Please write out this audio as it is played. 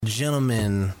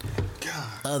gentlemen,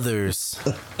 others,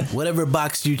 whatever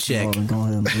box you check. Go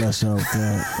ahead and bless you with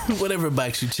that. Whatever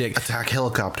box you check. Attack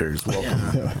helicopters.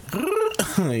 Welcome.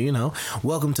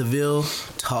 Welcome to Ville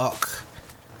Talk.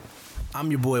 I'm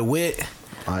your boy Wit.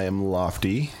 I am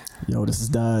Lofty. Yo, this is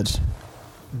Dodge.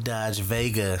 Dodge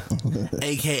Vega,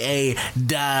 aka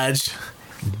Dodge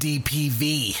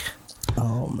DPV.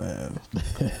 Oh man.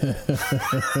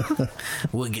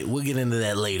 We'll get into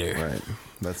that later. Right.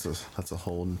 That's a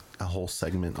whole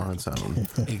segment on its own.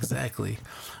 Exactly.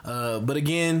 But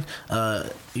again,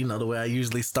 the way I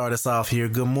usually start us off here.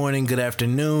 Good morning, good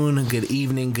afternoon, good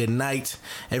evening, good night.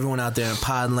 Everyone out there in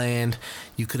Podland,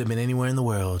 you could have been anywhere in the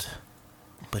world,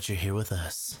 but you're here with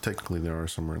us. Technically, there are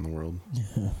somewhere in the world.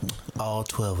 All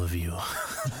 12 of you.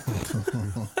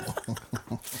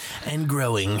 And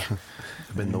growing.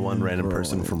 Been the one random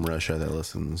person from Russia that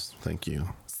listens. Thank you.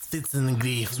 Sits in the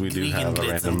grief. We do have a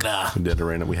random.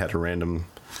 We had a random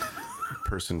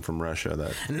person from Russia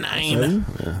that 9.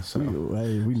 Yeah, so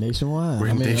We nationwide.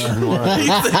 we're nationwide. He's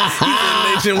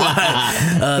nationwide.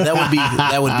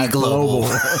 That would be global.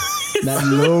 Not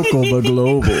local, but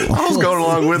global. I was going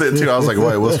along with it too. I was like,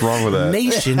 "Wait, what's wrong with that?"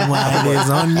 Nationwide is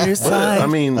on your side. I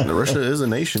mean, Russia is a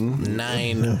nation.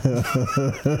 9.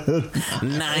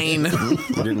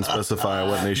 We didn't specify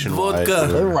what nationwide. Vodka.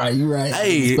 You're right.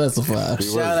 Hey. Specify.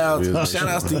 Shout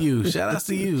outs to you.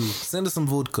 Send us some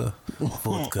vodka.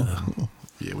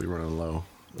 Yeah, we running low.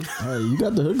 Hey, you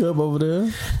got the hookup over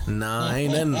there. Nah,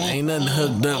 ain't nothing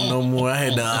hooked up no more. I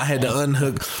had to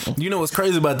unhook. You know what's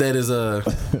crazy about that is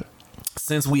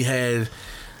since we had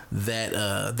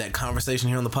that conversation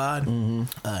here on the pod, and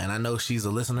I know she's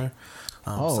a listener.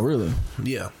 Really?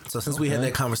 Yeah. So since we had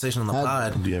that conversation on the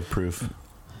pod, Do you have proof?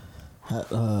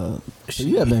 So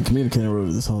you have been communicating with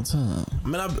her this whole time. I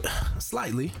mean,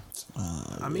 slightly.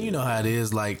 I mean, you know how it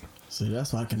is. Like, See,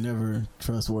 that's why I can never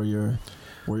trust where your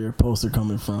posts are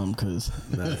coming from, because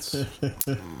That's a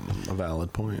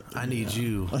valid point. I need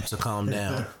you to calm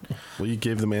down. Well, you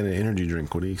gave the man an energy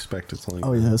drink. What do you expect? It's like,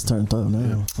 oh yeah, it's turned up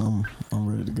now. I'm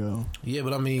ready to go. Yeah,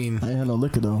 but I mean, I ain't had no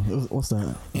liquor though. What's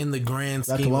that? in the grand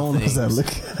That scheme cologne? of Is that things,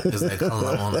 liquor? is that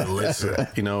cologne or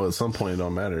liquor? at some point it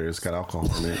don't matter. It's got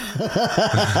alcohol in it.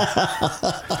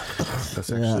 That's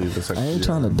actually. I ain't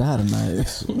trying to die tonight.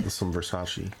 It's some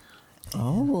Versace.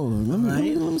 Oh, let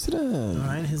me see All that.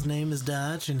 right, his name is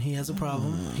Dodge, and he has a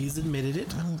problem. He's admitted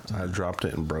it. I dropped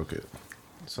it and broke it.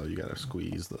 So you gotta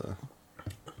squeeze the.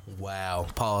 Wow.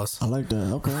 Pause. I like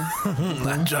that. Okay.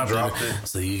 I dropped it.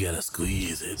 So you gotta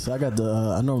squeeze it. So I got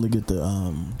the. I normally get the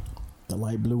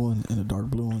light blue one and the dark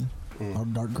blue one, or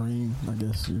dark green, I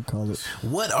guess you call it.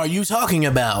 What are you talking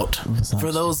about?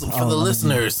 For the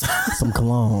listeners. Some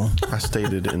cologne. I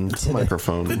stated in the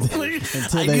microphone. You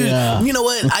know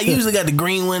what? I usually got the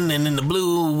green one and then the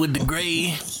blue with the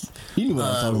gray. You knew what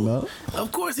I'm talking about.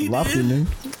 Of course he Lofty did. knew.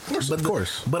 Of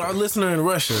course. But our listener in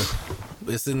Russia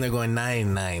is sitting there going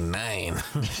 999.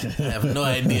 I have no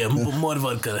idea. More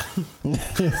vodka.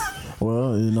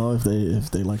 Well, if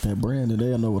they like that brand, then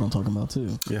they know what I'm talking about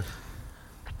too. Yeah.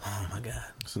 Oh my god.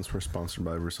 Since we're sponsored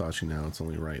by Versace now, it's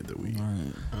only right that we.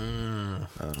 Right.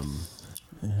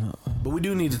 Yeah. But we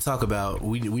do need to talk about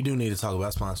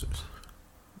sponsors.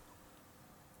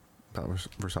 About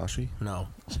Versace? No,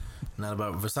 not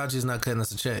about Versace's not cutting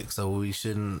us a check, so we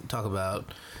shouldn't talk about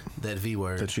that V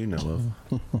word. That you know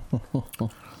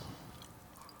of.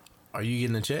 Are you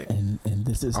getting a check? And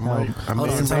this is I how. might- I Hold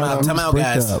may- on, time out,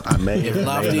 guys. I may If or may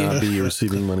Lofty- not be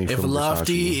receiving money If from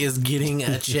Lofty Versace. is getting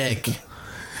a check,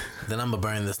 then I'm gonna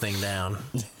burn this thing down.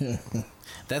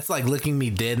 That's like looking me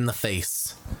dead in the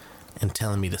face and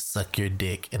telling me to suck your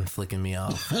dick and flicking me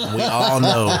off. We all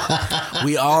know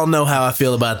how I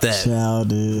feel about that.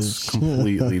 Childish.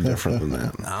 Completely different than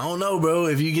that. I don't know, bro.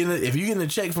 If you getting a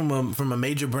check from a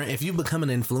major brand, if you become an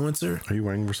influencer, Are you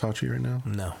wearing Versace right now?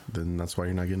 no, Then that's why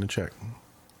you're not getting a check.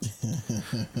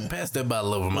 pass that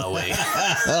bottle over my way.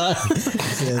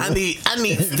 I need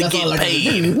to get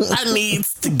paid. I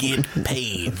needs to get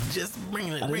paid. Just bring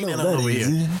that over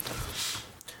here.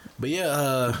 But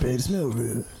yeah, Paid to smell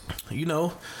good.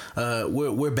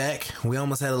 we're back. We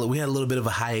almost had a little bit of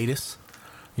a hiatus.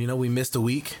 We missed a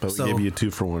week. But we gave you 2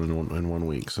 for 1 in 1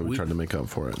 week, so we tried to make up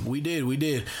for it. We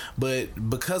did. But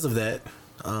because of that,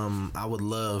 I would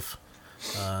love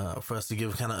for us to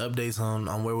give kind of updates on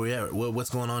where we're at, what's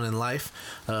going on in life.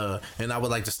 And I would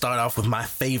like to start off with my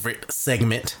favorite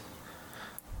segment.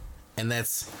 And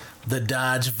that's the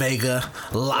Dodge Vega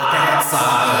Lockout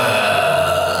Saga.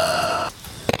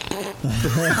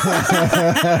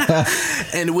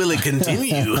 And will it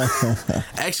continue?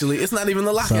 Actually, it's not even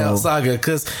the lockout saga,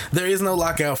 because there is no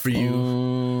lockout for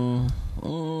you.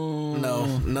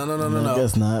 No. I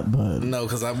guess not, but No,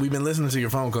 because we've been listening to your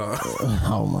phone call.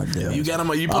 oh my god, You got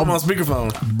them. You put them on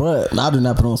speakerphone. But I do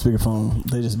not put on speakerphone.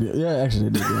 They just be actually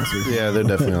they do be on speakerphone. Yeah, they're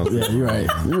definitely on. Yeah, you're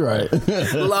right.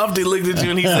 Lofty looked at you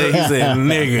and he said,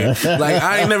 nigga. Like,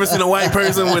 I ain't never seen a white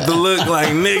person with the look like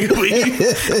nigga. But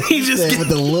he just with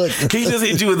the look. He just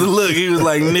hit you with the look. He was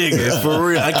like, nigga, for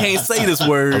real. I can't say this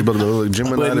word. But look,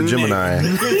 Gemini to Gemini.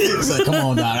 It's like, come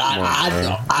on, dog.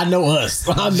 I know us.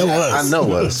 I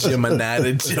know us. Gemini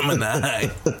to Gemini.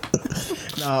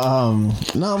 No,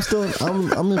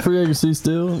 I'm in free agency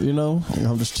still. You know,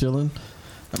 I'm just chilling.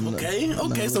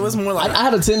 Okay. So it's more like I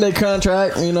had a 10-day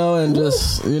contract, you know, and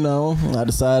just I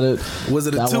decided. Was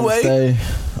it a that I 2-way?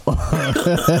 wanna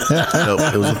stay. Nope,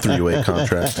 it was a 3-way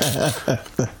contract.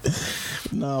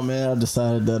 No, man, I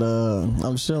decided that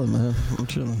I'm chilling, man. I'm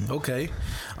chilling. Okay.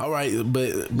 All right,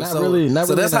 but Not so, really.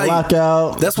 so that's how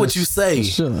lockout. That's what you say.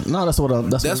 Chilling. No, that's what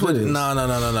it is.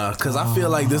 No. Because I feel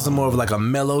like this is more of like a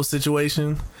mellow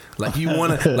situation. Like you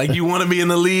wanna be in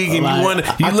the league and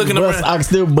you looking around. I can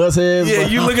still bust heads. Yeah,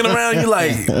 you looking around. You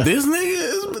like this nigga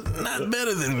is not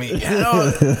better than me.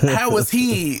 How was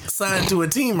he signed to a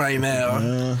team right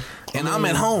now? And I'm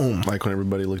at home. Like when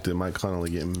everybody looked at Mike Connolly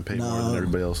getting paid more than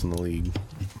everybody else in the league.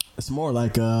 It's more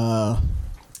like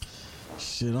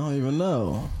shit. I don't even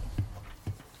know.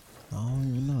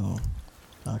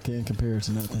 I can't compare it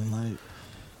to nothing. Like,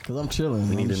 cause I'm chilling.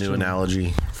 We need a new chilling.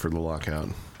 analogy for the lockout.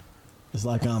 It's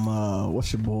like I'm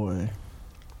what's your boy?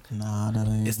 Nah, that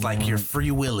ain't. It's like you're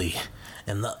Free Willy,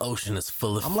 and the ocean is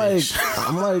full of I'm fish.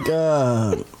 like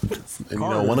And you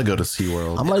don't want to go to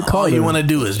SeaWorld. I'm like All Carter. you want to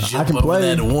do is jump can over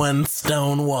play. that one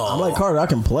stone wall. I'm like Carter. I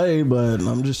can play, but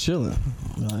I'm just chilling.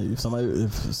 Like if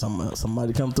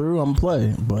somebody come through, I'm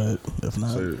play. But if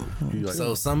not,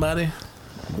 So somebody,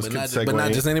 but not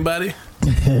segue. just anybody.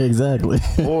 exactly.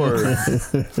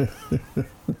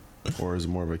 Or is it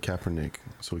more of a Kaepernick?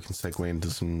 So we can segue into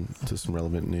some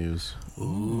relevant news.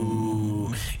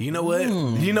 Ooh, you know what?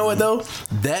 You know what though?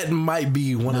 That might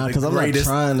be one of the because I'm greatest.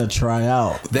 not trying to try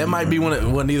out. That might be one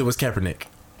of. Well, neither was Kaepernick.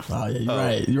 Oh yeah, you're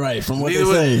right. You're right. From what Neither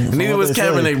they say. neither was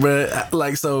Kaepernick, bro.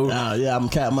 Like so. Yeah,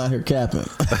 I'm out here capping.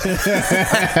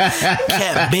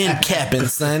 Been capping,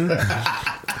 son.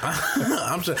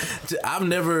 I'm sure. I've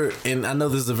never, and I know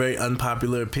this is a very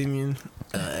unpopular opinion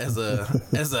as a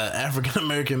African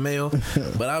American male,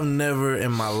 but I've never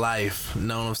in my life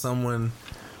known of someone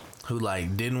who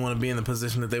like didn't want to be in the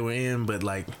position that they were in, but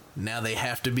like now they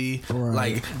have to be.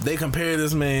 Right. Like they compare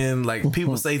this man, like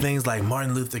people say things like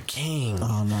Martin Luther King,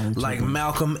 like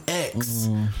Malcolm X.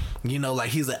 You know, like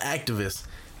he's an activist.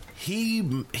 He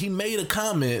made a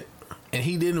comment and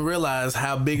he didn't realize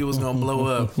how big it was gonna blow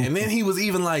up. And then he was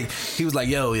like,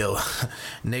 yo,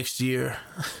 next year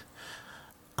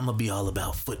I'm gonna be all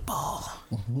about football.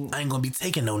 I ain't gonna be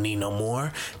taking no knee no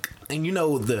more. And you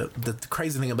know the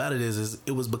crazy thing about it is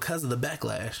it was because of the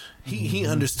backlash. He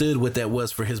understood what that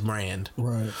was for his brand.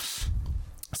 Right.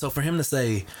 So for him to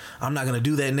say, I'm not gonna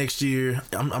do that next year,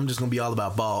 I'm just gonna be all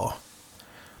about ball.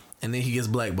 And then he gets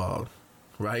blackballed,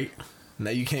 right?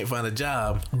 Now you can't find a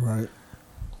job. Right.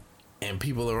 And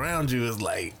people around you is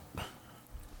like,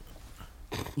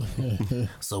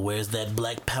 so where's that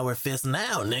black power fist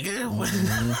now, nigga?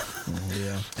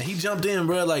 Yeah. And he jumped in,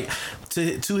 bro. Like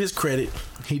to his credit,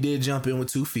 he did jump in with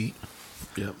 2 feet.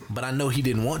 Yep. But I know he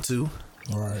didn't want to.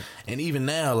 Right. And even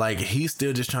now, like he's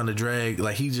still just trying to drag.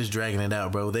 Like he's just dragging it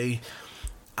out, bro. The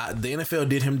NFL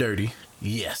did him dirty,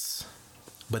 yes,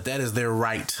 but that is their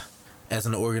right as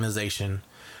an organization,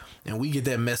 and we get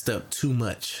that messed up too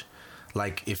much.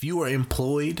 Like if you are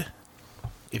employed.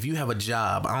 If you have a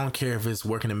job, I don't care if it's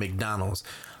working at McDonald's,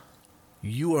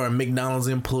 you are a McDonald's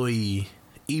employee.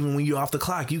 Even when you're off the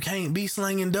clock, you can't be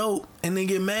slinging dope and then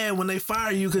get mad when they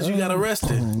fire you because you got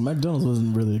arrested. McDonald's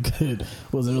wasn't really a good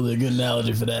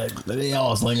analogy for that. They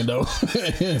all slinging dope.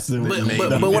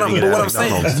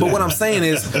 But what I'm saying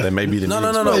is that may be the no.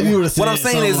 What I'm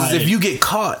saying is if you get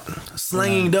caught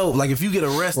slinging dope, like if you get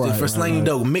arrested for slinging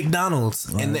dope, McDonald's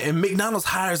and McDonald's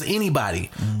hires anybody.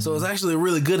 So it's actually a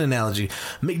really good analogy.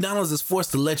 McDonald's is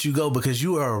forced to let you go because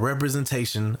you are a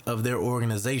representation of their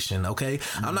organization. Okay,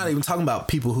 I'm not even talking about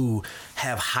people who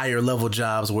have higher level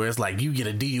jobs where it's like you get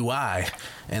a DUI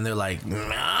and they're like,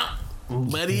 nah,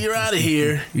 buddy, you're out of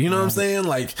here. You know what I'm saying?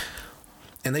 Like,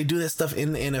 and they do that stuff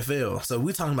in the NFL. So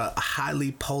we're talking about a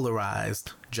highly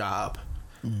polarized job.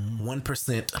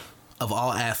 1% of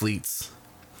all athletes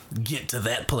get to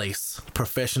that place.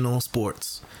 Professional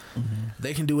sports.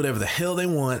 They can do whatever the hell they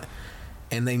want.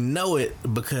 And they know it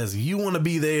because you want to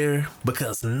be there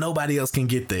because nobody else can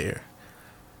get there.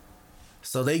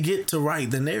 So they get to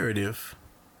write the narrative.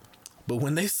 But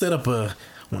when they set up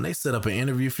when they set up an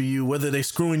interview for you, whether they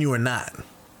screwing you or not,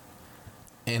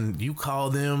 and you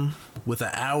call them with an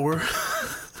hour.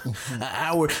 An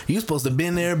hour. You supposed to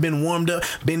been there, been warmed up,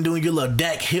 been doing your little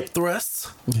Dak hip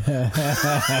thrusts. Did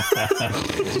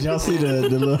y'all see the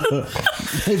little?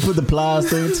 They put the pliers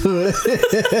thing to it.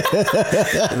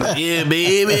 Yeah,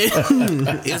 baby.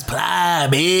 It's ply,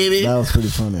 baby. That was pretty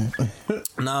funny.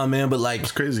 Nah, man, but like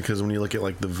It's crazy because when you look at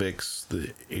like the Vicks,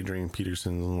 the Adrian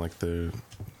Petersons, and like the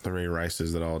Ray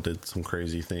Rices that all did some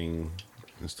crazy thing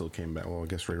and still came back. Well, I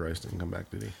guess Ray Rice didn't come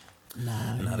back, did he?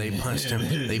 no, they punched him.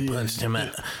 They punched him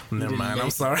out. Never mind. I'm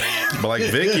sorry. But like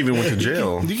Vic even went to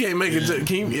jail. You can't make a joke.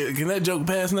 Can that joke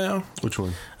pass now? Which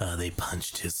one? They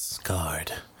punched his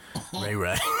guard. Ray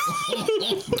Rice. Did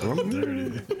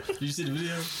you see the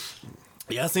video?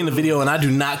 Yeah, I seen the video, and I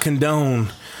do not condone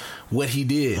what he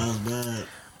did. That was bad.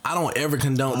 I don't ever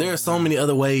condone. There are so many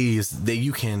other ways that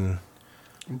you can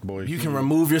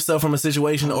remove yourself from a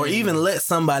situation, or even let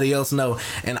somebody else know.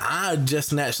 And I just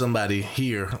snatched somebody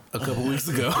here a couple weeks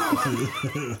ago,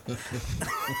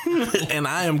 and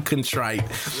I am contrite.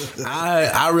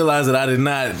 I realize that I did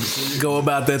not go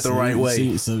about that the right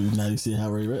way. So now you see how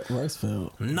Ray Rice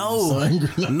felt. No,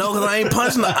 because I ain't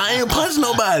punched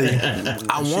nobody.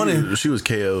 I wanted. She was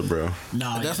KO'd, bro.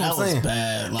 No, That's that what I'm saying. was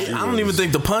bad. Like, I don't even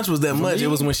think the punch was that much. It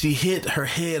was when she hit her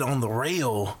head on the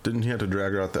rail. Didn't he have to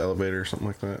drag her out the elevator or something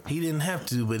like that? He didn't have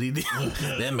to, but he did.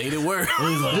 That made it work. He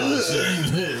was like, oh,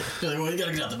 shit. Like, well, you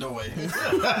gotta get out the doorway. I'm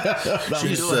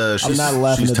not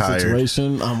laughing at the tired.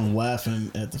 situation. I'm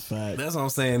laughing at the fact. That's what I'm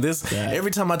saying.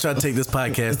 Every time I try to take this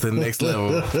podcast to the next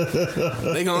level,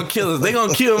 they gonna kill us. They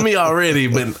gonna kill me already.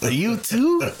 But you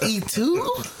too,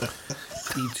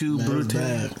 E2, Man, it was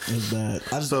bad. It was bad.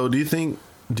 So do you think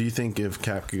if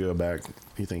Cap could go back, do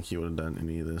you think he would have done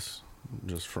any of this?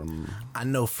 Just from, I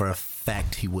know for a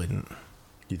fact he wouldn't.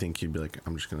 you think he'd be like,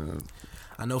 I'm just gonna?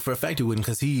 I know for a fact he wouldn't,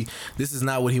 because this is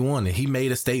not what he wanted. He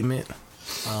made a statement.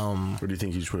 Or do you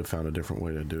think he just would have found a different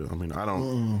way to do it? I mean, I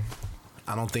don't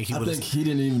think he I would think have. he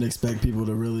didn't even expect people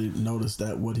to really notice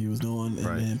that what he was doing, and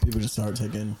Right. then people just started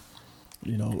taking,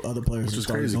 other players. Which is just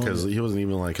started crazy doing because it. he wasn't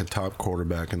even like a top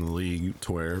quarterback in the league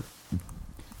to where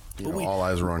we- all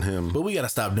eyes were on him. But we gotta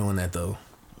stop doing that though.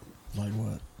 Like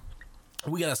what?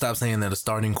 We gotta stop saying that a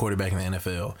starting quarterback in the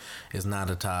NFL is not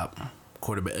a top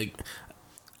quarterback.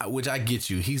 Which I get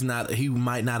you. He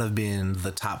might not have been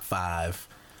the top 5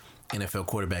 NFL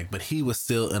quarterback, but he was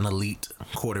still an elite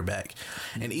quarterback.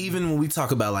 And even when we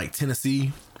talk about like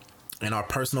Tennessee in our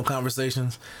personal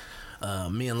conversations,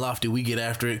 me and Lofty, we get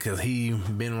after it because he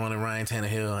been running Ryan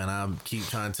Tannehill, and I keep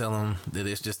trying to tell him that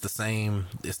it's just the same.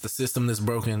 It's the system that's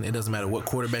broken. It doesn't matter what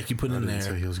quarterback you put in there.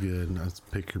 So he was good. Let's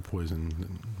pick your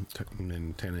poison.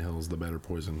 And Tannehill's the better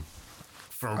poison.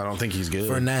 I don't think he's good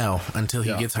for now until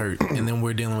he gets hurt, and then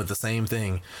we're dealing with the same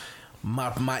thing.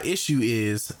 My issue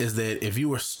is that if you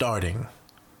were starting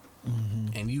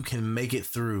and you can make it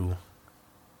through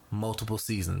multiple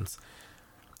seasons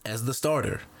as the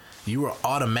starter, you are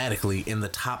automatically in the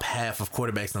top half of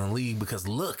quarterbacks in the league, because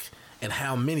look at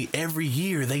how many every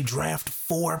year they draft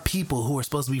 4 people who are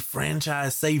supposed to be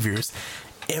franchise saviors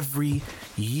every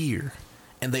year,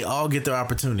 and they all get their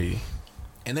opportunity.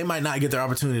 And they might not get their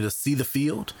opportunity to see the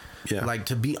field, like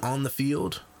to be on the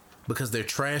field, because they're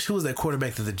trash. Who was that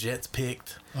quarterback that the Jets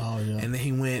picked? Oh yeah. And then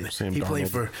he went. He played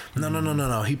for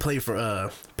no. He played for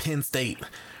Penn State,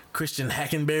 Christian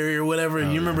Hackenberry or whatever.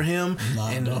 You remember him? No,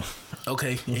 and no.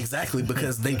 Okay, exactly,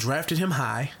 because they drafted him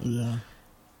high. Yeah.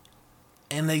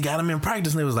 And they got him in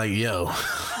practice, and they was like, "Yo,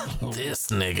 this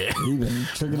nigga." He been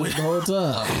tricking us the whole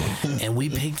time. And we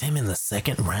picked him in the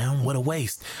 2nd round. What a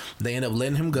waste! They end up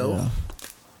letting him go. Yeah.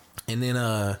 And then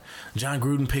John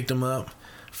Gruden picked him up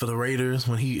for the Raiders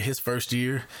when his first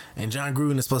year. And John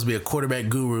Gruden is supposed to be a quarterback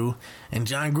guru. And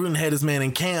John Gruden had his man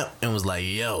in camp and was like,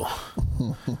 yo,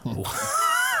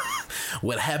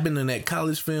 what happened in that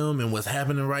college film and what's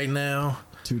happening right now?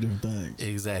 2 different things.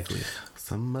 Exactly.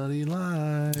 Somebody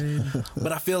lied.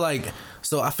 But I feel like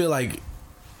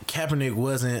Kaepernick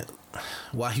wasn't,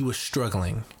 while he was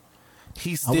struggling,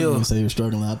 he I still wouldn't even say he was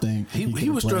struggling. I think he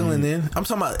was struggling then. I'm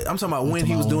talking about when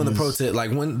he was doing the protest,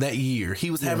 like when that year. He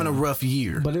was having a rough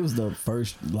year. But it was the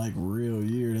first like real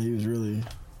year that he was really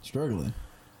struggling.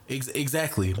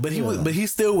 Exactly. But he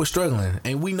still was struggling.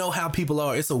 And we know how people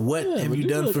are. It's a what have you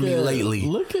done for me lately?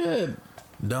 Look at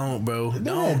Don't, bro. Don't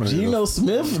Don't. Geno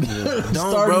Smith.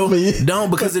 Don't, bro.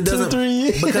 Don't, because it doesn't. 2-3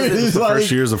 years. Because The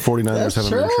first years of 49ers That's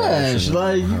haven't been trash. trash.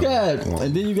 Like you got,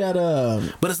 and then you got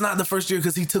but it's not the first year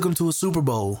because he took him to a Super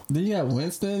Bowl. then you got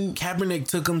Winston. Kaepernick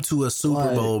took him to a Super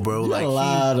Like, Bowl, bro. You got Like a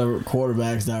lot of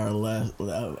quarterbacks that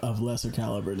are of lesser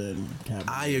caliber than Kaepernick.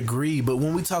 I agree, but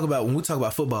when we talk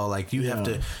about football, like you have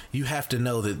to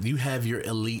know that you have your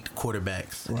elite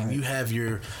quarterbacks. Right. You have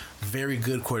your very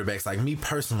good quarterbacks. Like me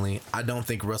personally, I don't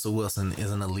think Russell Wilson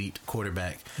is an elite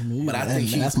quarterback, but I think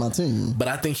that's my team. But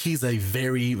I think he's a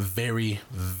very, very,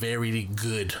 very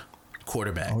good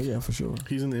quarterback. Oh yeah, for sure.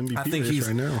 He's in the MVP I think race he's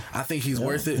right now. I think he's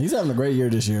worth it. He's having a great year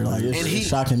this year. Like it's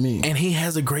shocking me. And he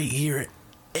has a great year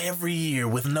every year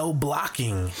with no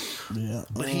blocking. Yeah,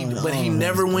 But he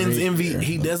never wins MVP.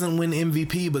 He Yeah. doesn't win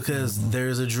MVP because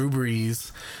there's a Drew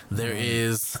Brees, there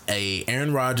is a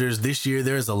Aaron Rodgers. This year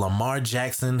there's a Lamar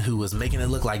Jackson who was making it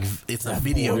look like it's a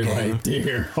video Boy game. right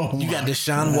there. Oh You got my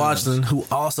Deshaun gosh. Watson who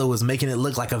also was making it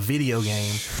look like a video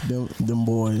game. Them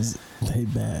boys, they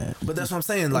bad. But that's what I'm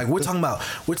saying. Like we're talking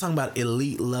about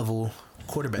elite level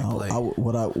quarterback play.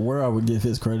 Where I would give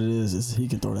his credit is he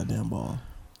can throw that damn ball.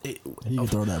 He can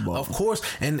throw that ball. Of course,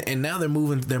 and now they're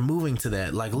moving to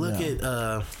that. Like look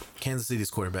at Kansas City's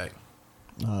quarterback.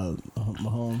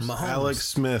 Mahomes. Alex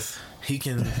Smith. He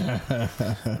can.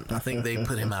 I think they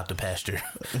put him out to pasture.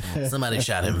 Somebody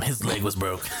shot him. His leg was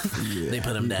broke. They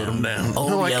put him down. Old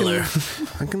No, Yeller.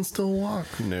 I can still walk.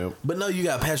 Nope. But no, you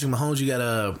got Patrick Mahomes. You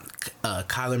got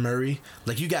Kyler Murray.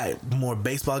 Like you got more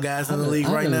baseball guys in the league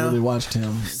I right haven't now. really watched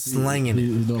him Slanging it.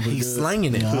 He's doing pretty He's good.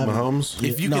 slanging it. Yeah, I haven't- Mahomes.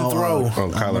 If you can throw,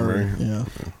 Kyler Murray. Yeah,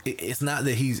 it's not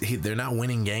that they're not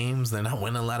winning games. They're not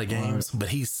winning a lot of games, but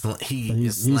he is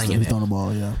he's slanging it. throwing the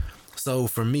ball. Yeah, So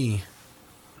for me,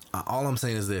 all I'm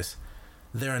saying is this: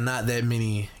 there are not that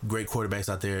many great quarterbacks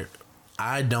out there.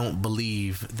 I don't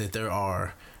believe that there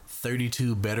are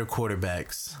 32 better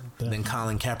quarterbacks than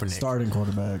Colin Kaepernick. starting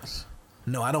quarterbacks.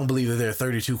 No, I don't believe that there are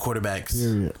 32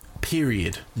 quarterbacks.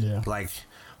 Period. Yeah. Like,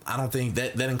 I don't think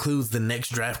that includes the next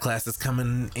draft class that's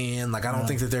coming in. Like, I don't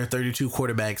think that there are 32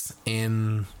 quarterbacks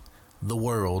in the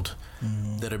world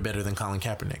that are better than Colin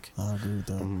Kaepernick. I agree with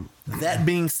that. That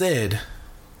being said,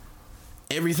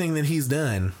 everything that he's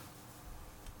done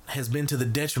has been to the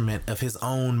detriment of his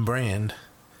own brand.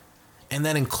 And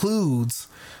that includes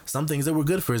some things that were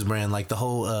good for his brand, like the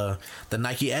whole the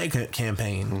Nike ad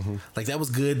campaign. Like that was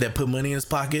good. That put money in his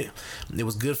pocket. It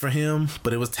was good for him,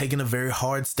 but it was taking a very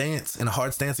hard stance, and a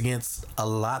hard stance against a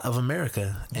lot of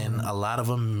America and a lot of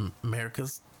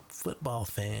America's football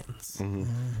fans.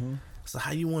 So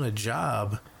how you want a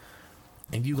job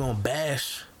and you gonna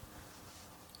bash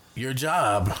your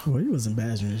job? Well, he wasn't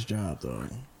bashing his job though.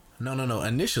 No,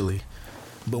 initially.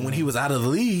 But when he was out of the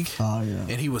league Oh yeah.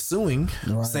 and he was suing,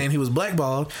 Right. saying he was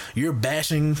blackballed, you're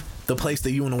bashing the place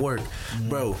that you want to work.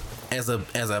 Bro, as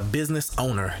a business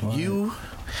owner, you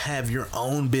have your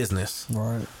own business.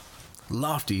 Right.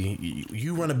 Lofty,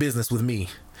 you run a business with me.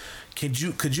 Could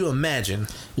you imagine?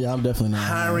 Yeah, I'm definitely not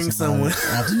Hiring somebody.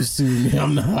 someone. After you sue me,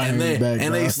 I'm not hiring And they you back. they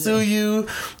bro. sue you.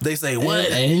 They say what?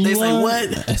 And They you say won?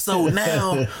 what? So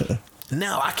now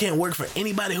I can't work for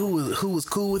anybody who was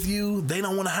cool with you. They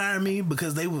don't want to hire me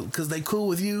because they cool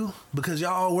with you because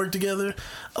y'all all work together.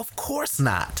 Of course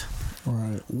not.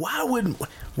 Right. Why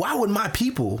would my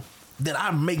people that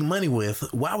I make money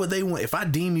with, why would they want, if I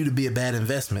deem you to be a bad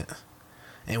investment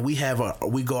and we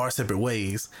go our separate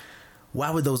ways, why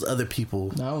would those other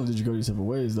people? Not only did you go your separate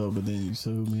ways though, but then you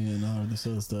sued me and all this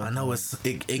other stuff. I know it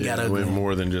Yeah, got it ugly. went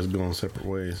more than just going separate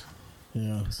ways.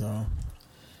 Yeah. So.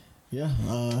 Yeah.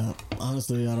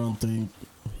 Honestly, I don't think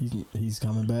he's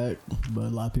coming back, but a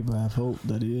lot of people have hope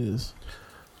that he is.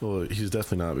 Well, he's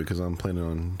definitely not, because I'm planning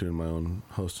on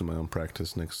hosting my own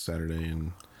practice next Saturday,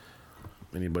 and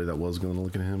anybody that was going to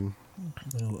look at him,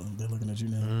 They're looking at you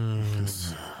now.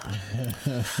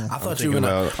 I thought you were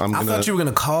gonna. I thought you were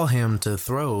gonna call him to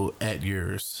throw at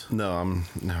yours. No,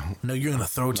 No, you're gonna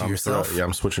throw to I'm yourself.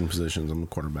 I'm switching positions. I'm a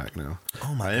quarterback now.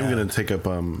 Oh my I am God. going to take up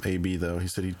AB though. He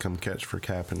said he'd come catch for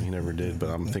Cap, and he never did. But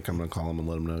I'm going to call him and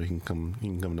let him know he can come. He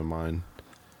can come to mine.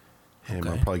 And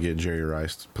I'll probably get Jerry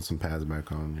Rice to put some pads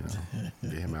back on.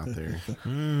 Get him out there.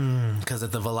 Because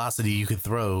at the velocity you could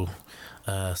throw,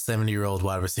 70-year-old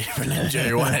wide receiver named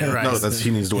Jerry White. Right? No,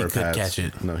 he needs to wear could pads. catch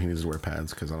it. No, he needs to wear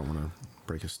pads because I don't want to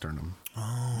break his sternum.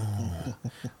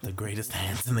 The greatest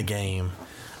hands in the game,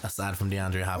 aside from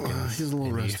DeAndre Hopkins. He's a little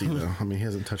And rusty you. though. I mean, he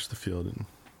hasn't touched the field in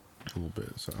a little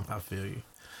bit. So I feel you,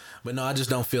 but no, I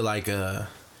just don't feel like.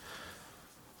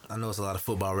 I know it's a lot of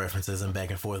football references and back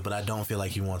and forth, but I don't feel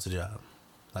like he wants a job.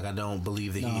 Like I don't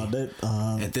believe that No, he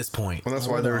that at this point. Well, that's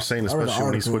why they were saying, I read the especially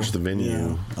when he article. switched the venue. Yeah, I read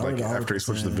Like the after article he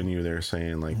switched the saying- venue, they were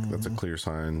saying like that's a clear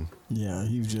sign. Yeah,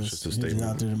 he was just just a he was statement.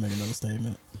 out there to make another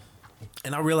statement.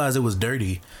 And I realized it was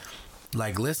dirty.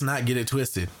 Like, let's not get it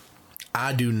twisted.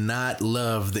 I do not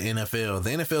love the NFL.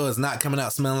 The NFL is not coming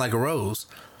out smelling like a rose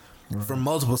from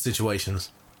multiple situations.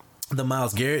 The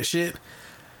Myles Garrett shit,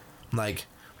 like,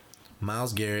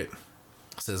 Myles Garrett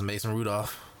says Mason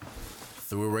Rudolph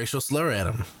threw a racial slur at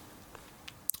him.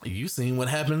 You seen what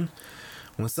happened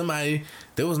when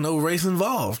there was no race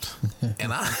involved.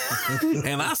 And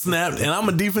I snapped, and I'm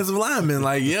a defensive lineman.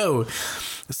 Like, yo.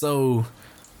 So,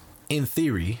 in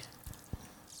theory,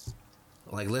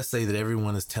 like, let's say that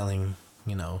everyone is telling,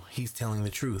 he's telling the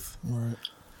truth. Right.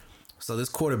 So this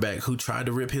quarterback who tried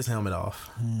to rip his helmet off,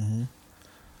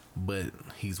 but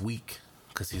he's weak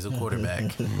because he's a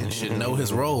quarterback and should know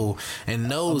his role and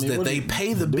knows that they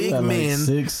pay the big men.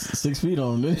 Like 6 feet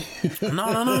on him.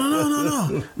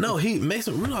 No.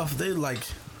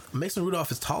 Mason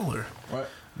Rudolph is taller. Right.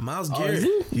 Miles Oh, Garrett, is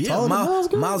he? yeah, Taller than Myles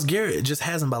Garrett? Miles Garrett just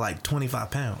has him by like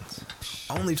 25 pounds.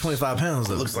 Only 25 pounds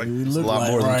though. Looks like He it's a looked lot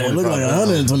like, more than right, 25.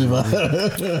 look like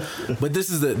 125. But this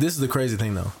is the crazy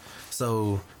thing though.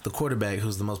 So the quarterback,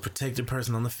 who's the most protected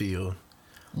person on the field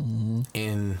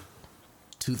in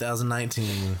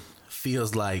 2019,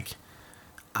 feels like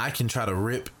I can try to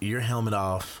rip your helmet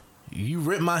off. You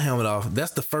rip my helmet off.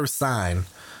 That's the first sign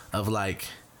of like,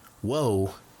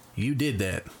 whoa, you did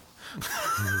that.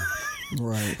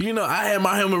 Right. I had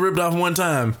my helmet ripped off one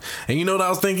time, and you know what I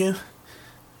was thinking?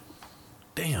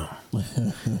 Damn,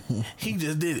 he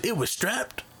just did it. It was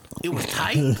strapped. It was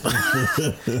tight. And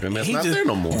that's He not just- there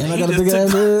no more. And I He got a just big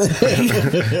ass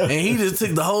head. and he just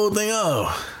took the whole thing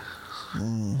off.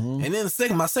 And then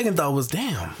my second thought was,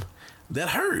 damn, that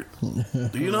hurt.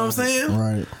 You know what I'm saying?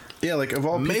 Right. Yeah, like of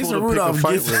all people Mason to Rudolph pick a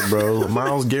fight gets- with, bro,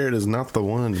 Myles Garrett is not the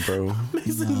one, bro.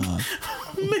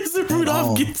 Mason Rudolph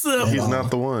all. gets up. He's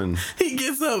not the one. He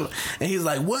gets up and he's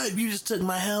like, "What? You just took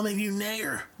my helmet, you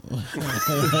nigger."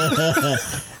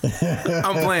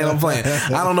 I'm playing.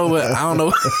 I don't know.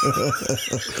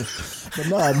 But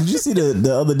no, did you see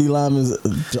the other D linemen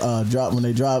drop when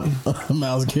they dropped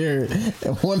Myles Garrett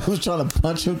and one was trying to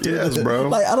punch him through Yes, the, bro.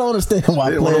 Like, I don't understand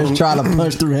why Yeah, one of players them- try to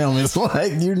punch through helmets.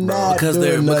 Like, you're not because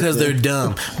doing they're nothing.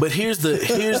 dumb. But here's the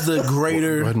Go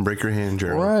greater ahead and break your hand,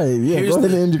 Gerald. Right, yeah, Here's go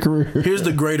ahead the- and end your career. here's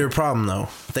the greater problem though.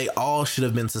 They all should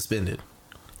have been suspended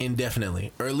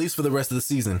indefinitely, or at least for the rest of the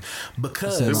season,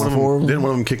 because Same. Didn't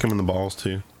one of them kick him in the balls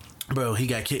too? bro, he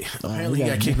got kicked. Apparently, he he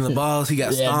got- got kicked in the balls. He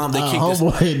got Yeah, stomped. They kicked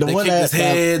homeboy, his, the they one kicked his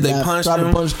head. They that punched tried him.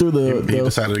 to punch through He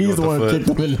decided to go he's the with one the who foot.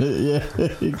 kicked him in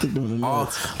the, he kicked him in the All,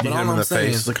 nuts. but He hit all him in I'm the saying,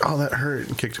 face. It's like, oh, that hurt.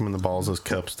 And kicked him in the balls. His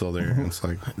cup's still there. And it's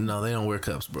like, no, they don't wear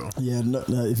cups, bro. Yeah, no,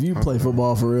 if you play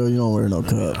football for real, you don't wear no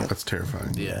cup. that's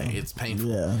terrifying. Yeah, it's painful.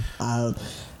 Yeah,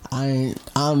 I ain't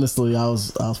honestly. I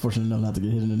was fortunate enough not to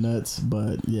get hit in the nuts,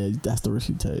 but yeah, that's the risk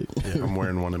you take. Yeah, I'm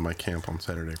wearing one in my camp on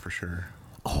Saturday for sure.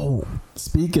 Oh,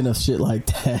 speaking of shit like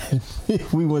that,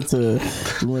 we went to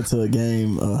a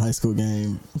game, a high school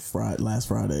game, last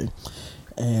Friday,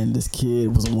 and this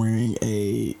kid was wearing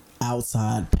a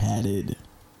outside padded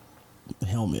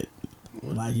helmet.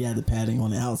 Like, he had the padding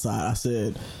on the outside. I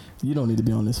said, "You don't need to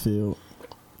be on this field.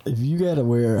 If you gotta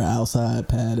wear an outside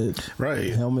padded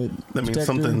Right. helmet, That means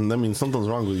protector, something's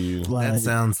wrong with you. Like, That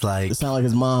sounds like it sounded like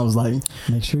his mom was like,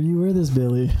 "Make sure you wear this,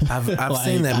 Billy." I've Like,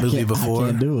 seen that movie before. I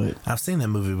can't do it. I've seen that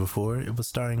movie before. It was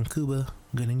starring Cuba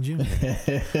Gooding Jr.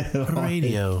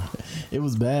 Radio. It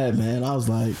was bad, man. I was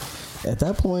like, at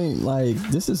that point, like,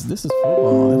 this is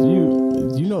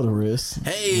football. If you know the risk. You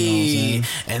know what I'm Hey, saying?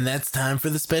 and that's time for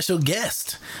the special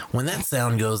guest. When that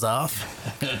sound goes off,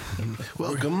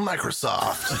 Welcome,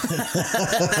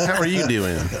 Microsoft. How are you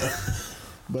doing?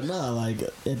 But nah, like,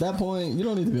 at that point, you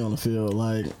don't need to be on the field.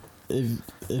 Like, if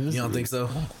it's, you don't think so?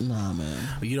 Nah, man.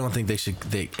 You don't think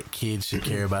that kids should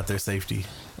care about their safety?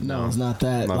 No, it's not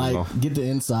that. Not at all. Like, get the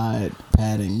inside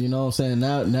padding. You know what I'm saying?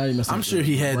 Now you must. I'm sure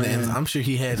he had. brand. I'm sure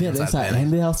he had Yeah, the inside inside padding.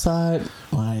 and the outside.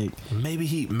 Like,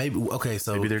 Maybe okay.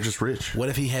 So Maybe they're just rich. what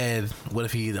if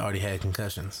he already had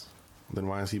concussions? Then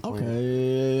why is he playing?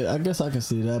 okay, I guess I can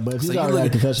see that. But if So he's you already had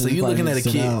looking, concussions, so he you probably looking at a needs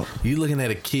to sit kid. out. You looking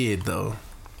at a kid though.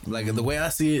 Like the way I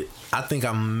see it, I think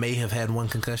I may have had one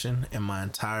concussion in my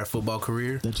entire football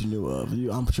career. That you knew of.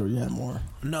 I'm sure you had more.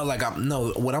 No,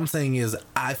 what I'm saying is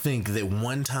I think that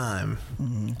one time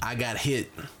I got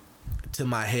hit to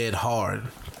my head hard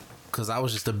because I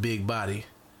was just a big body.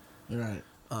 Right.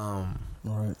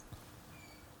 Right.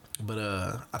 But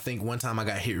I think one time I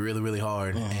got hit really, really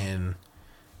hard and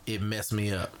it messed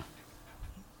me up.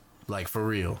 like for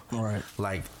real. Right.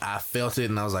 Like I felt it,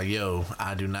 and I was like, "Yo,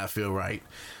 I do not feel right."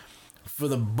 For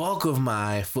the bulk of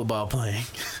my football playing,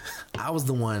 I was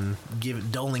the one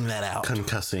doling that out.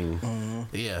 Concussing.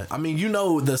 Yeah, I mean, you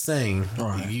know the saying.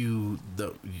 Right.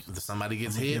 Somebody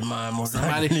gets hit. Get mine more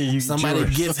Somebody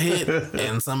yours. gets hit,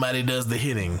 and somebody does the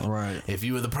hitting. Right. If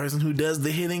you are the person who does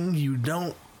the hitting, you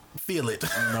don't feel it.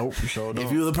 Nope, you sure don't.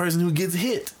 If you're the person who gets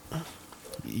hit,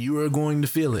 you are going to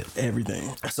feel it.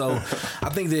 Everything. So I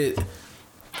think that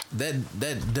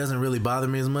doesn't really bother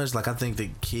me as much. Like I think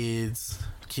that kids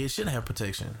should have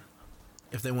protection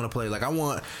if they want to play. Like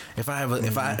if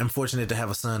I am fortunate to have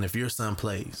a son, if your son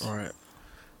plays, All right.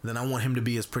 then I want him to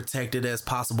be as protected as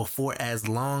possible for as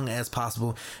long as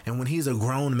possible. And when he's a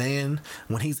grown man,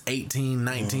 when he's 18,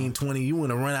 19, 20, you want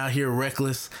to run out here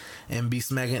reckless and be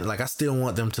smacking. Like I still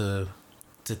want them to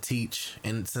teach.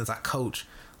 And since I coach,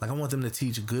 like I want them to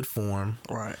teach good form.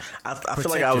 Right. I feel Protect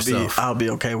like yourself. I'll be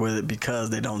okay with it because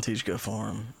they don't teach good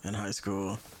form in high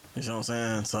school. You know what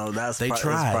I'm saying? So that's They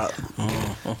try.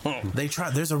 They try.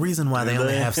 There's a reason why they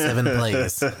only have 7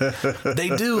 plays. They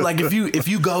do. Like if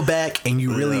you go back and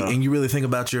you really think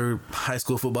about your high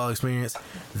school football experience,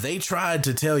 they tried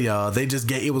to tell y'all. They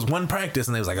just it was one practice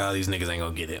and they was like, oh, these niggas ain't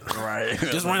gonna get it. Right.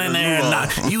 Just run in there and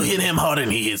knock. You hit him harder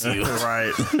than he hits you.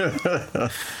 Right.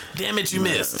 Damn it, you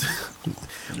missed.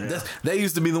 That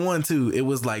used to be the one too. It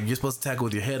was like you're supposed to tackle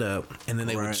with your head up, and then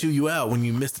they would chew you out when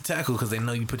you missed the tackle because they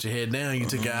know you put your head down. You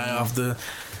took your eye off the.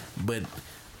 But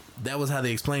that was how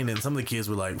they explained it. And some of the kids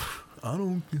were like, I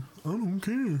don't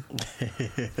care.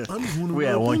 I just want to. We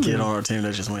had one kid on our team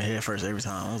that just went head first every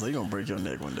time. I was like, you're gonna break your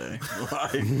neck one day.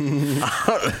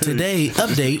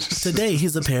 Today,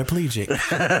 he's a paraplegic.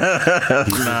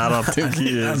 Nah, I don't think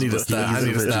he is. I need to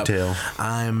stop.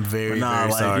 I'm very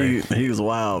sorry. He was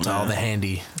wild, to man. all the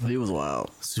handy He was wild.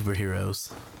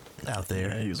 superheroes out there.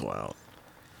 Yeah, he was wild.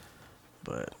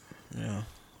 But yeah,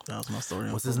 that was my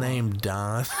story. What's his name?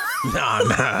 Don. Nah.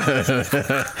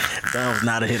 That was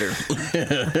not a hitter.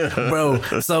 Bro,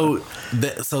 so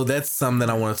that's something that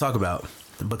I want to talk about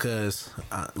because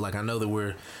I know that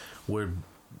we're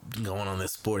going on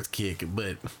this sports kick,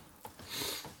 but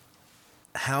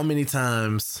how many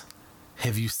times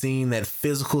have you seen that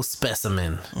physical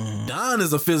specimen? Don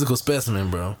is a physical specimen,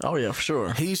 bro. Oh yeah, for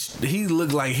sure. He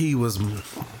looked like he was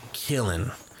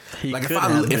killing. He Like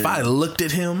could if I looked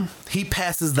at him, he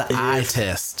passes the eye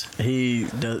test. He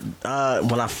does.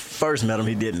 When I first met him,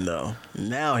 he didn't though.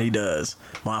 Now he does.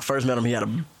 When I first met him, he had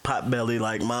a pot belly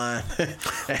like mine. And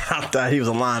I thought he was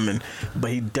a lineman,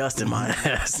 but he dusted my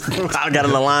ass. I got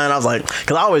in the line. I was like,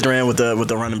 because I always ran with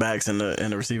the running backs and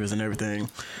the receivers and everything.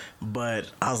 But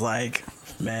I was like,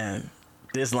 man,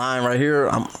 this line right here,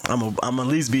 I'm at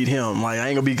least beat him. Like I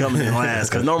ain't gonna be coming in last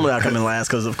because normally I come in last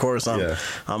because of course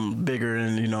I'm bigger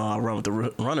and I run with the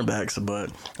running backs. But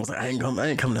I was like I ain't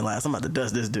coming in last. I'm about to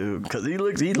dust this dude because he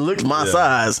looks my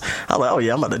size. I was like, oh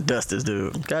yeah, I'm about to dust this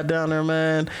dude. Got down there,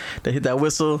 man. They hit that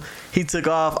whistle. He took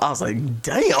off. I was like,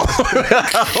 damn.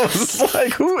 I was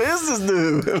like, who is this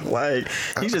dude? Like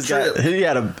he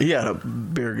had a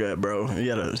beer gut, bro. He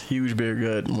had a huge beer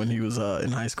gut when he was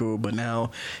in high school, but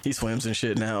now he swims and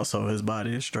shit now, so his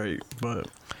body is straight. But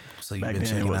so you've been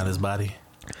checking out his body,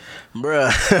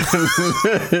 bruh.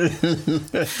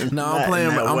 No, I'm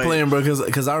playing, bro,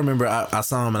 because I remember I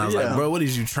saw him and I was like, bro, what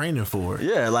is you training for?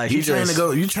 Yeah, like you training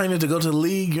to go to the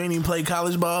league. You ain't even play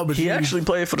college ball, but he actually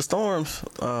played for the Storms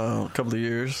a couple of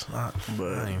years.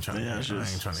 But I ain't trying to hear that.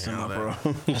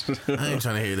 I ain't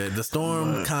trying to hear that. The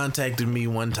Storm contacted me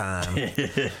one time,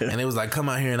 and it was like, come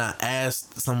out here, and I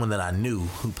asked someone that I knew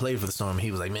who played for the Storm.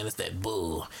 He was like, man, it's that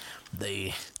bull.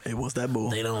 It was that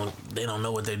bull. They don't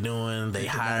know what they're doing. They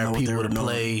hire people to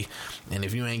play, and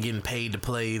if you ain't getting paid to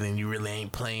play, then you really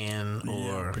ain't playing.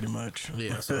 Or pretty much.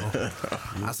 Yeah. So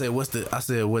I said,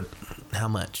 how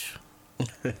much?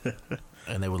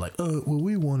 And they were like, well,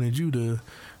 we wanted you to,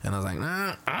 and I was like,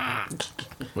 nah.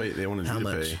 Wait, they wanted you to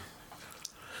pay?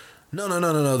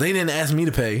 No. They didn't ask me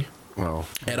to pay. Well,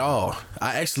 at all.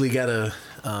 I actually got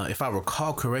if I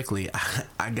recall correctly,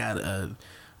 I got a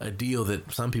deal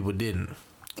that some people didn't.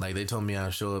 Like they told me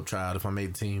I'd show up, try out. If I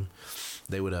made the team,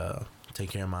 they would take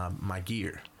care of my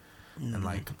gear. And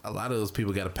like a lot of those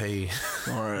people got to pay.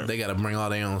 Right. They got to bring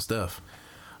all their own stuff.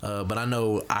 But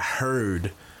I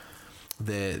heard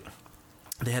that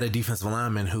they had a defensive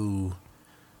lineman who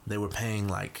they were paying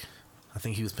like, I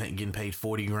think he was getting paid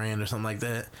 $40,000 or something like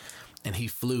that. And he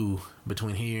flew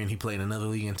between here and he played another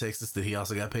league in Texas that he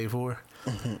also got paid for.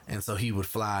 And so he would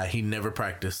fly. He never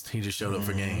practiced. He just showed up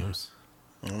for games.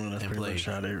 That's and pretty played. much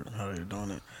how they're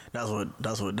doing it. That's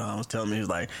what Don was telling me. He was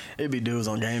like, it'd be dudes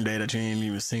on game day that you ain't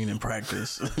even seen in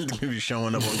practice. They be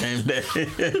showing up on game day.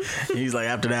 He's like,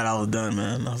 after that, I was done,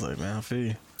 man. I was like, man, I feel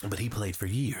you. But he played for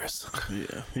years.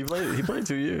 Yeah, he played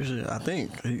 2 years. Yeah, I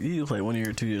think he played 1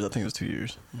 year, 2 years. I think it was 2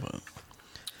 years.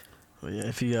 But yeah,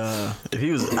 if he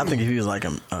was, I think if he was like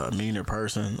a meaner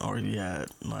person, or if he had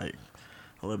like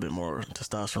a little bit more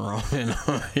testosterone,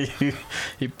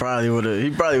 he probably would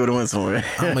have went somewhere.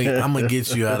 I'm gonna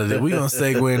get you out of there. We're gonna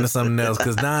segue into something else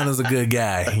because Don is a good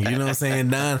guy. You know what I'm saying?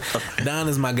 Don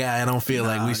is my guy. I don't feel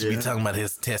like we should be talking about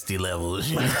his testy levels.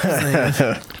 You know what I'm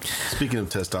saying? Speaking of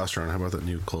testosterone, how about that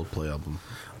new Coldplay album?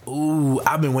 Ooh,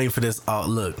 I've been waiting for this. Oh,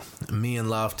 look, me and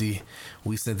Lofty,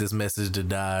 we sent this message to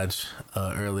Dodge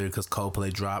earlier because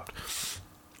Coldplay dropped.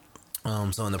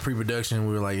 So in the pre-production,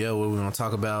 we were like, "Yo, what we gonna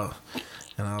talk about?"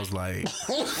 And I was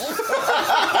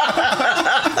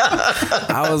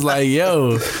like,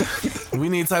 "Yo, we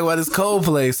need to talk about this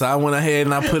Coldplay." So I went ahead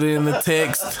and I put it in the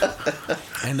text.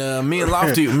 And me and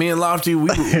Lofty,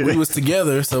 we was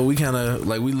together, so we kind of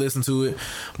like we listened to it.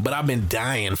 But I've been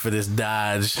dying for this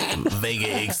Dodge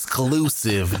Vega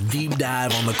exclusive deep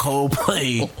dive on the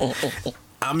Coldplay.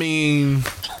 I mean,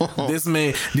 this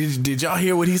man. Did y'all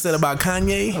hear what he said about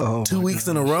Kanye 2 weeks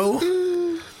in a row?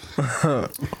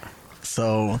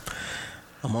 So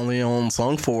I'm only on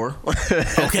song 4.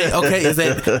 Okay. Is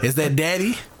that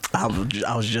Daddy? I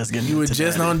was just getting. You were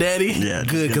just Daddy. on Daddy? Yeah,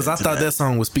 good, because I thought that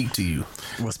song would speak to you.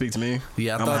 Will speak to me?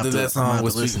 Yeah, I thought that song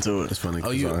would listen to It's it. funny. Oh,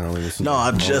 'cause you- I only listen No, to I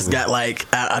all just of it. got like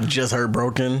I just heard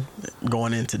Broken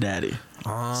going into Daddy.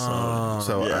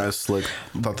 So yeah. I slick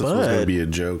thought this was But- gonna be a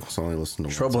joke, so I only listened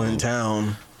to Trouble one in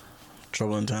song.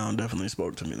 Town definitely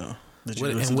spoke to me though. Did you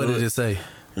What, listen and what to did it say?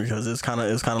 Because it's kind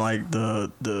of like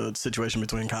the situation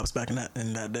between cops back in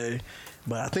that day,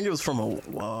 but I think it was from a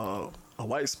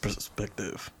white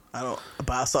perspective. I don't,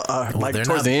 but I saw like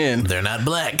towards the end. They're not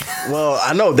black. Well,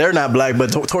 I know they're not black, but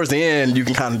towards the end, you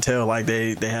can kind of tell like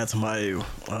they had somebody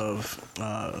of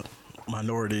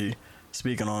minority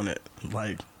speaking on it,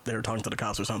 like they were talking to the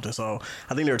cops or something. So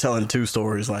I think they were telling two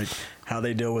stories, like how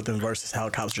they deal with them versus how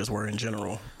cops just were in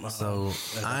general. So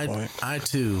at that point. I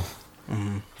too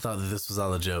thought that this was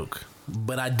all a joke,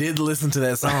 but I did listen to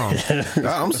that song.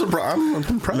 I'm surprised.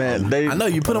 I'm proud. Man, I know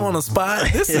you put them on the spot.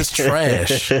 This is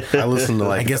trash. I listened to I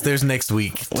like guess there's next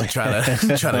week to try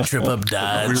to trip up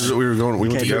Dodge. we were going. We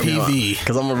went to go. DPV.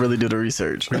 because I'm gonna really do the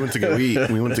research. We went to go eat.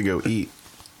 We went to go eat,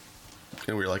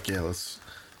 and we were like, "Yeah, let's."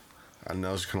 And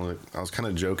I was kind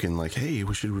of joking, like, "Hey,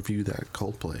 we should review that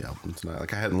Coldplay album tonight."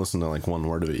 Like, I hadn't listened to like one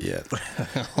word of it yet.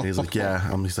 And he's like, "Yeah."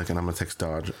 He's like, "And I'm gonna text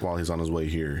Dodge while he's on his way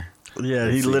here." Yeah,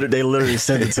 they literally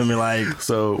sent it to me like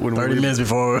So when 30 minutes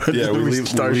before. we leave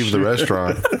shooting. the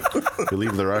restaurant. We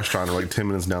leave the restaurant, and like 10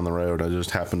 minutes down the road, I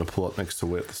just happened to pull up next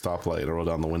to it, the stoplight. I roll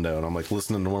down the window, and I'm like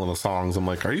listening to one of the songs. I'm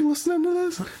like, "Are you listening to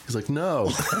this?" He's like, "No."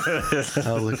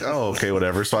 I was like, "Oh, okay,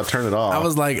 whatever." So I turned it off. I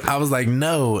was like,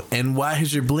 no. And why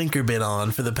has your blinker been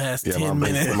on for the past 10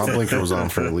 minutes? my blinker was on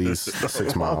for at least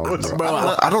 6 miles.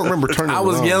 Bro, I don't remember turning. I it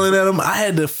was on. yelling at him. I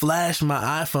had to flash my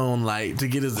iPhone light to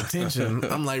get his attention.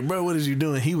 I'm like, bro, what is you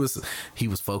doing? He was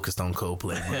focused on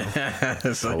Coldplay,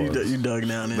 bro. So you dug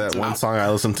down into That it. one song I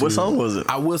listened to. What song was it?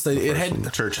 I will say it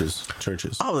had Churches.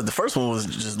 Oh, the first one was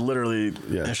just literally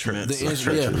Yeah, instruments.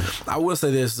 the yeah. I will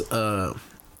say this.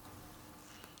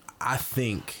 I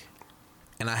think,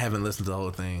 and I haven't listened to the whole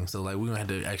thing, so like we're gonna have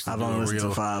to actually I've do only a listened real.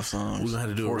 to 5 songs. We're gonna have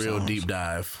to do a 4 real songs. deep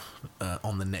dive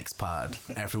on the next pod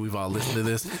after we've all listened to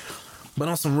this. But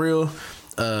on some real,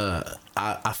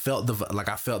 I felt the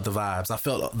vibes. I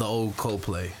felt the old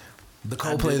Coldplay, the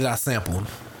Coldplay that I sampled.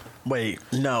 Wait,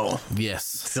 no. Yes.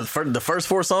 So the first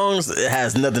 4 songs, it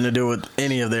has nothing to do with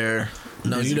any of their.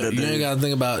 No, you music that ain't they- gotta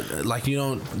think about like you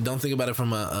don't think about it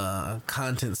from a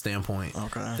content standpoint.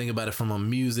 Okay. Think about it from a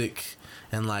music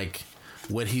and like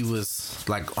what he was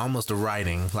like, almost a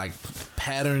writing like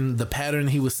pattern. The pattern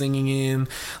he was singing in,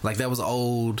 like that was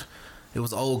old. It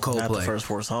was old Coldplay. Not the first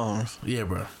 4 songs. Yeah,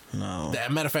 bro. No.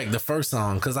 That matter of fact, the first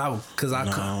song, cause I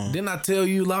No. didn't I tell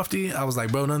you, Lofty? I was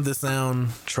like, bro, none of this sound.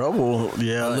 Trouble,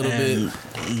 yeah, A little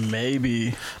bit.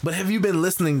 Maybe But have you been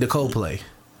listening to Coldplay?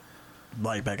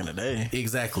 like back in the day.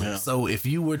 Exactly. Yeah. So if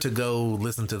you were to go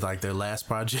listen to like their last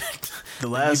project, The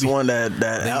last one that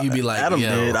then you'd be like, Adam yo.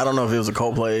 did, I don't know if it was a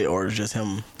Coldplay or just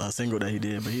him, a single that he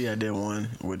did, but he did one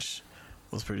which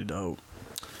was pretty dope.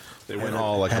 They went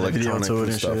all like Had a video electronic to it and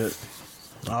and stuff.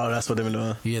 shit. Oh, that's what they've been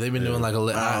doing. yeah, they've been doing like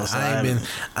a. so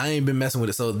I ain't been messing with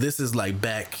it. So this is like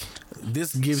back.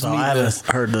 This gives So me I haven't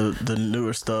the. heard the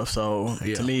newer stuff. So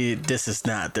Yeah. to me, this is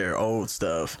not their old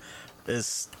stuff.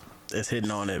 It's it's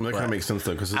hitting on it. That kind of makes sense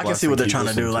though, because I can see what they're trying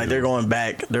to do. Like they're going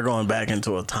back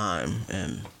into a time,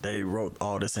 and they wrote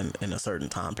all this in a certain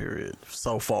time period.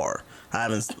 So far, I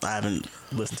haven't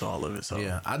listened to all of it. So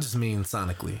yeah, I just mean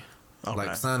sonically,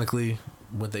 like sonically,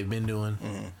 what they've been doing,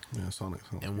 yeah, Sonic,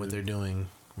 and what they're doing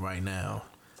right now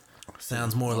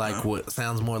sounds more like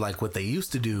what they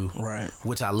used to do, right?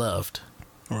 Which I loved,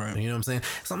 right? You know what I'm saying?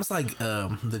 It's almost like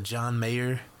the John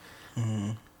Mayer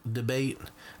debate.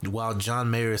 While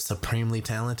John Mayer is supremely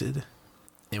talented,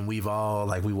 and we've all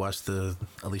we watched the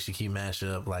Alicia Keys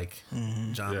mashup,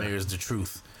 John Mayer is the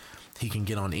truth. He can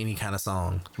get on any kind of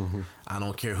song. I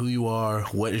don't care who you are,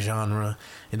 what genre.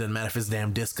 It doesn't matter if it's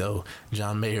damn disco.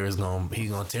 John Mayer is gonna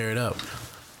tear it up.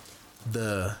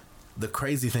 The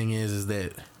crazy thing is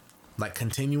that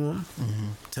Continuum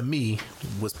to me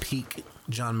was peak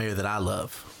John Mayer that I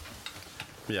love.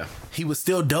 Yeah, he was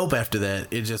still dope after that.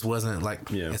 It just wasn't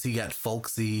as he got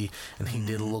folksy and he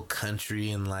did a little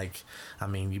country and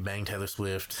you bang Taylor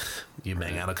Swift, you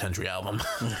bang out a country album.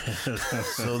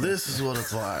 So this is what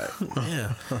it's like.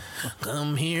 Yeah,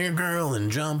 come here, girl,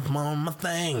 and jump on my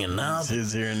thing, and now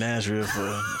he's here in Nashville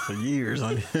for years.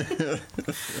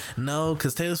 No,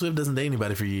 because Taylor Swift doesn't date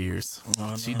anybody for years.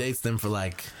 Oh, she dates them for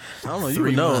I don't know. You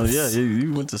would know. Yeah,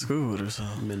 you went to school with her, so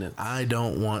minute. I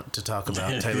don't want to talk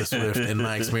about Taylor Swift and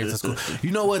my experience in school. You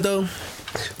know what though?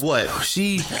 What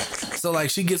she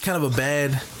gets kind of a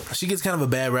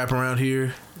bad rap around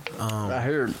here. I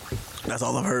heard that's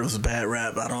all I've heard was bad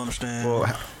rap. I don't understand. Well,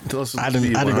 I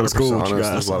didn't go to school with you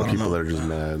guys. There's a lot of people that are just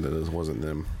mad that it wasn't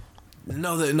them.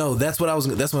 No, that's what I was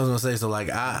gonna say. So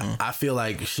I feel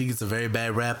like she gets a very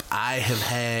bad rap. I have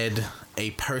had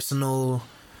a personal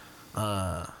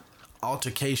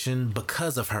altercation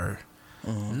because of her,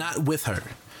 not with her.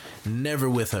 Never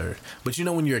with her. But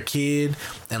when you're a kid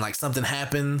and something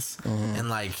happens and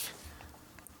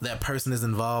that person is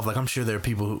involved, I'm sure there are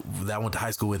people that I went to high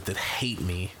school with that hate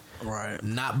me. Right.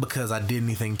 Not because I did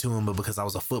anything to them, but because I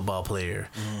was a football player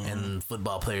and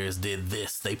football players did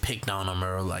this. They picked on them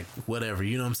or whatever.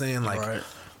 You know what I'm saying? Right.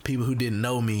 People who didn't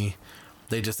know me,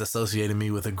 they just associated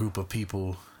me with a group of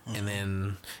people. And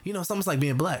then, it's almost like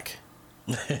being black.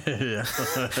 Yeah.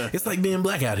 It's like being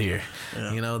black out here.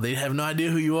 Yeah. They have no idea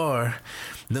who you are.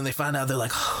 And then they find out, they're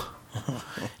like, oh,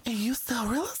 and you sell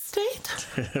real estate?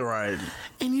 Right.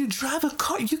 And you drive a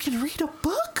car, you can read a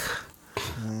book?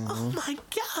 Oh my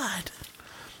God.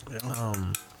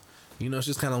 Yeah. It's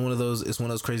just kind of one of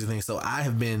those crazy things. So I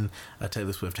have been a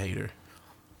Taylor Swift hater,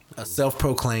 a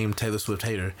self-proclaimed Taylor Swift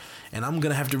hater, and I'm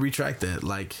gonna have to retract that.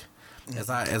 As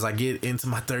I get into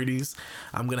my 30s,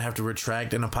 I'm gonna have to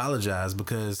retract and apologize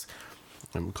because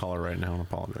I'm gonna call her right now and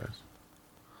apologize.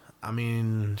 I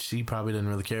mean, she probably doesn't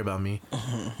really care about me,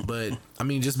 but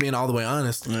just being all the way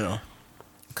honest, yeah.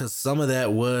 Because some of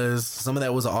that was an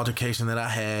altercation that I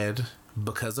had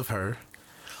because of her,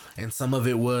 and some of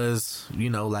it was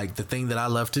the thing that I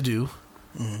love to do.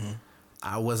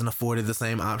 I wasn't afforded the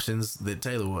same options that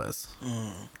Taylor was,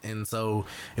 and so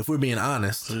if we're being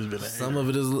honest, some of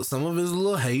it is a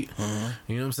little hate.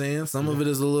 You know what I'm saying? Some of it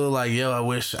is a little I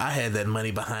wish I had that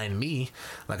money behind me.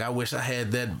 I wish I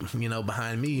had that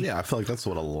behind me. Yeah, I feel like that's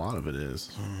what a lot of it is.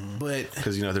 But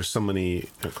because there's so many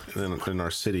in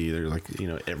our city. They're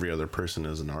every other person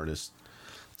is an artist.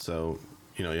 So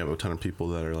you have a ton of people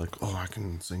that are oh, I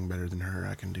can sing better than her.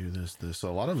 I can do this.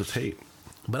 So a lot of it's hate.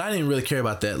 But I didn't really care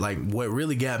about that. What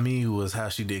really got me was how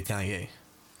she did Kanye.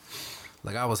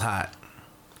 I was hot.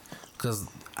 Because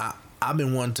I've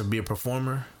been wanting to be a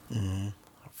performer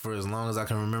for as long as I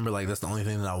can remember. That's the only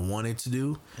thing that I wanted to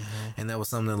do. And that was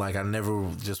something that, I never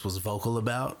just was vocal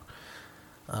about.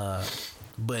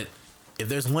 But if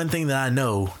there's one thing that I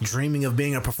know, dreaming of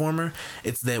being a performer,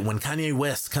 it's that when Kanye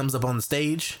West comes up on the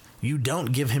stage, you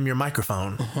don't give him your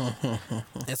microphone.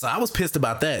 And so I was pissed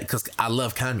about that because I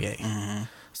love Kanye.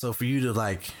 So for you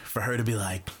to for her to be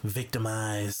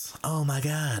victimize, oh my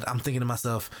God, I'm thinking to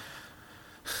myself,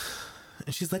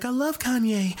 and she's like, I love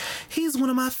Kanye. He's one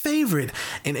of my favorite.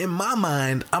 And in my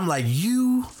mind, I'm like,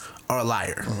 you are a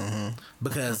liar.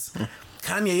 Because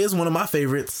Kanye is one of my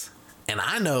favorites. And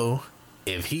I know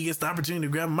if he gets the opportunity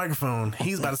to grab a microphone,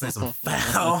 he's about to say some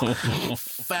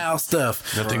foul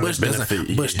stuff.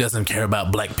 Bush doesn't care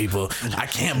about black people. I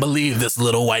can't believe this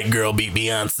little white girl beat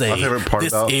Beyonce. My favorite part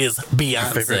is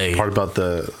Beyonce. My favorite part about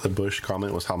the Bush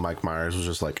comment was how Mike Myers was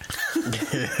just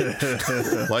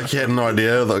he had no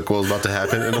idea what was about to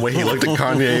happen, and the way he looked at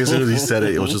Kanye as soon as he said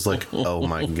it, it was just oh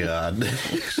my God.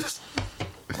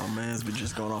 My man's been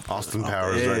just going off. Austin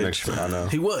Powers right next to him. I know.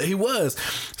 He was.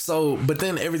 So, but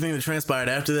then everything that transpired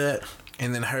after that,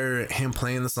 and then him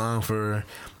playing the song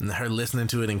and her listening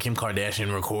to it, and Kim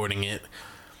Kardashian recording it.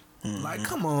 Like,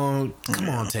 come on,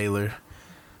 Taylor.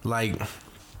 Like,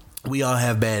 we all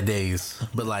have bad days,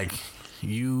 but like,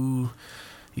 you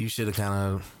should have kind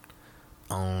of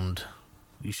owned.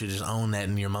 You should just own that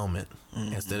in your moment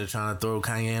instead of trying to throw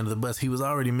Kanye under the bus. He was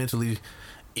already mentally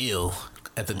ill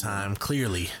at the time,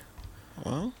 clearly.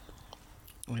 Well,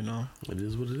 you know, It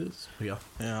is what it is. Yeah.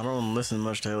 yeah, I don't listen to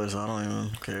much Taylor, so I don't even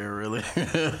care really.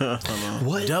 I don't know.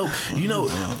 What? Dope. You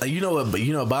know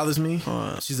what bothers me?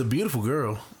 What? She's a beautiful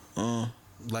girl.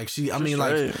 Like She's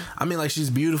straight. she's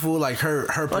beautiful. Like her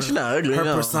she's not ugly, her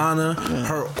no. persona,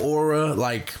 her aura.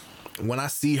 Like when I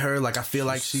see her, like I feel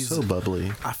like she's so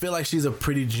bubbly. I feel like she's a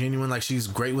pretty genuine. Like she's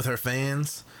great with her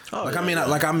fans. Oh, like yeah,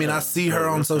 I mean, I see her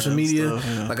on social media. Stuff,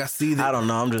 yeah. Like I see that. I don't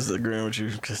know. I'm just agreeing with you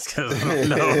because I don't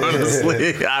know.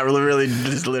 Honestly, I really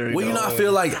just literally. Well, you know, don't. I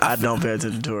feel like I don't pay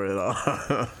attention to her at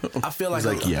all. I feel like,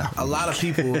 like, yeah. a lot of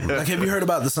people. Like, have you heard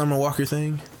about the Summer Walker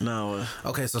thing? No,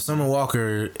 Okay, so Summer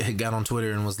Walker had got on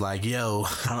Twitter and was like, "Yo,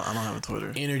 I don't have a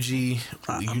Twitter. energy.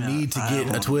 You mean, need to I get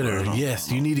have a Twitter. one, but I don't- Yes,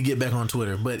 you need to get back on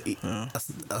Twitter. But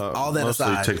all that Mostly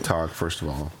aside, TikTok, first of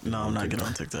all. No, I'm not getting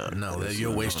on TikTok. no,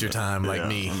 you'll waste your time like Yeah,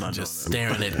 me, I'm not just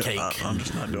doing staring at cake, I'm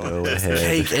just not doing Go it. ahead.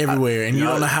 cake everywhere, and you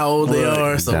don't know how old they Look,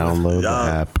 are. So Download the Y'all-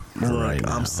 app Look, right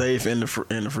now. I'm safe in the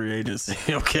free agency.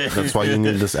 Okay, That's why you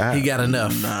need this app. he got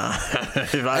enough. Nah,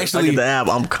 if I Actually- get the app,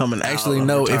 I'm coming out. Actually, of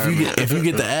no. If retirement. you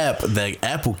get the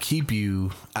app will keep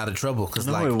you out of trouble. Cause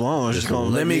no, like, it won't. It's just gonna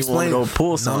let me wanna explain. Go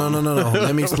pull something. No.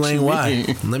 Let me What explain you why.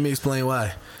 mean? Let me explain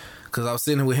why. Cause I was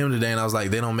sitting with him today, and I was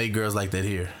like, they don't make girls like that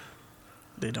here.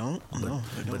 They don't. No,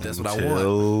 they don't. But that's what I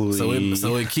Until want. So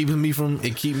we- it keeps me from.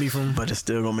 But it's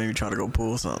still gonna make me try to go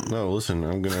pull something. No, listen,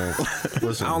 I'm gonna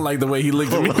listen. I don't like the way he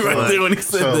looked at me right there when he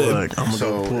said So, that. Look, I'm gonna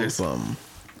So go pull it's- something.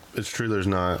 It's true. There's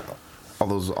not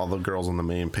all the girls on the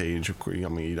main page. Of course, I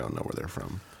mean, you don't know where they're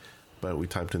from. But we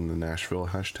typed in the Nashville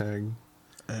hashtag.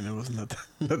 And it was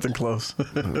nothing close.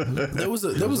 There was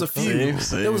a few.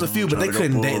 See, There was a few, but they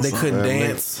trying to go couldn't. pull They couldn't something.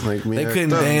 dance. Make me They act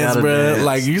couldn't up. dance, Gotta bro. dance.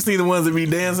 Like you see the ones that be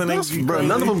dancing. They be Bro, crazy.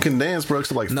 none of them can dance, bro.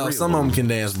 Except like No, three some of them can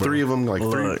dance, bro. Three of them, like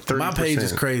Look, 30%. My page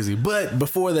is crazy. But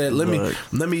before that, let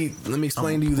me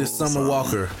explain to you this pull Summer something.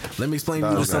 Walker. Let me explain to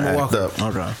you That this was gonna Summer act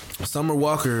Walker. up. Okay. Summer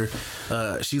Walker,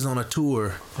 she's on a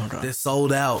tour that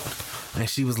sold out, and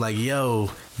she was like,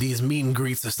 "Yo, these meet and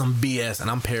greets are some BS." And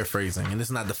I'm paraphrasing, and this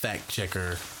is not the fact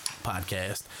checker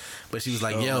podcast, but she was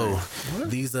like, "Yo,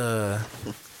 these that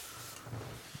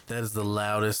is the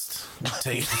loudest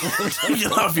take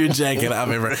it off your jacket I've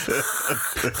ever."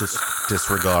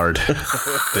 Disregard.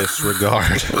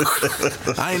 Disregard.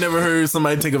 I ain't never heard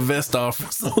somebody take a vest off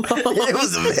for so long. It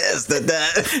was a mess at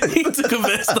that. He took a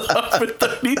vest off for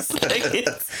 30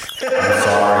 seconds.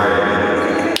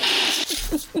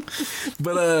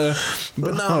 But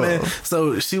no, man.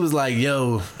 So she was like,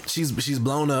 "Yo, she's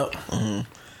blown up."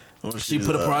 She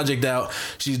put a project out.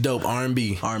 She's dope.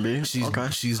 R&B. R&B.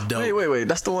 She's dope. Wait.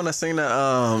 That's the one that sang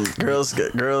that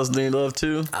girls need love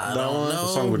too. I That don't one? know. The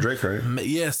song with Drake, right?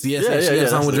 Yes. Yeah, She got a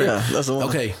song with Drake. that's the one.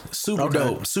 Okay, super Okay.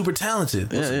 dope, super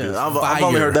talented. Yeah. I've Fire.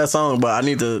 only heard that song, but I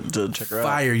need to check her out.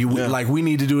 Fire. We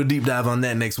need to do a deep dive on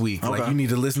that next week. Like Okay. you need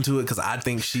to listen to it because I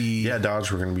think she. Yeah,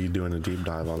 Dodge, we're going to be doing a deep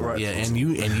dive on that. Yeah, and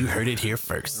you heard it here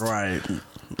first. Right.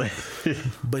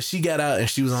 But she got out and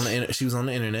she was on the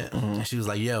internet and she was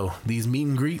like, "Yo, these meet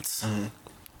and greets,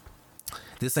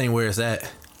 this ain't where it's at.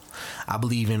 I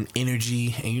believe in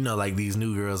energy, and you know, like these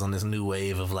new girls on this new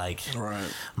wave of like, Right.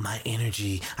 my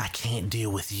energy. I can't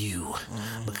deal with you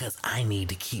because I need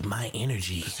to keep my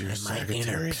energy and my inner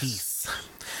Sagittarius. peace.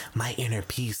 My inner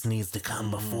peace needs to come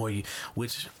before you."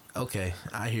 Which, okay,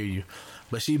 I hear you,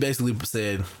 but she basically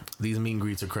said these meet and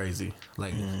greets are crazy.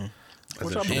 Like.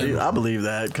 Which I believe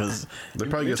that because They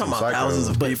probably you're get some talking about psycho. thousands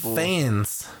of But people.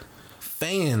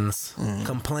 fans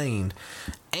complained,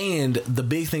 and the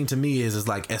big thing to me is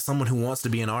like, as someone who wants to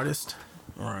be an artist,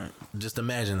 Right. just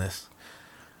imagine this.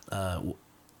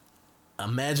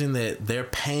 Imagine that they're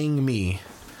paying me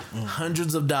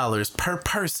hundreds of dollars per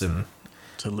person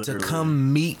To to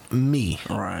come meet me.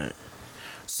 Right.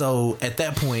 So at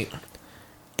that point,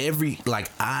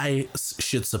 I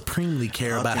should supremely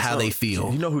care about how they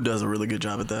feel. You know who does a really good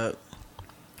job at that?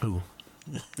 Who?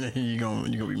 you gonna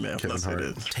be mad when I Kevin say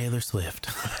Hart. this. Taylor Swift.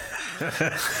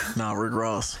 Nah, Rick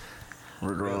Ross.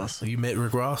 Rick Ross. You met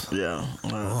Rick Ross? Yeah,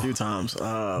 a few times.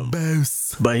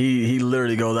 Boss. But he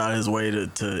literally goes out of his way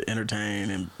to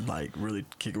entertain and like really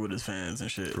kick it with his fans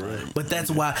and shit. Like, But that's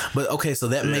why. But okay, so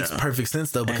that makes Yeah. perfect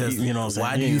sense though, because he- you know what I'm why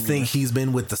saying? do He you ain't think he's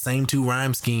been with the same two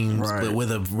rhyme schemes, Right. but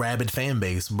with a rabid fan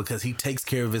base? Because he takes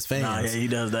care of his fans. nah, yeah, he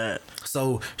does that.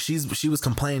 So she was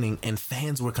complaining, and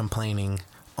fans were complaining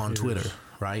on Twitter,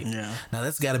 right? Yeah. Now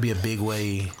that's got to be a big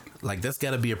way. Like that's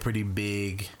got to be a pretty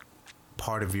big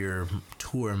part of your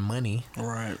tour money.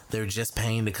 Right. They're just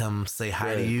paying to come say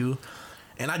hi to you,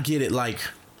 and I get it. Like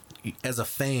as a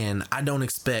fan, I don't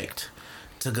expect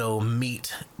to go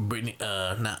meet Britney.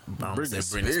 Not Britney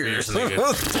Spears.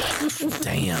 Nigga.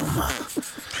 Damn.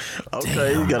 Okay,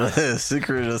 Damn. you got a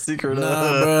secret. Nah,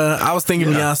 bruh. I was thinking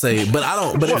Beyonce, but I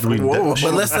don't.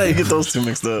 But let's say get those two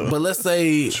mixed up. But let's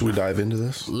say. Should we dive into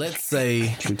this? Let's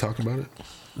say. Should we talk about it?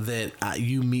 That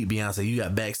you meet Beyonce, you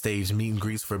got backstage meet and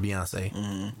greets for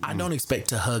Beyonce. I don't expect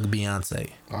to hug Beyonce.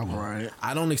 Right.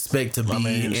 I don't expect to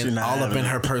be all up in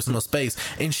her personal space,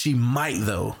 and she might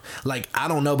though. Like I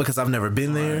don't know because I've never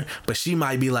been there, but she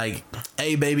might be like,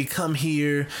 "Hey, baby, come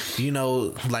here. You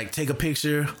know, like take a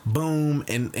picture, boom,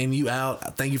 and you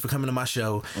out. Thank you for coming to my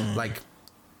show." Like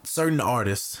certain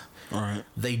artists. Right.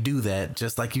 They do that,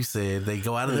 just like you said. They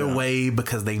go out of their way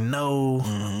because they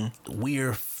know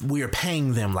we're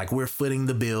paying them, like we're footing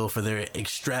the bill for their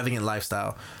extravagant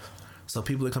lifestyle. So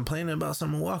people are complaining about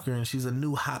Summer Walker, and she's a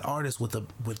new hot artist with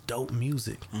dope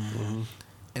music.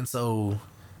 And so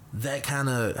that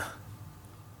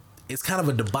it's kind of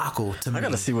a debacle to me. I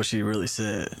gotta see what she really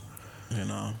said. You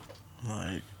know,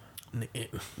 like.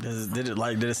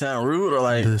 Did it sound rude or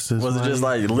like was it just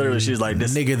like literally she's like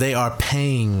this nigga they are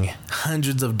paying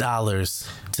hundreds of dollars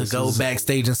to go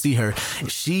backstage and see her.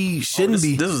 She shouldn't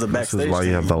be. This was a backstage. This is why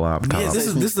you have the laptop. Yeah, this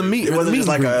is a meet. It wasn't just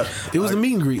like it was a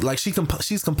meet and greet. Like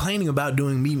she's complaining about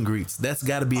doing meet and greets. That's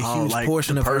got to be a huge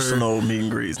portion of personal her meet and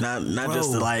greets, not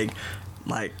just like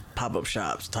pop up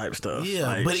shops type stuff. Yeah,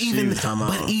 like, but even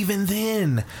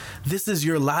then, this is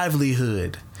your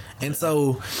livelihood, and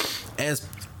so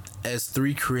as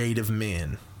three creative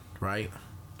men, right?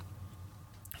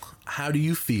 How do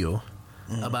you feel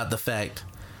about the fact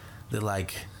that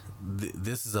like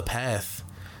this is a path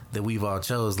that we've all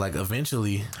chose? Like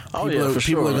eventually,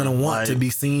 people are gonna want to be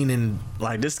seen, and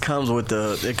like this comes with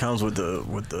the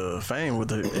fame with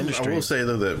the industry. I will say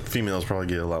though that females probably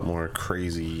get a lot more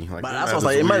crazy. Like, but that's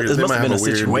what it must have been a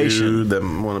situation that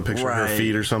want to picture her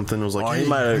feet or something. It was like, hey,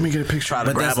 let me get a picture. Try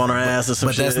to grab on her ass or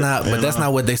some shit. That's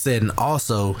not what they said. And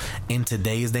also, in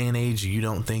today's day and age, you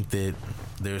don't think that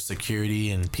there's security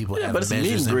and people have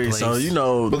measures in place. So you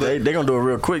know they're gonna do it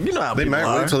real quick. You know how they people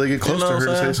might wait till they get close to her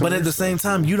to say something. But at the same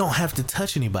time, you don't have to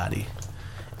touch anybody.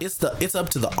 It's up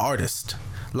to the artist.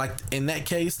 Like in that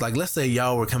case, like let's say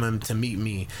y'all were coming to meet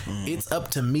me. It's up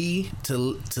to me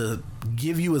to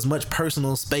give you as much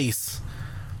personal space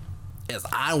as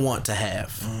I want to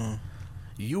have.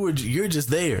 You're just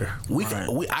there.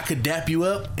 I could dap you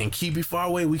up and keep you far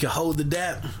away. We could hold the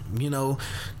dap,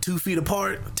 2 feet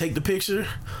apart. Take the picture.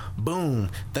 Boom.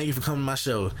 Thank you for coming to my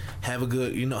show. Have a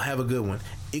good one.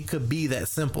 It could be that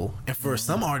simple. And for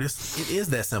some artists, it is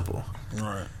that simple.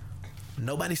 Right.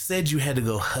 Nobody said you had to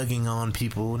go hugging on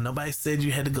people. Nobody said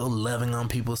you had to go loving on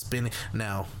people. Spinning.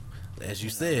 Now, as you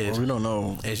said, we don't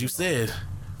know. As you said.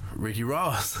 Ricky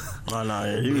Ross. Oh no,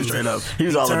 yeah, he was straight up. He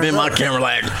was all up in my camera.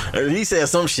 Like he said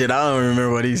some shit. I don't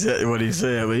remember what he said, but he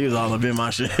was all up in my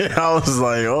shit. I was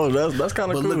like, oh, that's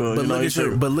kind of cool.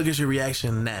 Look at your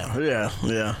reaction now.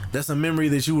 Yeah. That's a memory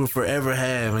that you will forever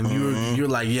have, and you're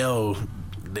like, yo,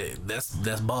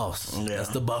 that's boss. Yeah. That's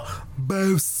the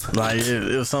boss. Like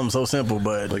it was something so simple,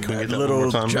 but like, a little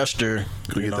gesture.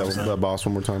 Can we get that boss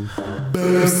one more time?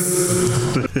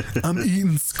 Boss. I'm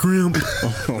eating scrimp.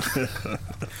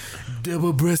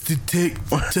 Double-breasted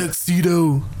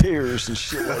tuxedo. Pears and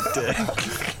shit like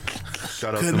that.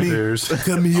 Shout out to pears.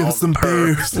 Cut me up some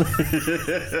pears.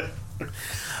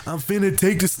 I'm finna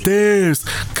take the stairs.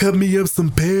 Cut me up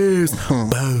some pears.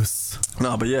 Boss.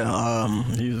 No, but yeah,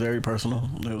 he was very personal.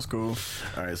 It was cool.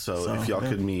 All right, so if y'all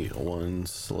could meet one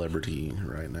celebrity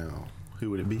right now, who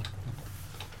would it be?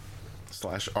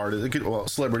 / artist. It could,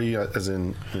 celebrity as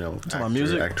in, actor,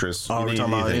 music? actress,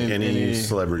 any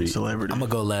celebrity. I'm gonna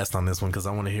go last on this one because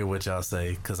I want to hear what y'all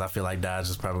say, because I feel like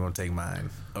Dodge is probably gonna take mine,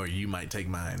 or you might take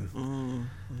mine.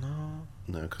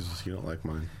 No, because you don't like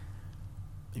mine.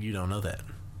 You don't know that.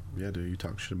 Yeah, dude, you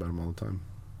talk shit about him all the time.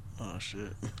 Oh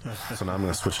shit. So now I'm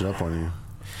gonna switch it up on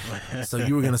you. So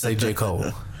you were gonna say J. Cole?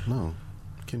 No,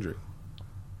 Kendrick.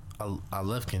 I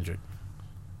love Kendrick,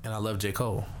 and I love J.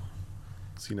 Cole.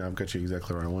 See, now I've got you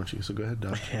exactly where I want you, so go ahead,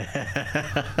 Doc.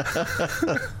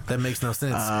 That makes no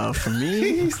sense. For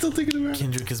me, he's still thinking about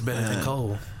Kendrick is better than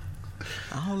Cole.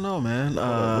 I don't know, man.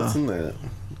 What's in that?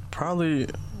 Probably.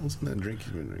 What's in that drink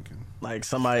you've been drinking? Like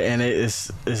somebody, and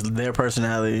it's their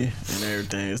personality and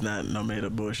everything. It's not no made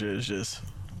up bullshit. It's just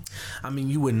I mean,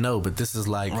 you wouldn't know, but this is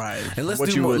like, Right. And let's What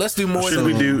do you more. would- Let's do more Should than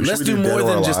we do- let's should do we do more Dead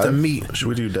or than just a Alive? meet. Should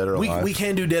we do Dead or Alive? We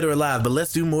can't do Dead or Alive, but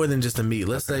let's do more than just a meet.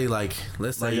 Let's say like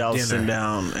say y'all dinner. sitting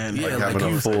down and Yeah, having like a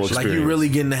you, full like experience. you really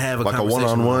getting to have a like a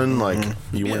conversation one-on-one, with like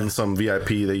you Yeah. win some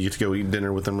VIP that you get to go eat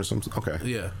dinner with them or something. Okay. them.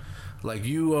 Yeah, like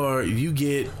you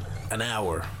get an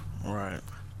hour right.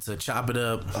 to chop it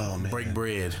up, Oh, man. break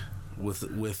bread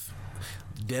with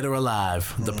Dead or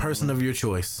Alive, the person of your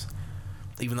choice.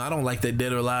 Even though I don't like that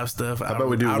Dead or Alive stuff, How about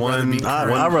we do one? I'd Let's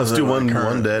rather do do one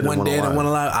current. dead, one and Dead alive. and one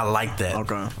Alive. I like that.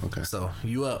 Okay. Okay. So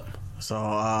you up? So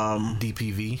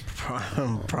DPV.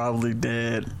 probably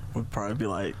dead would probably be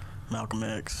like Malcolm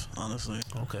X, honestly.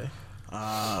 Okay.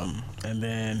 And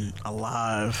then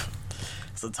alive,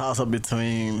 it's a toss up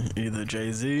between either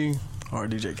Jay-Z or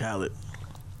DJ Khaled.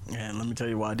 And let me tell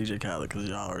you why DJ Khaled, because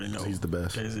y'all already know He's the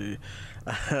best. Jay-Z.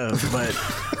 But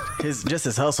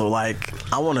his hustle, like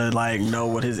I want to like know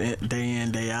what his day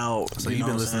in day out. So you you've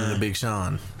know been what I'm listening to saying? Big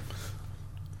Sean.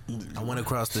 I went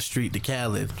across the street to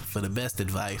Khaled for the best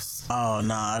advice. Oh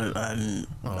no, I didn't.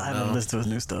 I haven't no? listened to his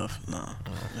new stuff. No,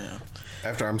 yeah,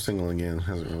 After I'm Single Again,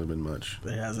 hasn't really been much.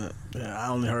 it hasn't. Yeah, I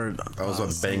only heard. That was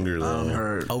a banger, I though. only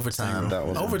heard Overtime. That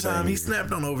was a Overtime. He banger.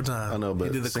 snapped on Overtime. I know, but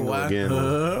he did the Single Kawhi. Again.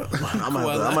 I'm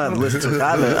gonna have to listen to it.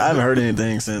 I haven't heard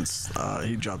anything since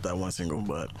he dropped that one single,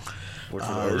 but Which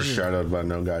was overshadowed by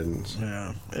No Guidance.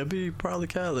 yeah, it'd be probably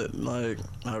Khaled. Like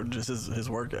just his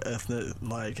work ethic,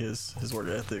 like his work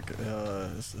ethic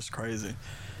is crazy.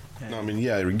 No, I mean,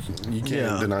 yeah, you can't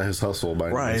Yeah. deny his hustle by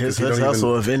Right, because his he don't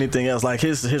hustle. If anything else, like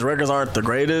his records aren't the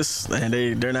greatest, and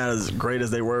they're not as great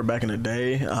as they were back in the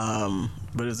day.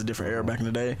 But it's a different era back in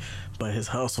the day. But his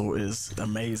hustle is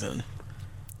amazing.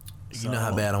 You know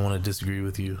how bad I want to disagree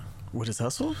with you. With his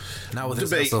hustle? Not with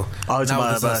Debate. his hustle. Oh, it's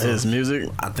Not with about his music.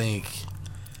 I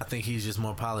think he's just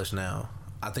more polished now.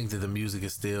 I think that the music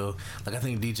is still like I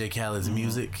think DJ Khaled's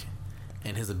music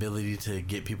and his ability to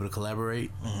get people to collaborate,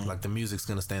 like the music's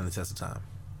gonna stand the test of time.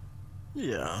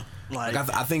 Yeah, like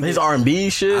I think his that- R&B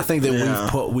shit. I think that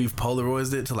yeah. we've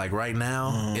polarized it to like right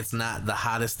now, it's not the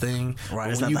hottest thing. Right, But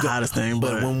it's when not you the hottest thing,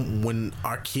 but- when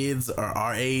our kids are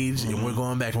our age and we're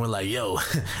going back and we're like, yo,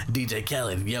 DJ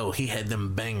Khaled, yo, he had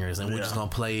them bangers, and we're just Yeah.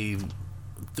 gonna play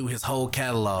through his whole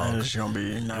catalog. It's gonna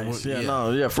be nice. we're- Yeah, yeah.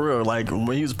 no, yeah, for real. Like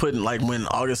when he was putting, like when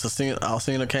August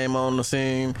Alsina came on the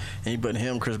scene, and he put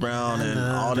him, Chris Brown, and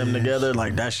all them together.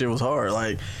 Like that shit was hard.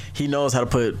 Like he knows how to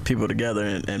put people together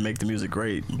and make the music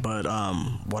great. But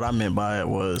what I meant by it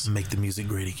was, Make the music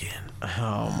great again.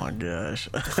 oh my gosh.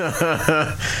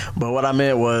 But what I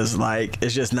meant was like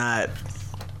it's just not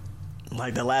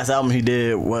like the last album he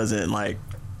did wasn't like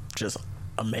just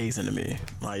amazing to me.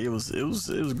 Like it was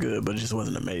good, but it just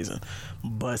wasn't amazing.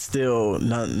 But still,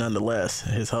 nonetheless,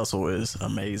 his hustle is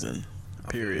amazing.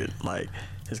 Period. Like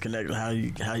his connect, how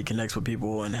he connects with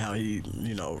people, and how he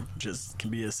just can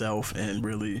be himself and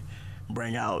really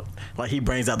bring out, like he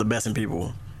brings out the best in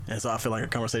people. And so I feel like a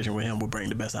conversation with him would bring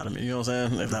the best out of me. You know what I'm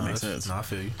saying? If that makes sense. No, I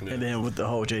feel you. And then with the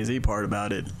whole Jay-Z part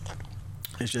about it,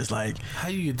 it's just like, How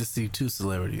you get to see two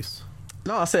celebrities?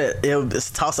 no, I said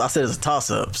it's toss. I said it's a toss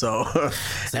up. So, and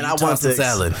you I want tossed to the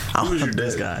salad. I Who's your want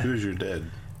this dad? guy. Who's your dad?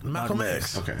 Malcolm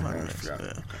X. Okay, Malcolm alright, X, forgot.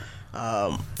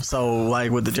 yeah. So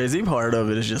like with the Jay-Z part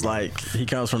of it, it's just like he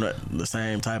comes from the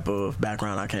same type of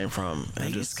background I came from,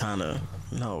 and just kind of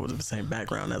the same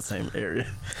background, that same area.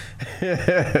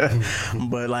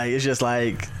 But like it's just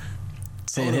like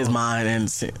seeing his mind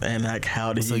and like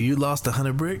how did So he you lost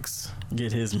 100 bricks?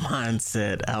 get his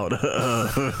mindset out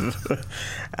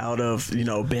of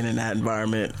being in that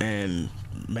environment and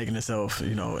making himself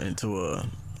into a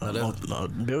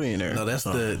billionaire. No, that's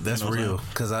So, that's you know what I'm real.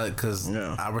 saying? Cause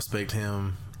Yeah. I respect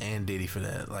him and Diddy for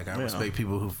that. Like I respect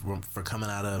people who for coming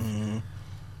out of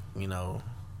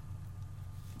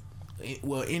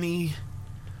any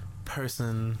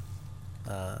person,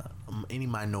 any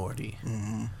minority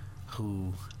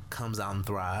who comes out and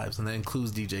thrives, and that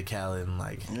includes DJ Khaled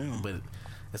and but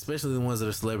especially the ones that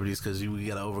are celebrities, because we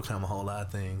got to overcome a whole lot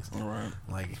of things. Right.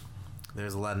 Like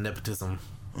there's a lot of nepotism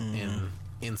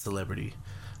in celebrity.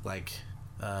 Like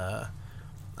I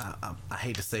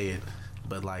hate to say it,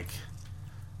 but like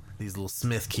these little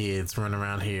Smith kids running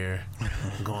around here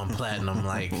going platinum.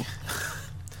 Like,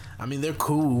 I mean, they're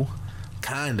cool,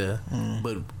 kinda,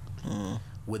 but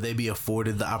would they be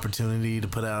afforded the opportunity to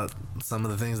put out some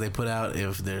of the things they put out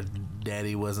if their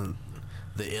daddy wasn't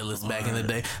the illest back in the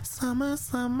day?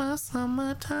 Summertime.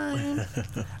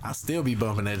 I'll still be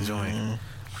bumping that joint.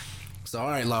 So, all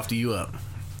right, Lofty, you up?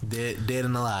 Dead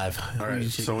and alive. All right.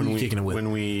 So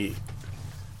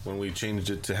when we changed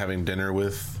it to having dinner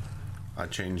with, I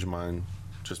changed mine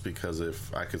just because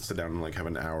if I could sit down and like have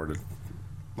an hour to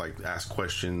like ask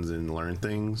questions and learn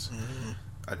things,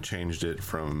 I changed it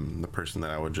from the person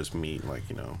that I would just meet, like,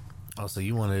 you know. Oh, so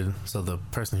the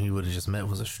person who you would have just met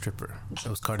was a stripper. That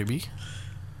was Cardi B?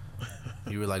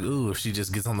 You were like, ooh, if she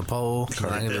just gets on the pole,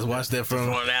 I can just watch that for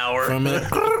an hour. For a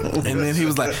minute. And then he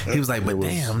was like, but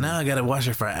damn, now I gotta watch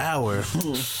her for an hour.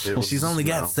 She's only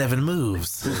got 7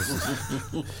 moves.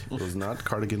 It was not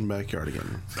Cardigan Backyard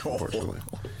again, unfortunately.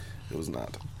 It was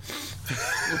not.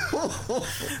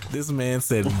 This man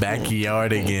said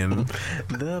backyard again.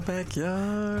 The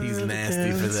backyard. He's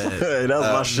nasty for that. Hey, that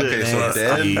was my shit. Okay, so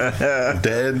Nasty.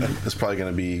 dead is probably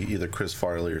going to be either Chris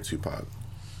Farley or Tupac.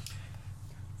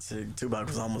 See, Tupac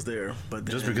was almost there, but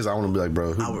then Just because I want to be like,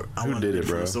 bro, who wanna did be it,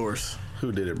 from bro? the source.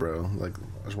 Who did it, bro? Like,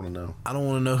 I just want to know. I don't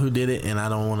want to know who did it, and I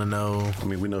don't want to know. I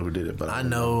mean, we know who did it, but I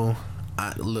know.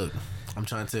 Look, I'm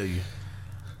trying to tell you.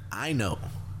 I know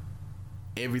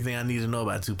everything I need to know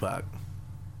about Tupac.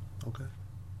 Okay.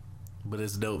 But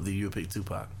it's dope that you would pick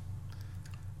Tupac.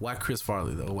 Why Chris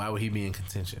Farley, though? Why would he be in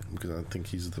contention? Because I think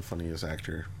he's the funniest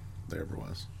actor there ever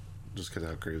was. Just because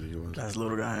how crazy he was. That's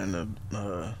little guy in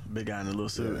the big guy in the little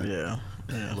suit. Yeah.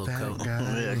 Little coat.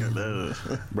 Yeah,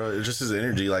 Bro, it's just his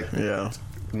energy. Like, yeah.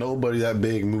 nobody that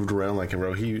big moved around like him,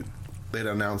 bro. They'd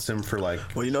announced him for like.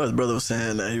 Well, you know, his brother was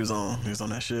saying that he was on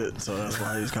that shit, so that's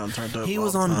why he was kind of turned up. He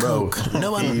was on coke.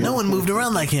 No one moved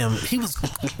around like him. He was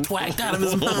whacked out of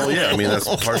his mind. Well, yeah, I mean that's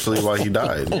partially why he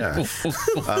died. Yeah,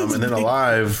 and then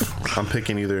alive, I'm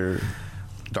picking either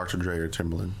Dr. Dre or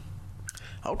Timbaland.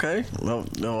 Okay,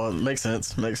 no, makes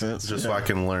sense. Just so I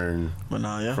can learn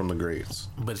but from the greats.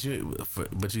 But you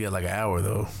got like an hour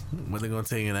though. What they gonna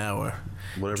take an hour?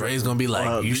 Whatever. Dre's gonna be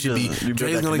like, you should be. build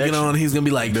Dre's that gonna get connection. on. He's gonna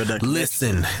be like, Build that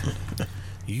listen.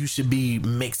 You should be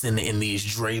mixing in these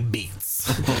Dre beats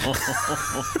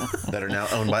that are now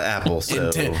owned by Apple. So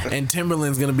and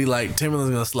Timberland's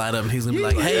gonna slide up and he's gonna be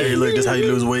like, hey, look, this how you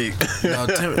lose weight.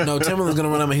 Timberland's gonna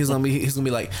run up and he's gonna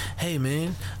be like, hey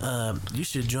man, you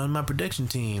should join my production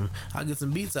team. I'll get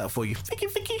some beats out for you.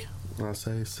 Ficky. I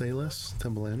say less,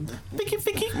 Timbaland.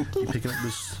 Ficky. You picking up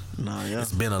this? Nah, yeah.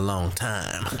 It's been a long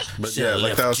time. But yeah,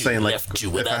 like I was saying, like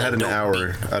if I had an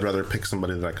hour, beat. I'd rather pick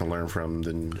somebody that I can learn from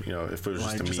than if it was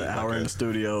Like just to just meet. an hour in the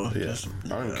studio. Yeah, I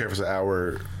don't even care if it's an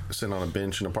hour sitting on a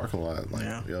bench in a parking lot. Like,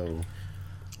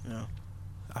 Yeah.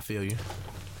 I feel you.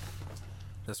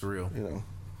 That's real.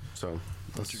 So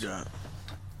What you got?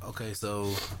 Okay,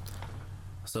 so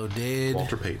dead.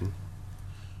 Walter Payton.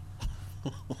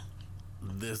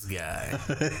 This guy.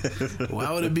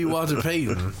 Why would it be Walter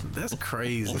Payton? That's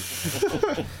crazy.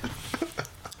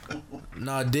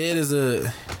 No, dead is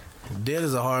a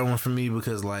hard one for me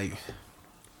because like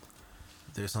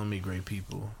there's so many great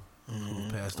people who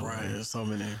passed away. Right, there's so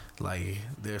many. Like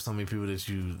there's so many people that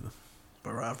you.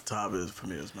 But right off the top is for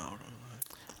me is Malcolm.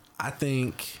 I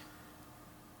think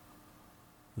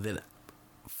that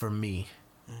for me,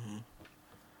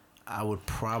 I would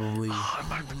probably. Oh, it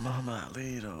might be Muhammad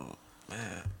Ali though,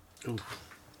 man.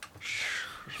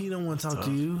 He don't want to talk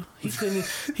to you. He couldn't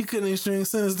even string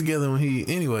sentences together when he.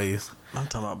 Anyways, I'm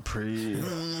talking about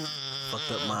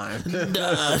fucked up mind. Boom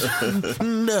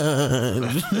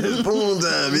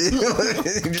time,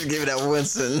 just give it that one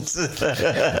sentence.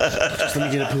 Just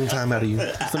let me get a poon time out of you.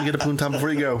 Just let me get a poon time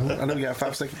before you go. I know you got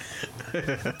 5 seconds.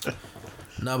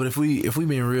 No, but if we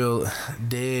being real,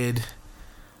 dead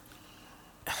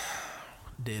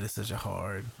is such a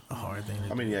hard thing.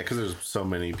 I mean, yeah, because there's so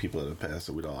many people that have passed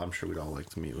that I'm sure we'd all like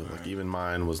to meet with. Like even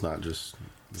mine was not just.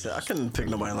 See, I couldn't pick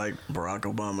nobody like Barack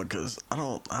Obama because I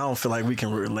don't feel like we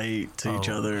can relate to each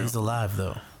other. He's alive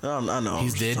though. I know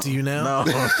He's dead to you now.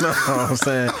 No, I'm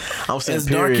saying As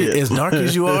period. dark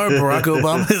as you are, Barack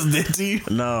Obama is dead to you.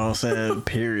 No, I'm saying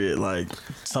period. Like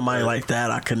somebody like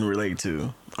that, I couldn't relate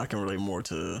to. I can relate more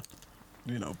to,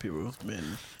 people who've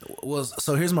been. Well,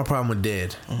 so here's my problem with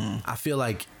dead. I feel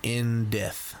like in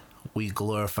death we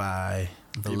glorify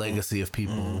the legacy of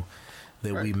people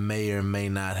that we may or may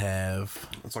not have.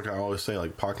 It's like I always say,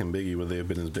 like Pac and Biggie, would they have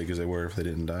been as big as they were if they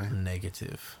didn't die?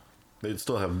 Negative. They'd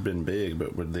still have been big,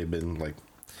 but would they have been like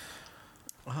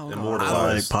I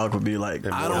immortalized? think Pac would be like.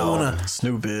 I don't want to.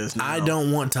 Snoop is. I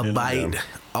don't want to bite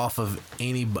off of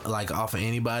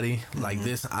anybody like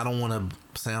this. I don't want to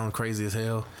sound crazy as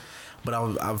hell, but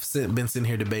I've been sitting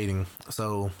here debating.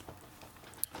 So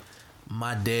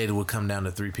my dead would come down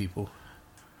to 3 people,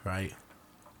 right?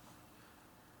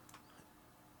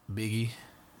 Biggie,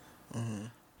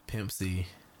 Pimp C,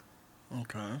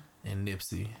 Okay. and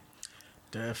Nipsey.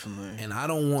 Definitely. And I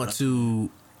don't want to.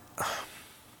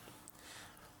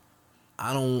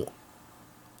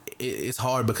 It's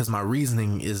hard because my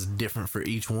reasoning is different for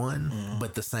each one,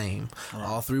 but the same. Right.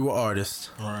 All 3 were artists.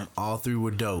 Right. All 3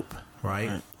 were dope.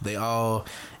 right? They all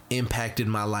impacted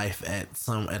my life at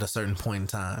a certain point in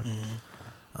time.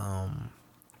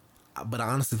 But I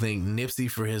honestly think Nipsey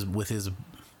with his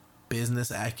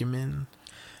business acumen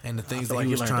and the things that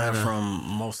he was trying to from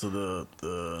most of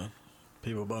the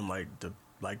people, but like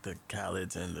the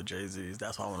Khaled's and the Jay-Z's.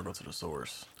 That's why I want to go to the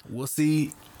source. We'll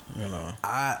see. You know,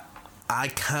 I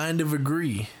kind of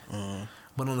agree.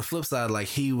 But on the flip side, like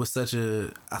he was I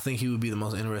think he would be the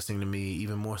most interesting to me,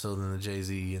 even more so than the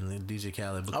Jay-Z and the DJ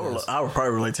Khaled. Because I would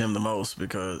probably relate to him the most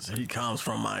because he comes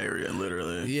from my area,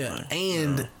 literally. Yeah,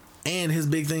 like, and his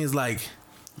big thing is like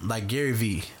Gary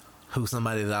Vee, who's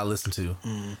somebody that I listen to.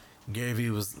 Gary Vee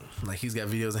was like, he's got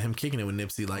videos of him kicking it with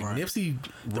Nipsey. Like Nipsey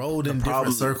rolled in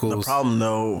different circles. The problem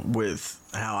though with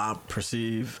how I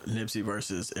perceive Nipsey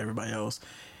versus everybody else,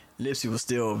 Nipsey was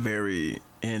still very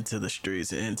into the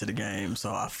streets and into the game,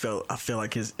 so I feel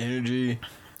like his energy,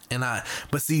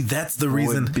 but see, that's the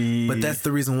reason. But that's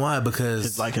the reason why, because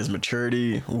it's like his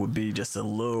maturity would be just a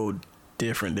little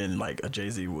different than like a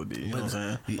Jay-Z would be. You know what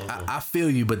I'm saying? I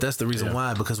feel you, but that's the reason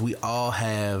why, because we all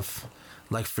have,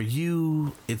 like for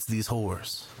you, it's these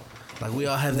whores. Like we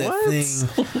all have that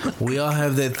thing. We all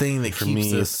have that thing that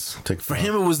keeps us. For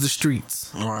him, it was the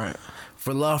streets. All right.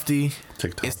 For Lofty,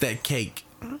 TikTok. It's that cake.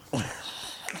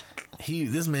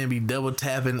 This man be double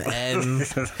tapping, adding.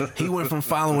 He went from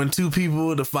following 2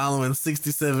 people to following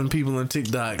 67 people on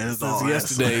TikTok since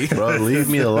yesterday. Bro, leave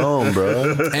me alone,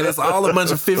 bro. And it's all a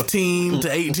bunch of 15 to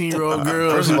 18-year-old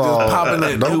girls who just popping that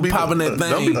thing. Don't be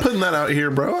putting that out here,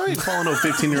 bro. I ain't following no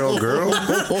 15-year-old girl.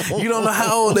 You don't know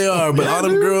how old they are, but all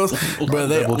them girls, bro,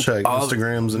 they double check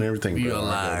Instagrams and everything. You a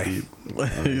lie.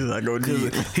 I go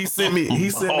deep. He sent me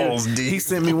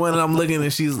one, and I'm looking,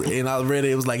 and I read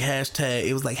it. It was like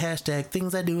hashtag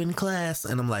things I do in class,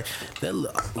 and I'm like, that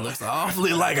looks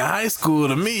awfully like a high school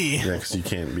to me. Yeah, because you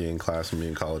can't be in class and be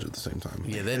in college at the same time.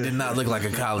 Yeah, that did not look like a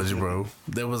college, bro.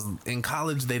 In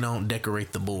college they don't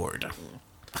decorate the board.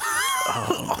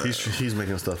 He's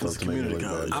making stuff up to make it look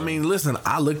bad. I mean, listen,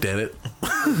 I looked at it.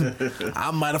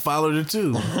 I might have followed it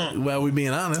too. While we being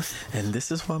honest, and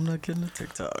this is why I'm not getting a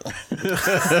TikTok.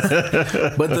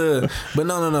 but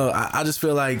no. I just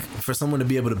feel like for someone to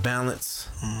be able to balance,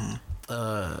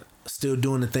 still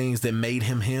doing the things that made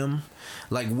him.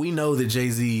 Like we know that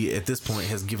Jay-Z at this point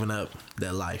has given up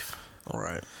that life. All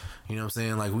right. You know what I'm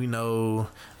saying? Like we know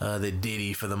that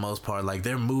Diddy, for the most part, like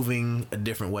they're moving a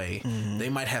different way. They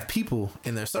might have people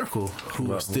in their circle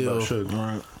who are still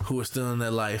in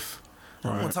their life. I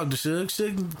don't want to talk to Suge.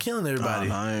 Suge killing everybody.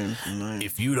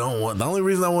 If you don't want, the only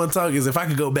reason I want to talk is if I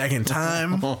could go back in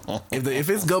time. if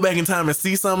it's go back in time and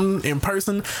see something in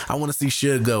person, I want to see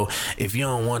Suge go. If you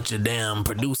don't want your damn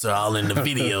producer all in the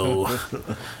video,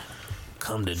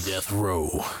 come to death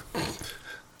row.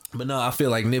 But no, I feel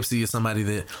like Nipsey is somebody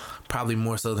that probably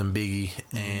more so than Biggie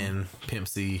and Pimp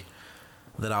C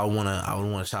that I would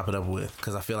wanna chop it up with,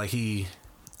 because I feel like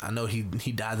I know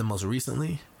he died the most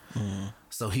recently,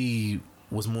 so he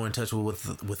was more in touch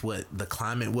with what the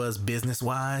climate was business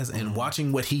wise, and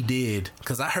watching what he did,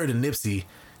 because I heard of Nipsey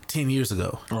 10 years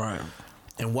ago, right?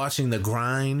 And watching the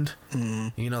grind,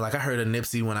 you know, like I heard of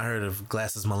Nipsey when I heard of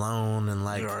Glasses Malone and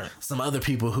like some other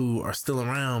people who are still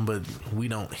around, but we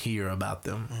don't hear about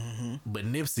them. But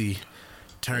Nipsey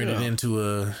turned it into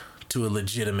a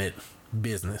legitimate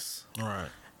business, right?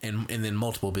 And then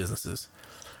multiple businesses.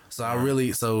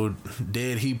 So so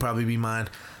dead, he'd probably be mine.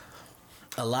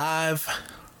 Alive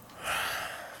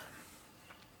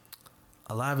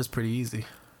is pretty easy.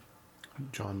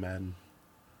 John Madden.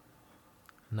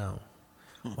 No.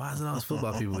 Why is it always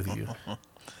football people with you?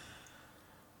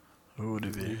 Who would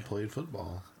it be? You played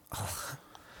football.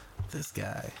 This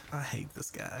guy. I hate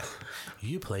this guy.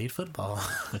 You played football.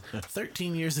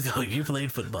 13 years ago, you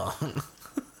played football.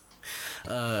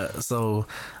 So,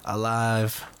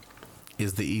 Alive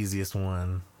is the easiest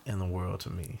one in the world to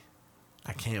me.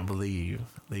 I can't believe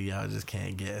that y'all just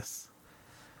can't guess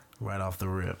right off the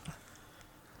rip.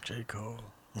 J. Cole.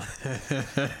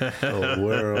 Oh,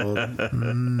 world.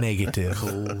 Negative.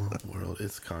 Whole world.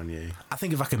 It's Kanye. I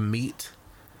think if I could meet,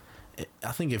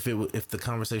 I think if the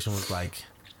conversation was like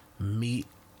meet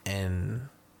and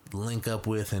link up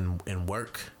with and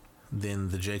work, then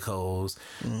the J. Cole's,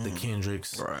 the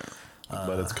Kendricks, right?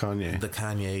 But it's Kanye. The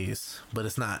Kanyes, but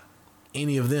it's not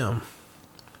any of them.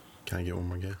 Can I get one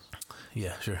more guess?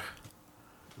 Yeah, sure.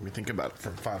 Let me think about it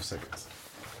for 5 seconds.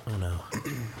 Uno,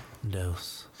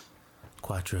 dos,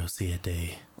 cuatro,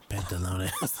 siete,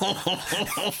 pantalones.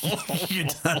 Your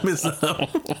time is up.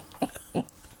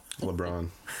 LeBron.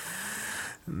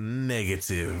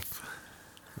 Negative.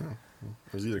 Oh,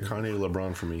 it was either Kanye or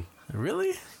LeBron for me.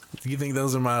 Really? Do you think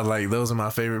those are my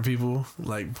favorite people?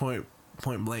 Like point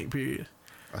blank period.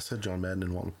 I said John Madden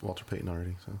and Walter Payton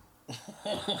already. So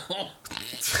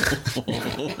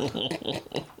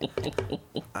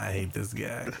I hate this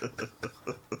guy.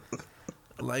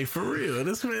 Like for real,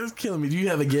 this man is killing me. Do you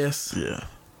have a guess? Yeah.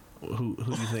 Who do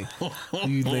you think? Who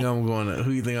you think I'm going to?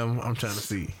 Who you think I'm trying to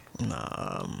see?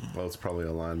 Nah, well, it's probably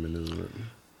a lineman, isn't it?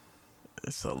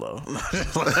 it's so low.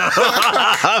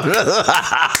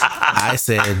 I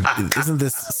said, isn't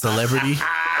this Celebrity?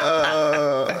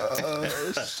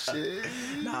 Shit.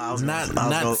 Nah,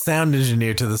 Not sound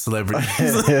engineer to the Celebrity.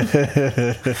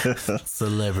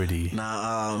 Celebrity.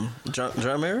 Nah,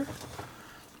 John Mayer?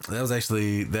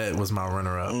 That was my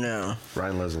runner up. Yeah.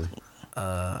 Ryan Leslie.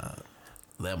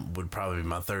 That would probably be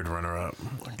my third runner up.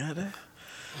 Got it?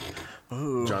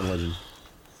 John Legend.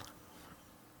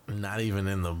 Not even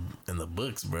in the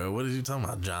books, bro. What are you talking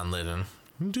about, John Legend?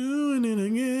 Doing it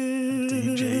again.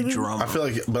 DJ Drama. I feel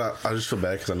like, but I just feel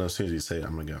bad because I know as soon as you say it,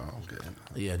 I'm gonna go, oh, good.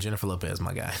 Yeah, Jennifer Lopez,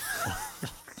 my guy.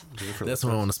 Jennifer That's Lopez.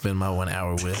 what I want to spend my 1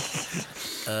 hour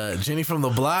with. Jenny from the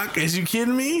Block? Is you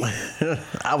kidding me?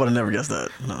 I would have never guessed that.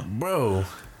 No. Bro.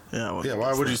 Yeah. Yeah,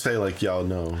 why would you say like y'all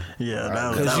know? Yeah,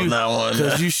 I- that one.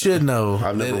 Because you should know.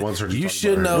 I've never that- once heard you. You talk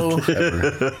should about her,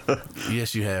 know. ever.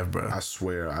 Yes, you have, bro. I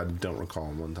swear, I don't recall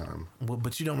one time. Well,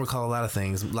 but you don't recall a lot of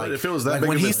things. Like if it was that like big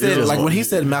when of a he said, deal- like when he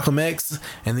said Malcolm X,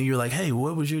 and then you were like, "Hey,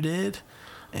 what was your dad?"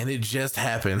 And it just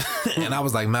happened, and I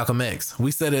was like, "Malcolm X."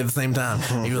 We said it at the same time,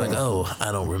 and you were like, "Oh,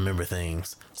 I don't remember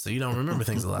things." So you don't remember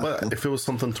things a lot. But if it was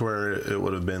something to where it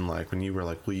would have been like when you were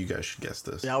like, well, you guys should guess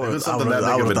this. Yeah, I if would it's have something that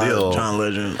big of a deal. John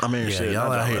Legend. I mean, Yeah, shit. y'all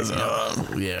not out John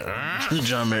here. Legend. Yeah,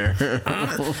 John Mayer.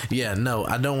 yeah. No,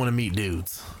 I don't want to meet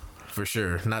dudes for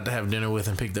sure. Not to have dinner with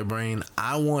and pick their brain.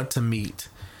 I want to meet,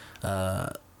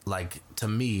 like to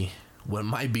me, what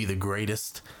might be the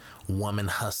greatest woman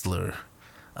hustler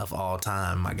of all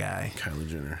time. My guy. Kylie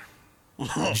Jenner.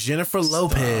 Jennifer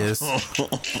Lopez.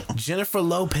 Jennifer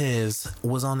Lopez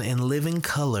was on In Living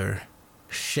Color,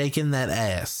 shaking that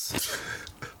ass.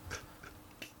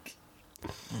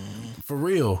 For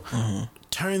real.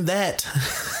 Turn that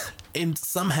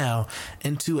somehow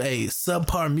into a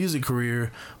subpar music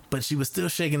career, but she was still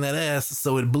shaking that ass,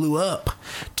 so it blew up.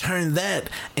 Turn that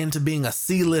into being a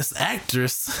C-list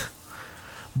actress,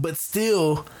 but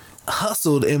still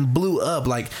hustled and blew up.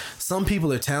 Like, some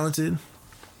people are talented.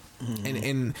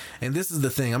 And this is the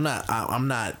thing. I'm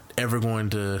not ever going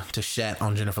to shat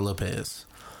on Jennifer Lopez,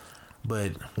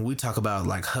 but when we talk about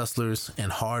like hustlers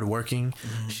and hard working,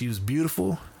 she was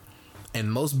beautiful,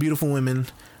 and most beautiful women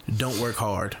don't work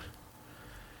hard.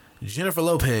 Jennifer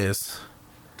Lopez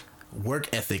work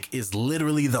ethic is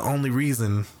literally the only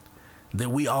reason that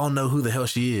we all know who the hell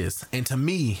she is. And to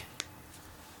me,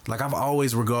 like, I've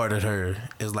always regarded her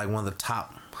as like one of the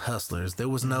top hustlers. There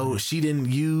was no, she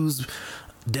didn't use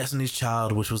Destiny's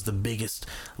Child, which was the biggest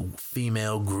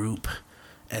female group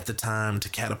at the time, to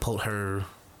catapult her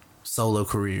solo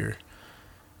career.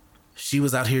 She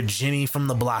was out here Jenny from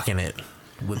the Block in it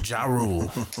with Ja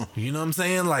Rule. You know what I'm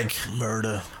saying? Like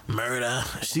murder.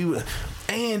 She was,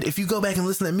 and if you go back and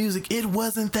listen to that music, it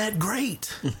wasn't that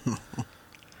great.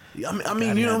 I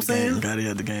mean, you know what I'm saying? Gotti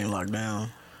had the game locked down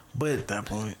But at that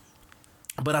point.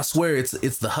 But I swear it's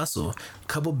the hustle.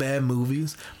 Couple bad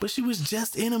movies, but she was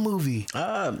just in a movie.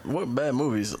 What bad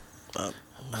movies?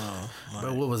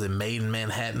 Bro, what was it? Made in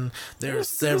Manhattan. There are It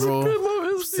was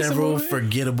a decent movie.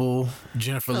 forgettable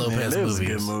Jennifer Lopez It was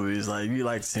movies. good movies. Like, you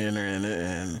liked seeing her in it,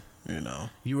 and you know,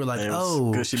 You were like, it was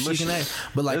oh, gushy she mushy. can act.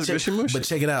 But It like, was gushy mushy. but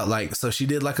check it out. Like, so she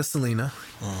did like a Selena,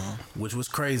 which was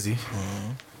crazy.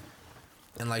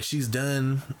 And like, she's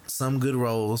done some good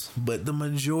roles, but the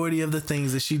majority of the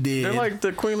things that she did, they're like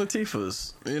the Queen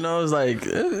Latifahs. You know, it's like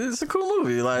it's a cool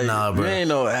movie. Like, Nah, you bruh. ain't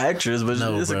no actress, but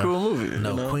No, it's a bruh. cool movie.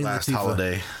 No, you know? Queen Last Latifah.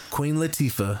 Holiday. Queen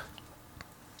Latifah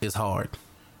is hard.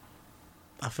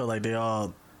 I feel like they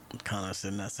all kind of sit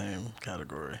in that same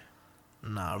category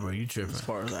Nah, bro, you tripping. as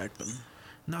far as acting.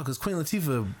 No, because Queen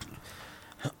Latifah,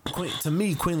 to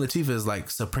me, Queen Latifah is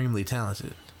like supremely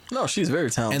talented. No, she's very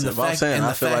And talented. the But I'm fact, saying, and I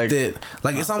the feel fact like that,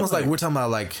 like, it's almost like we're talking about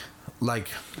like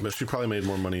But she probably made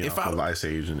more money If off I- of Ice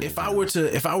Age. And if I were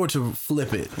to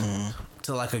flip it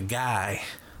to like a guy,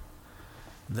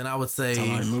 then I would say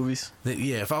talking like movies. that,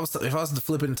 yeah. If I was to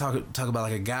flip it and talk about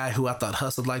like a guy who I thought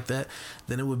hustled like that,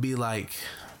 then it would be like,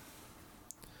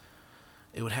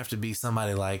 it would have to be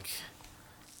somebody like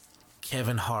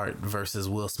Kevin Hart versus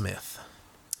Will Smith.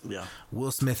 Yeah,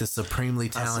 Will Smith is supremely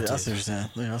talented. I see what you're saying.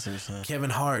 Yeah, I see what you're saying. Kevin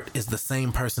Hart is the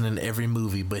same person in every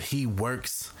movie, but he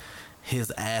works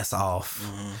his ass off.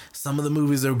 Some of the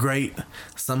movies are great.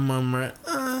 Some of them are,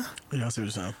 Yeah, I see what you're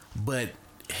saying. but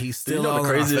he's still all in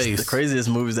our face. The craziest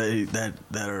movies that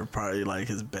are probably like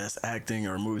his best acting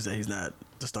or movies that he's not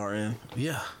the star in.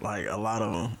 Yeah, like a lot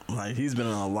of them. Like he's been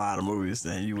in a lot of movies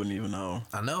that you wouldn't even know.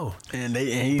 I know.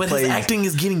 But his acting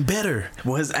is getting better.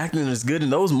 Well, his acting is good in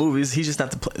those movies. He's just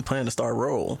not playing the star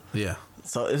role. Yeah.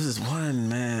 So it was this one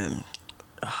man.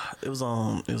 It was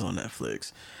on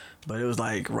Netflix, but it was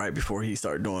like right before he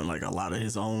started doing like a lot of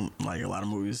his own, like a lot of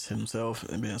movies himself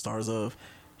and being stars of.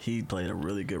 He played a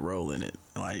really good role in it.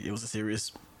 Like it was a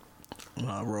serious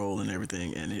role and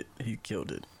everything, and he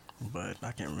killed it. But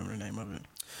I can't remember the name of it.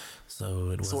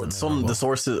 So it was the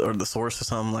source or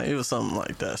something like it was something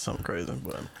like that, something crazy.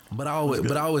 But I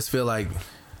always feel like,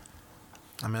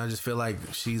 I mean, I just feel like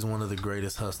she's one of the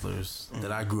greatest hustlers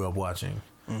that I grew up watching.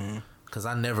 Because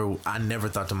I never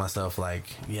thought to myself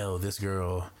like, yo, this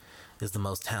girl is the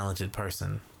most talented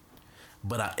person.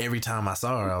 But every time I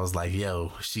saw her, I was like,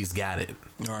 yo, she's got it.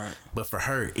 All right. But for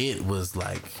her, it was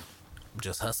like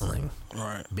just hustling. All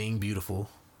right. Being beautiful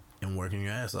and working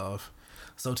your ass off.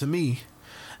 So to me,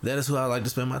 that is who I like to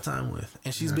spend my time with.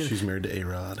 And she's married to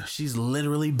A-Rod. She's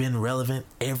literally been relevant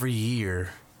every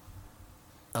year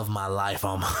of my life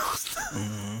almost.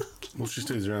 Well, she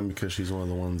stays around because she's one of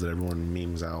the ones that everyone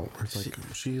memes out. It's like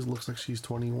she looks like she's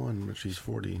 21, but she's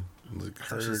 40. Like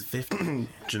she's 50.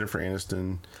 Jennifer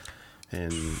Aniston.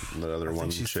 And the other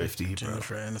one, she's chick, 50, bro.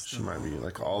 Jennifer Aniston. She might be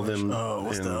like all them. Oh,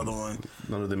 what's the other one?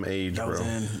 None of them age, that bro. Was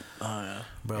in, yeah.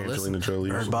 Bro, Angelina Jolie.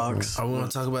 Bird Box. I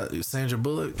want to talk about Sandra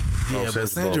Bullock. Oh, Yeah, but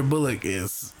Sandra Bullock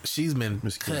she's been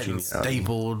cut and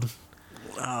stapled.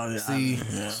 Oh yeah. See,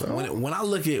 So? when I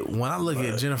look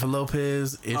at Jennifer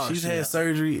Lopez, if she's had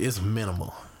surgery, it's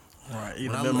minimal. Right,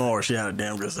 even more. She had a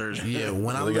damn good surgery. Yeah,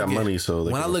 when I got money, so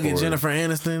when I look at Jennifer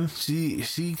Aniston,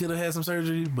 she could have had some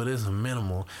surgery, but it's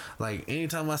minimal. Like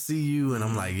anytime I see you, and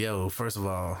I'm like, yo, first of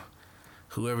all,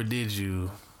 whoever did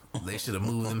you, they should have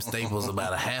moved them staples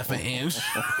about a half an inch.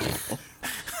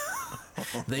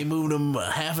 They moved them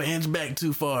a half an inch back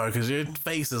too far because your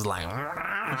face is like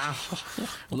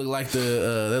look like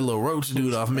that little roach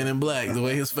dude off Men in Black. The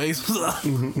way his face was up.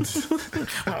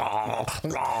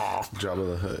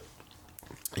 Jabba the Hutt.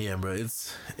 Yeah, bro,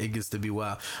 it gets to be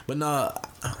wild. But no,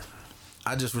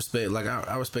 I just respect, like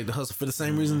I respect the hustle for the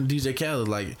same reason DJ Khaled.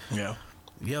 Like, yeah,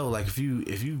 yo, like if you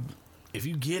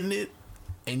getting it,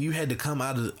 and you had to come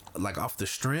out of like off the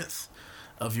strength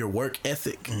of your work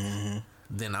ethic,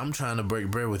 then I'm trying to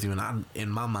break bread with you. And in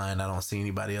my mind, I don't see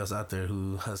anybody else out there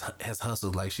who has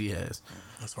hustled like she has.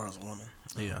 As far as a woman,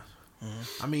 yeah.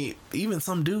 I mean, even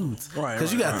some dudes, right?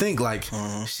 Because you gotta think like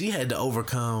she had to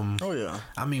overcome. Oh yeah.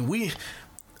 I mean, we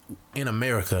in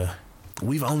America,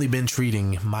 we've only been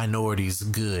treating minorities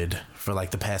good for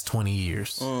like the past 20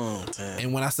 years.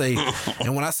 And when I say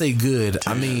good,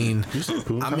 10. I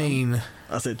mean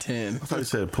I said 10. I thought you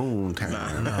said poon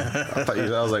time. No.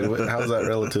 I was like, how's that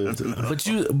relative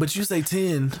to? But you say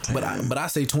 10. But I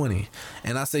say 20.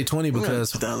 And I say 20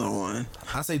 because 2001.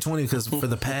 I say 20 because for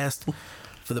the past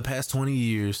 20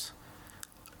 years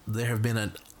there have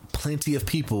been plenty of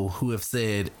people who have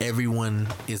said everyone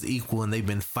is equal, and they've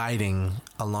been fighting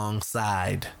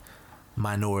alongside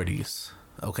minorities.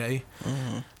 Okay?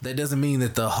 That doesn't mean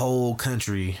that the whole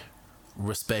country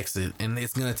respects it, and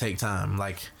it's gonna take time.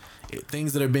 Like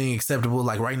things that are being acceptable,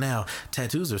 like right now,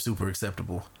 tattoos are super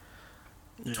acceptable.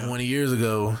 Yeah. 20 years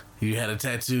ago, you had a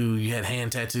tattoo, you had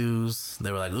hand tattoos.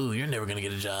 They were like, "Ooh, you're never gonna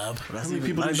get a job." How many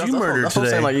people did you murder today? That's what I'm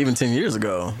saying. Like even 10 years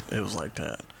ago, it was like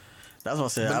that. That's what I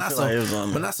said. I feel like it was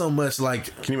on. But not so much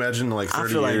like. Can you imagine like 30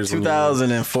 years? I feel like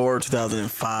 2004,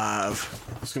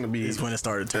 2005. It's gonna be. Is when it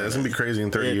started. Yeah, it's gonna be crazy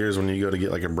in 30 years when you go to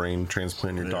get like a brain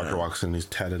transplant. Your doctor walks in, he's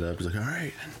tatted up. He's like, "All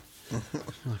right." I'm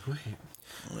like, wait.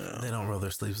 Yeah. They don't roll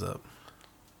their sleeves up.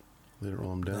 They don't roll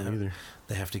them down either.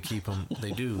 They have to keep them.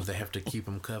 They do. They have to keep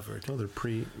them covered. Oh, they're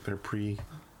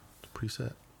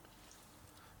preset.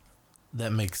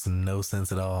 That makes no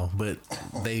sense at all. But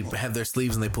they have their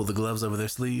sleeves and they pull the gloves over their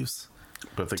sleeves.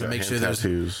 But they to got make sure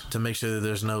tattoos. To make sure that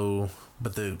there's no.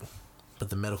 But the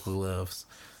medical gloves.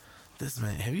 This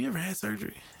man, have you ever had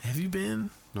surgery? Have you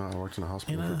been? No, I worked in a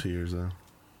hospital for 2 years though.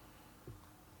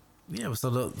 Yeah,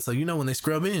 so you know when they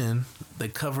scrub in, they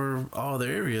cover all their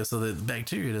area so that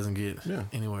bacteria doesn't get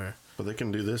anywhere. But they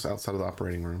can do this outside of the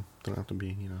operating room. They don't have to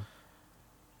be,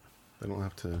 they don't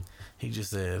have to. He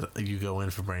just said you go in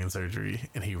for brain surgery,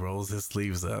 and he rolls his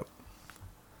sleeves up.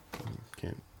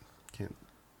 Can't.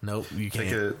 Nope, you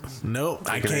can't. Nope,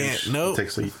 I can't. Nope.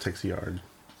 Takes a yard.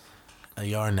 A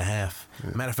yard and a half.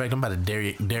 Yeah. Matter of fact, I'm about to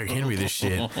Derrick Henry this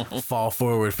shit. Fall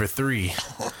forward for 3.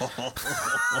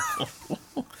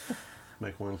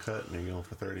 Make one cut and you're going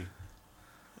for 30.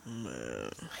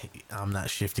 I'm not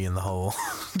shifty in the hole,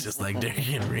 just like Derrick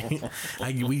Henry.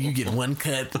 You get one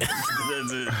cut,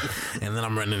 and then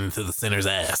I'm running into the center's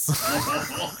ass.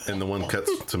 And the one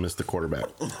cuts to miss the quarterback,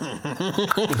 which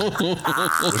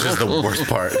is the worst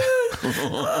part.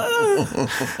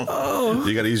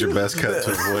 You got to use your best cut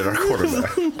to avoid our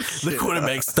quarterback. The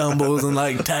quarterback stumbles and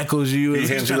like tackles you. He He's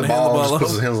hands you trying the to hand ball, just off.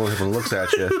 puts his hands on him and looks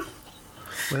at you.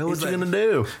 Well, what you like- gonna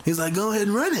do? He's like, go ahead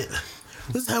and run it.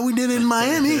 This is how we did it in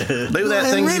Miami. Do that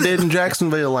thing you did in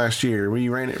Jacksonville last year, where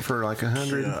you ran it for like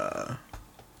 100.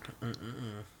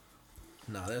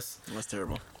 No, that's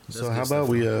terrible. So how about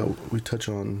we touch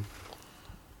on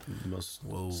the most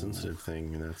sensitive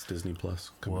thing, and that's Disney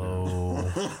Plus.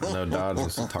 whoa. No, Dodge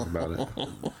wants to talk about it.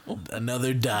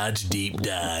 Another Dodge deep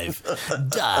dive.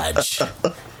 Dodge.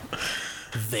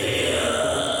 There.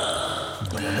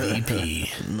 DDP.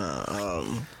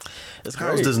 It's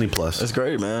How's great. Disney Plus? It's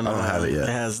great, man. I don't have it yet. It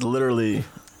has literally.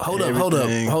 Hold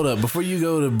everything. up. Before you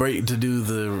go to break to do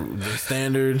the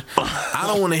standard, I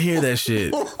don't want to hear that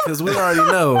shit because we already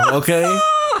know. Okay,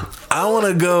 I want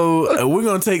to go. We're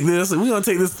gonna take this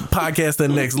podcast to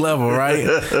the next level, right?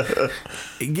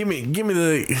 Give me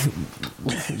the.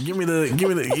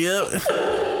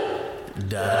 Yep.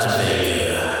 Dodge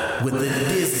Vader with the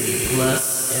Disney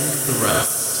Plus and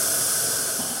Thrust.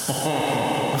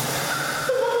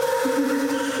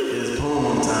 It's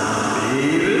poem time,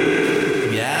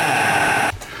 baby.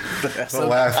 Yeah.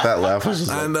 That laugh was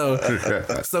just I like, know.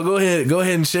 So go ahead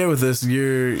and share with us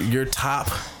your top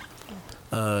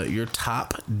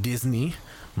Disney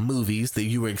movies that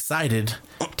you were excited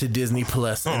to Disney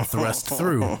Plus and thrust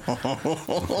through,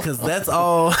 because that's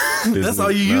all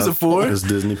you use it for. It's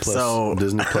Disney Plus. So-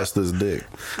 Disney Plus this dick.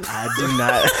 I do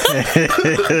not.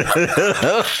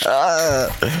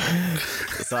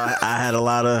 So I had a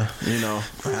lot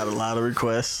of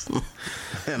requests,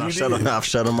 and I've shut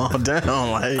them all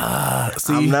down. Like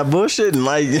See, I'm not bullshitting.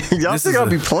 Like y'all This think is I'll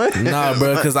be playing? nah,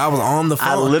 bro, because I was on the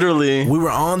phone. We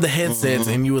were on the headsets,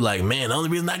 and you were like, "Man, the only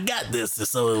reason I got this is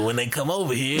so when they come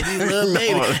over here, these little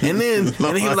baby." And then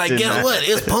he was like, I did "Guess not. what?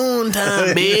 It's poon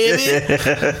time, baby."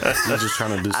 You're just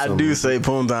trying to do I some. do say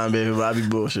poon time, baby, but I be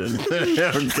bullshitting.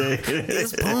 Okay.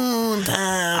 It's poon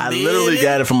time. I baby. literally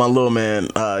got it from my little man.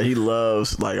 He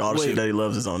loves all the Wait. shit that he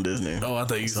loves is on Disney. Oh, I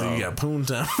thought you said you got poon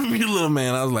time from your little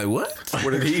man. I was like, what?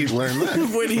 Where did he learn that?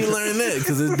 Where did he learn that?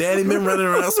 Because his daddy been running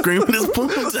around screaming, "It's poon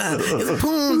time! It's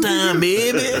poon time,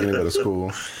 He's baby!" gonna go to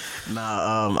school.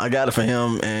 Nah, I got it for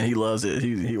him, and he loves it.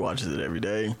 He watches it every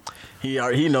day.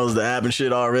 He knows the app and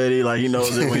shit already. Like he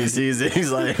knows it when he sees it.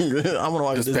 He's like, "I'm gonna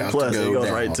watch Disney about to Plus." go He goes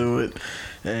down. right to it,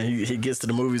 and he gets to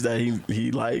the movies that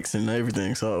he likes and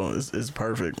everything. So it's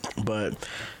perfect. But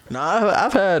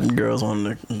I've had girls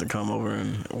wanting to come over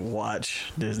and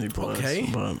watch Disney Plus. Okay.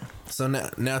 But So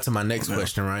now to my next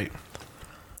question, right?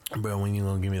 Bro, when you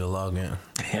gonna give me the login?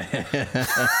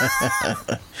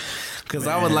 Because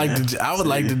I would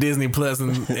like the Disney Plus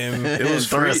and It was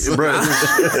free, bro.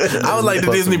 I would like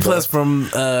the Disney Plus from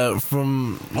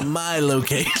my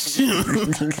location.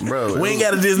 Bro, We ain't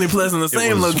got a Disney Plus in the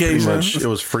same location. It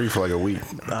was free for like a week.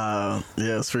 yeah,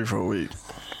 it's free for a week.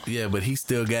 Yeah, but he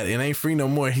still got it. It ain't free no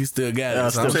more. He still got Yeah, it.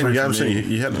 it's So I'm still saying- free. I'm saying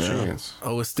you had the chance.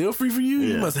 oh, it's still free for you?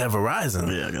 You Yeah. must have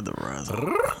Verizon. Yeah, I got the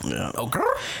Verizon. Yeah.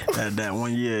 Okay. That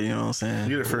 1 year, you know what I'm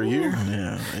saying? You get it for a year.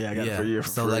 Yeah, I got it for a year for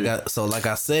so free. like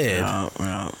I said,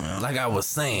 yeah. like I was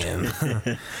saying,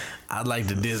 I'd like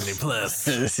the Disney Plus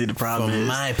See, the problem from is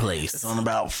my it's place. on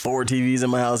about 4 TVs in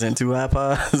my house and 2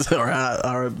 iPods or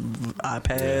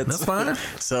iPads. That's fine.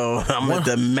 So I'm at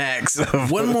the max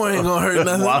of One more ain't gonna hurt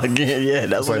nothing. While again, yeah,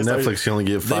 that's It's like when they Netflix. You only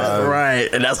get start, 5. right,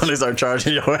 and that's when they start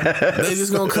charging your ass. They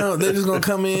just gonna come. They just gonna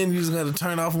come in. You just gotta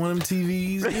turn off one of them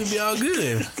TVs. It'll be all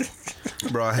good.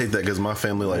 Bro, I hate that because my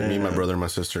family, like me, my brother, and my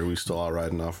sister, we still all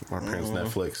riding off our parents'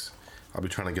 Netflix. I'll be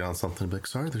trying to get on something, be like,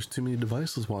 sorry, there's too many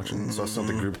devices watching. So I sent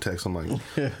the group text. I'm like,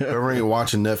 whoever ain't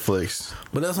watching Netflix.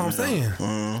 But that's what I'm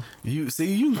saying. You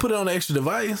can put it on an extra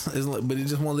device, but it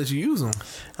just won't let you use them.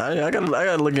 I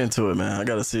gotta look into it, man. I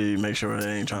gotta make sure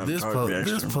they ain't trying to charge me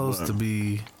extra. This supposed to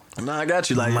be Nah, I got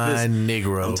you. Like my if it's,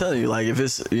 Negro. I'm telling you, like if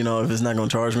it's if it's not gonna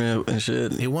charge me and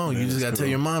shit, It won't. You just gotta tell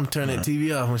your mom to turn that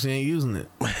TV off when she ain't using it.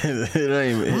 it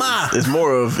ain't. Ma! It's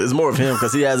more of him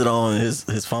because he has it on his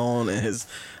phone and his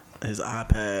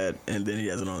iPad, and then he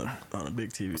has it on a big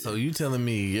TV. So you telling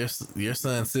me your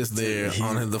son sits there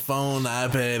on the phone, the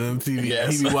iPad, and the TV?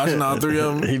 Yes. He be watching all three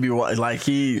of them, he be like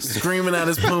screaming out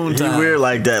his poon he time. weird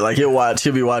like that. Like he'll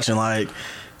be watching like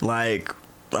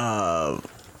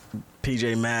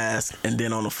PJ Masks, and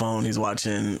then on the phone he's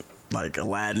watching like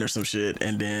Aladdin or some shit,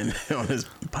 and then on his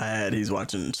pad he's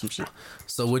watching some shit.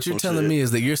 So what you're telling me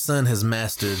is that your son has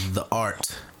mastered the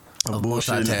art of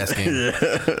multitasking.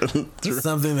 Yeah.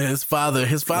 Something that his father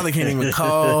can't even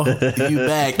call you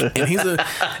back, and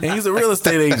he's a real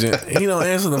estate agent. He don't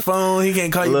answer the phone. He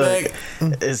can't call you back.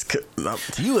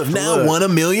 You have now won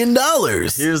 $1 million.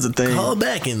 Here's the thing: call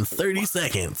back in 30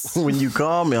 seconds. When you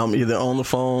call me, I'm either on the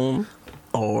phone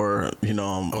or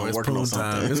I'm working on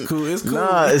something. It's cool.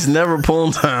 Nah, it's never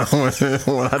pulling time when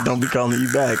I don't be calling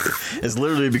you back. It's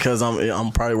literally because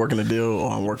I'm probably working a deal or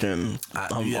I'm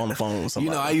on the phone with somebody.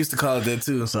 You know, I used to call it that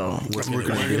too. So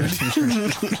working.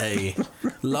 Hey,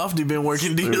 Lofty been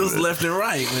working deals left and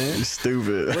right, man. You're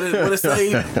stupid. What it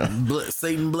say?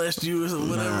 Satan blessed you or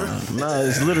whatever. Nah,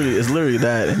 it's literally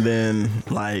that. And then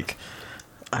like,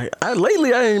 I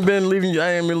lately I ain't been leaving you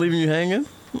hanging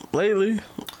lately.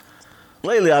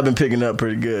 Lately, I've been picking up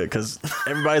pretty good because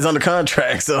everybody's under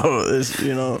contract, so it's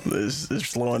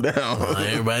slowing down.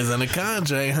 Everybody's under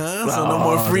contract, huh? So no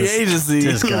more free agency.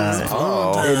 This guy,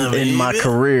 in my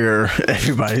career,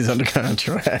 everybody's under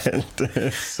contract.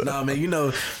 So. No, man, you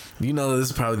know, this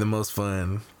is probably the most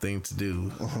fun thing to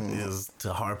do is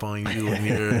to harp on you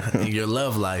and your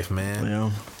love life, man. Yeah,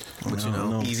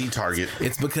 but easy target.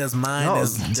 It's because mine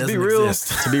doesn't to be real.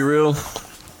 exist. To be real,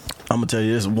 I'm gonna tell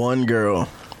you, there's one girl.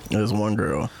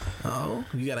 Oh,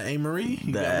 you got an A-Marie?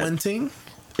 You got one team?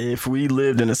 If we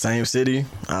lived in the same city,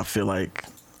 I feel like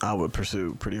I would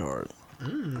pursue pretty hard.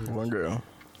 One girl.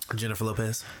 Jennifer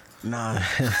Lopez? Nah,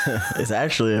 it's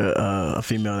actually a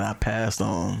female that I passed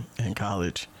on in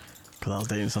college because I was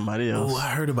dating somebody else. Oh, I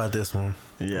heard about this one.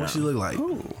 Yeah. What she look like?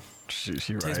 Ooh. She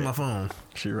right. Text my phone.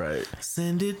 She right.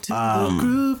 Send it to the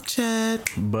group chat.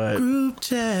 But group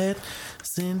chat.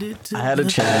 Send it to. I had a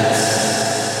chance.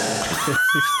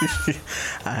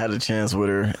 I had a chance with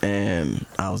her, and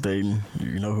I was dating.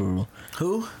 You know who?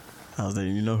 Who? I was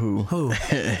dating. You know who? Who?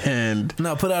 And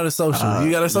no, put out a social.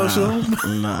 You got a social?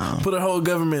 Nah. Put a whole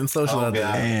government social out there.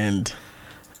 And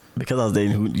because I was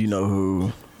dating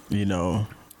who,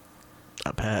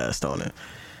 I passed on it.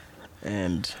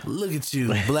 And look at you,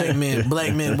 black men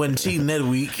wasn't cheating that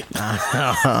week.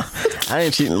 I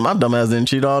ain't cheating. My dumb ass didn't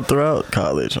cheat all throughout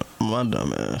college. My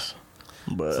dumb ass.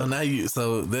 But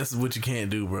so that's what you can't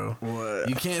do, bro. What?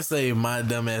 You can't say my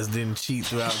dumb ass didn't cheat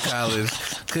throughout college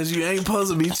because you ain't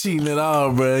supposed to be cheating at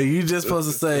all, bro. You just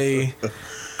supposed to say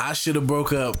I should have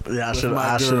broke up. Yeah, I should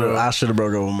have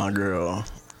broke up with my girl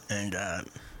and got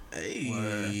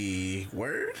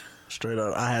word straight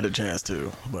up. I had a chance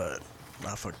to, but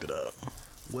I fucked it up.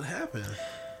 What happened?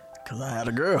 Cause I had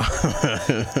a girl.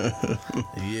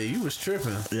 Yeah, you was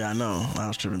tripping. Yeah, I know. I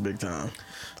was tripping big time.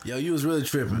 Yo, you was really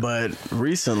tripping. But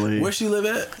recently, where she live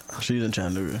at? She's in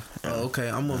Chattanooga. Oh, okay.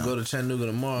 I'm gonna go to Chattanooga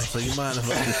tomorrow. So you mind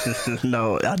if I?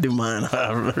 No, I do mind.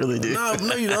 I really do. No,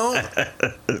 you don't.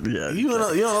 Yeah, you on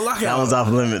a lockout. That one's off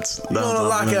limits. You on a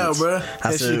lockout, bro.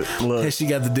 Look, has she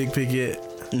got the dick pic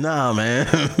yet? Nah, man.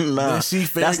 Nah.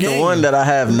 That's the one that I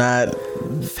have not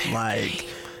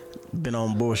been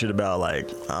on bullshit about. Like,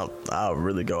 I'll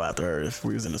really go after her if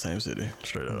we was in the same city,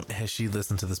 straight up. Has she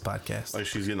listened to this podcast? Like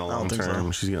she's getting a long term.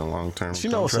 So. She's getting a long term. She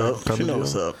knows what's up. She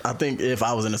knows what's up. I think if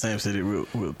I was in the same city,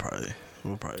 we'll probably.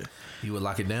 You would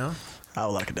lock it down? I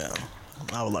would lock it down.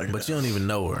 But you don't even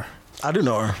know her. I do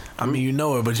know her. I mean, you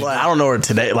know her, but I don't know her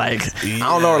today. Like, I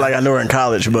don't know her like I knew her in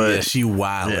college, but yeah, she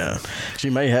wild. Yeah,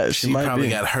 she may have. She might probably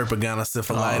be. got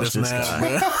herpetogonosyphilitis now.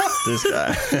 Bro. This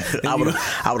guy.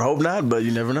 I would hope not, but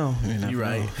you never know. You're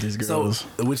right. These girls.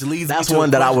 So, which leads. That's me to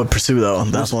one that I would pursue, though.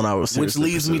 That's one I would. Which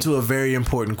leads pursue. me to a very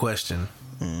important question.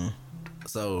 Mm-hmm.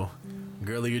 So,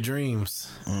 girl of your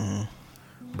dreams. Mm-hmm.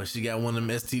 But she got one of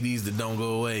them STDs that don't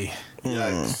go away.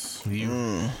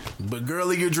 Yikes. But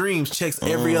girl of your dreams checks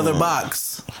every other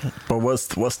box. But what's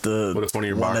the what if one of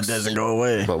your one that doesn't go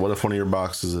away? But what if one of your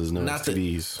boxes is no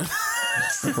STDs?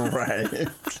 Right.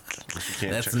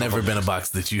 That's never been a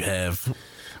box that you have.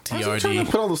 TRD. Why is he trying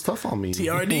to put all the stuff on me?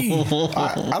 TRD.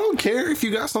 I don't care if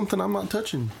you got something I'm not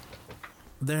touching.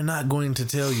 They're not going to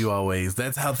tell you always.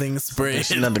 That's how things spread.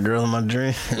 She's not the girl in my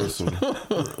dream. Listen,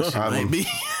 she might be.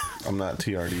 I'm not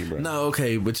TRD, bro. No,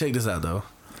 okay, but check this out though.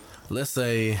 Let's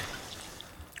say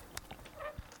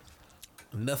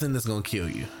nothing that's gonna kill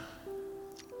you.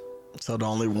 So the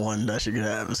only one that she could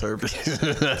have is herpes.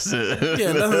 That's it.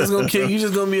 Yeah, nothing that's gonna kill you. You're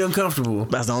just gonna be uncomfortable.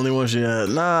 That's the only one she had.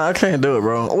 Nah, I can't do it,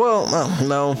 bro. Well,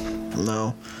 no.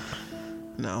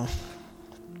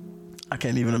 I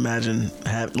can't even imagine you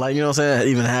know what I'm saying?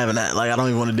 Even having that. Like, I don't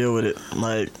even want to deal with it.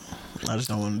 Like, I just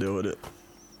don't want to deal with it.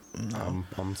 I'm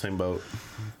the same boat.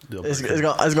 It's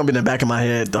gonna be in the back of my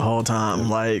head the whole time.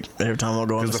 Like every time I'm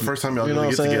going. Because the first time y'all gonna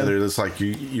get together, it's like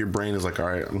your brain is like, all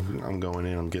right, I'm going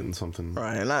in, I'm getting something.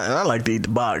 Right, and I like to eat the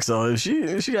box. So if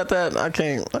she got that, I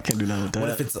can't do nothing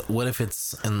with that. What if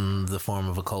it's in the form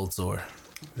of a cold sore?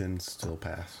 Then still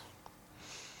pass.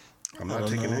 I'm not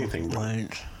taking anything, bro.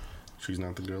 Like, she's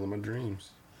not the girl of my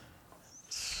dreams.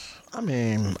 I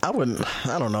mean, I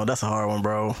don't know. That's a hard one,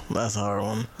 bro. That's a hard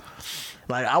one.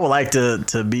 Like, I would like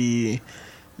to be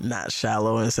not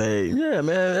shallow and say, yeah,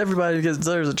 man, everybody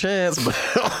deserves a chance, but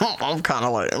I'm kind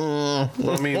of like, Well,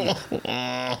 I mean,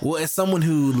 well, as someone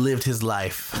who lived his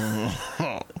life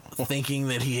thinking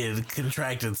that he had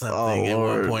contracted something at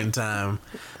one point in time,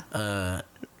 I'm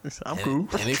cool.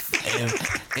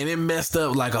 And it messed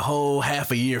up like a whole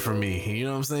half a year for me. You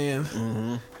know what I'm saying?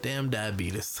 Mm-hmm. Damn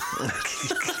diabetes.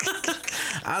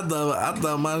 I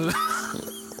thought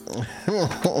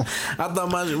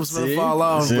my shit was gonna fall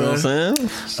off, see bro. What I'm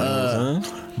saying?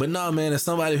 But no, man, as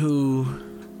somebody who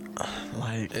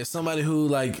the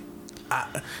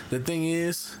thing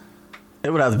is,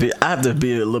 it would have to be. I have to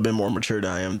be a little bit more mature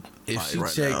than I am.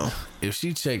 If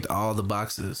she checked all the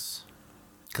boxes,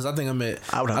 because I think I'm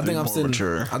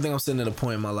sitting at a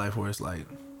point in my life where it's like,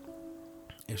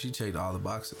 if she checked all the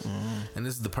boxes, and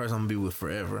this is the person I'm gonna be with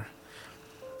forever,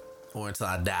 or until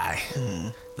I die,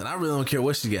 then I really don't care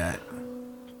what she got,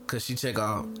 cause she checked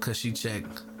all the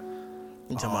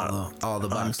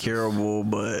boxes. Uncurable,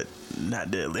 but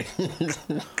not deadly.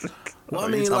 Well, I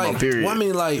mean,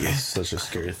 like, such a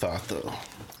scary thought, though.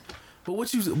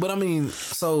 But I mean,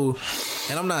 so,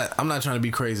 and I'm not trying to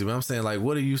be crazy, but I'm saying, like,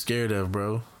 what are you scared of,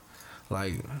 bro?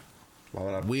 Like,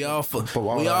 we all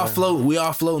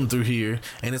floating through here,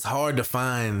 and it's hard to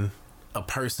find a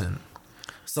person.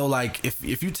 So, like,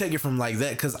 if you take it from like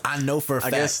that, because I know for a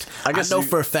fact,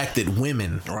 for a fact that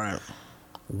women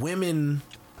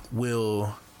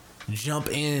will jump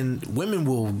in. Women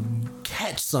will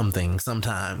catch something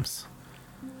sometimes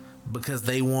because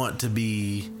they want to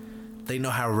be. They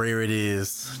know how rare it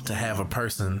is to have a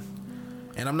person,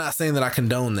 and I'm not saying that I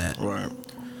condone that. Right.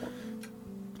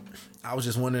 I was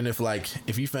just wondering if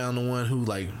you found the one who,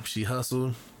 like, she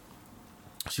hustled,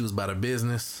 she was about her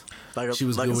business, she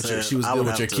was good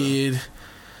with your kid,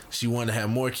 she wanted to have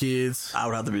more kids. I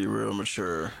would have to be real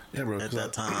mature. Yeah, bro. At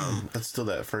that time, that's still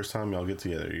that first time y'all get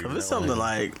together. If it's something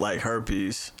like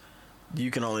herpes,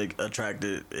 you can only attract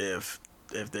it if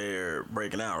they're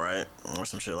breaking out, right, or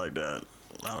some shit like that.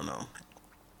 I don't know.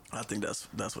 I think that's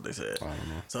what they said. I don't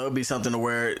know. So it would be something to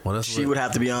where she would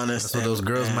have to be honest. That's what those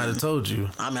girls might have told you.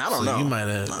 I mean, I don't know. You might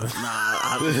have.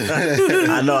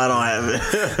 I know I don't have it.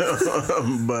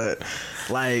 But,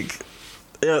 like,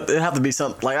 it'd have to be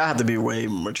something. Like, I have to be way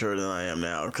mature than I am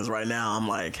now. Because right now, I'm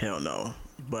like, hell no.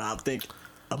 But I think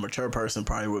a mature person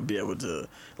probably would be able to,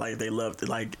 like, if they loved it,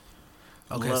 like,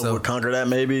 love would conquer that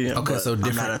maybe. Okay, so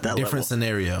different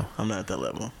scenario. I'm not at that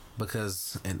level.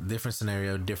 Because in different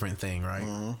scenario, different thing, right?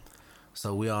 Mm-hmm.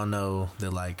 So we all know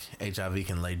that, like, HIV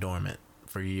can lay dormant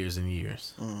for years and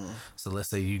years. Mm-hmm. So let's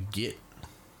say you get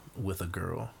with a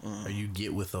girl, or you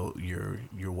get with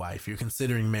your wife. You're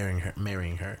considering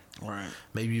marrying her. Right.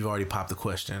 Maybe you've already popped the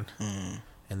question, and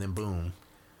then boom,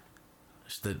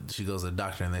 she goes to the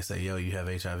doctor and they say, "Yo, you have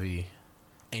HIV,"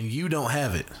 and you don't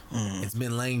have it. It's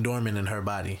been laying dormant in her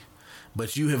body,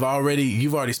 but you've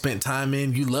already spent time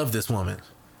in. You love this woman.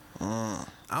 I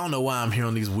don't know why I'm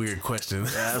hearing these weird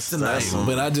questions tonight,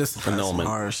 but I just some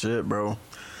hard shit, bro.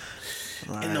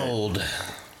 And old.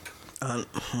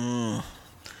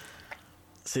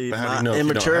 See, my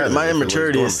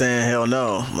immaturity is saying hell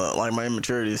no. Like, my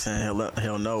immaturity is saying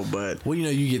hell no. But well,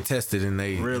 you get tested and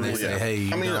they say, hey.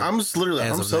 I mean, I'm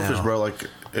selfish, bro. Like,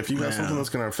 if you got something that's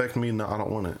gonna affect me, no, I don't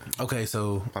want it. Okay,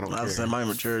 so I don't care. Say my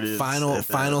immaturity is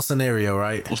final scenario,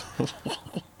 right?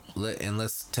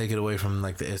 Let's take it away from,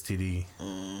 like, the STD.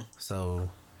 So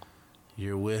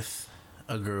you're with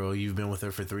a girl, you've been with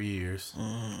her for 3 years.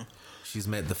 She's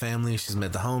met the family, she's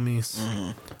met the homies.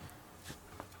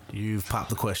 You've popped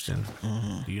the question.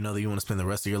 You know that you want to spend the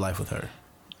rest of your life with her.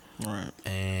 Right.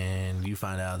 And you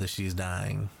find out that she's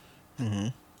dying.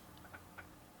 And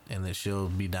that she'll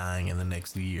be dying in the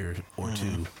next year or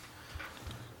two.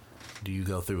 Do you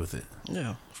go through with it?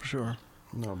 Yeah, for sure.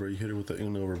 No, bro, you hit her with the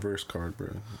Uno reverse card, bro.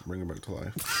 Bring her back to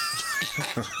life.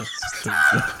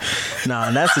 Nah,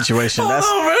 in that situation, that's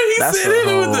hit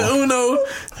it with the Uno.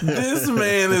 This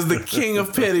man is the king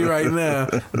of petty right now.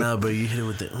 Nah, bro, you hit it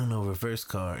with the Uno reverse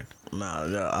card.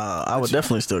 Nah, I would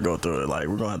definitely still go through it. Like,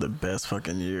 we're gonna have the best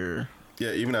fucking year.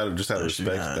 Yeah, even out of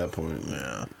respect at that point.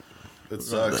 Yeah, it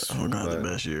sucks. We're gonna have the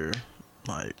best year.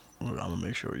 Like, I'm gonna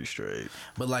make sure you're straight.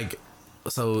 But, like,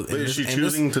 So But is she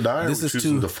choosing to die or this is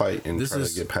choosing to fight and try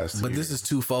is, to get past the But year? this is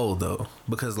twofold though,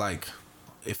 because like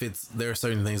if it's there are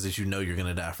certain things that you know you're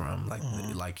gonna die from,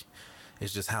 like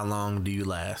it's just how long do you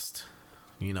last?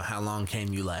 You know, how long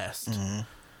can you last?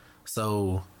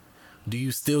 So, do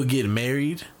you still get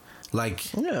married?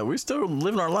 Like, Yeah, we still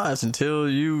living our lives until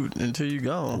you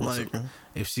go. Like,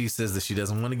 if she says that she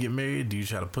doesn't want to get married, do you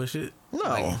try to push it?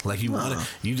 No. Like you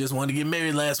you just wanted to get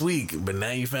married last week, but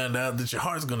now you found out that your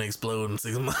heart's gonna explode in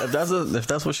 6 months. if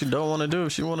that's what she don't want to do,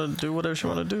 if she want to do whatever she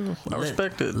want to do, I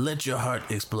respect it. Let your heart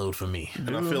explode for me.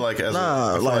 And I feel like I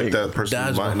feel like that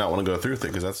person might not want to go through with it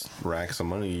because that's racks of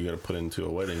money you got to put into a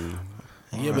wedding.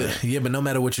 But no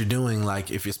matter what you're doing, like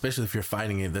especially if you're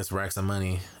fighting it, that's racks of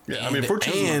money. Yeah, I mean, if we're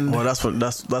choosing, well, that's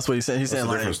what he's saying. He's saying a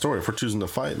like different story. If we're choosing to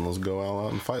fight, and let's go all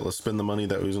out and fight. Let's spend the money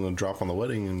that was going to drop on the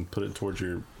wedding and put it towards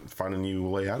your finding you a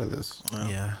way out of this.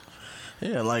 Yeah.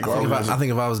 Like I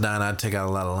think if I was dying, I'd take out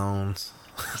a lot of loans.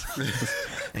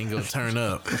 Ain't gonna turn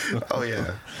up. Oh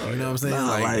yeah, you know what I'm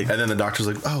saying? And then the doctor's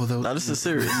like, "Oh, no, this is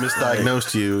serious.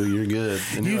 Misdiagnosed you. You're good.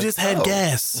 And you just had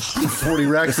gas. 40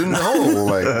 racks in the hole.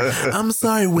 Like, I'm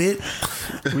sorry, Whit.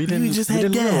 We didn't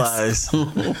realize. So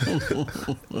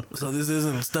this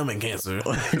isn't stomach cancer.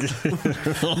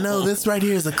 No, this right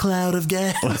here is a cloud of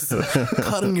gas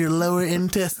caught in your lower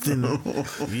intestine.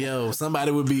 Yo,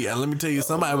 somebody would be. Let me tell you,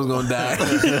 somebody was gonna die.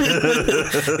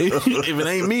 If it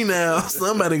ain't me now,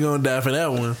 somebody gonna die for that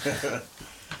one.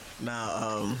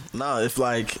 Now, if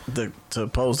like to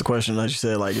pose the question, as you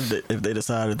said, like if they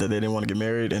decided that they didn't want to get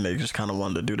married and they just kind of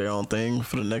wanted to do their own thing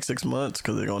for the next 6 months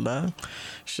because they're gonna die,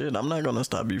 shit, I'm not gonna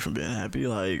stop you from being happy.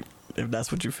 Like, if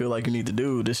that's what you feel like you need to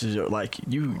do, this is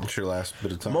it's your last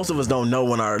bit of time. Most of us don't know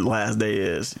when our last day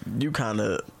is. You kind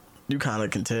of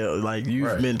can tell, like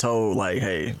you've been told, like,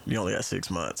 hey, you only got 6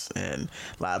 months, and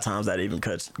a lot of times that even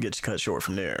gets cut short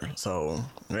from there. So,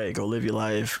 hey, go live your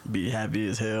life, be happy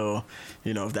as hell.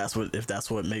 You know, if that's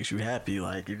what makes you happy.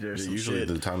 Like, if there's usually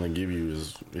the time they give you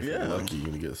is, if you're lucky, you're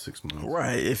gonna get 6 months.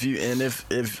 Right.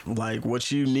 If like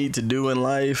what you need to do in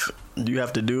life, you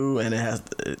have to do, and it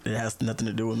has nothing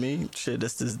to do with me. Shit,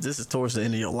 this is towards the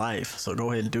end of your life. So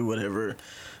go ahead and do whatever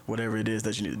it is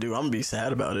that you need to do. I'm gonna be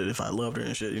sad about it if I loved her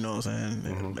and shit, you know what I'm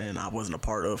saying? And I wasn't a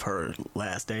part of her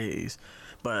last days.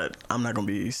 But I'm not gonna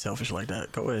be selfish like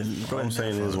that. Go ahead. What I'm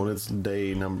saying is, when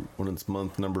it's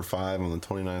month number 5 on the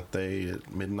 29th day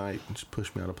at midnight, just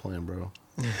push me out of plane, bro.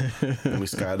 And we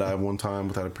skydive one time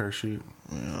without a parachute.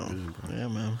 Yeah,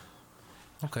 man.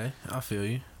 Okay, I feel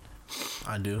you.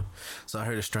 I do. So I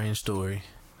heard a strange story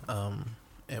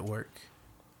at work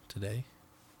today.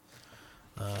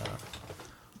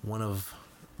 One of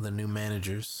the new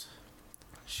managers,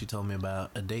 she told me about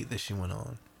a date that she went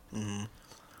on.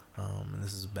 And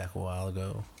this is back a while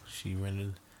ago. She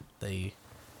rented the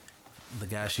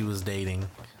guy she was dating.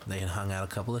 They had hung out a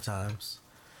couple of times,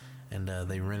 and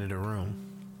they rented a room.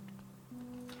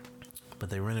 But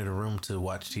they rented a room to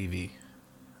watch TV.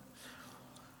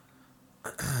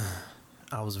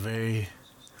 I was very.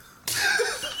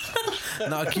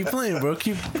 No, keep playing, bro.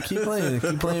 Keep playing.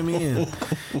 Keep playing me in.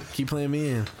 Keep playing me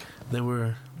in. They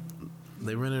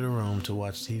rented a room to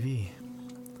watch TV.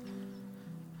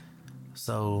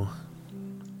 So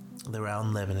they were out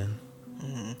in Lebanon,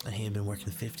 and he had been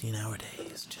working 15-hour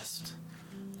days, just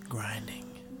grinding,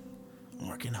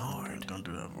 working hard. Don't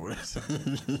do that voice.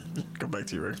 Go back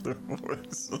to your regular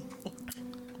voice.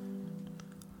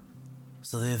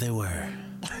 So there they were.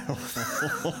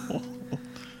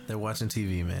 They're watching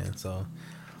TV, man. So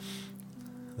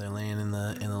they're laying in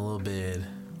the little bed,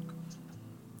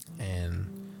 and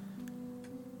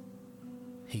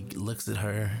he looks at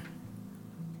her.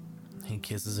 He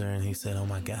kisses her, and he said, "Oh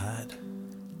my God,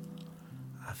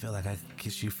 I feel like I could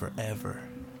kiss you forever."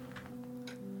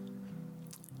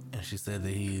 And she said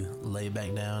that he lay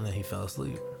back down and he fell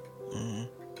asleep.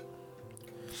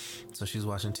 So she's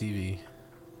watching TV,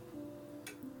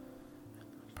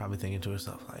 probably thinking to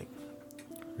herself, like,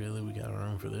 really, we got a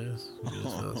room for this? We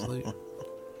just fell asleep.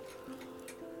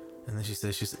 And then she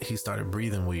said he started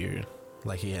breathing weird,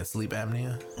 like he had sleep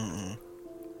apnea.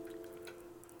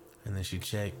 And then she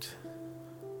checked.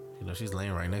 You know, she's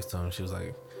laying right next to him. She was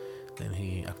like, I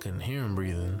couldn't hear him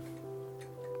breathing.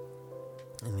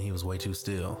 And he was way too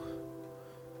still.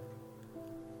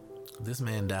 This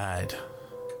man died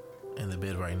in the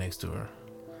bed right next to her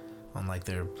on like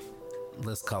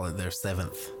let's call it their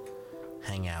 7th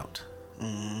hangout.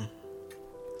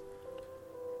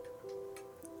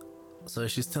 So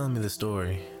she's telling me the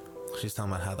story. She's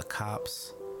talking about how the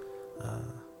cops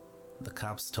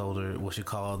told her, well, she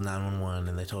called 911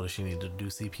 and they told her she needed to do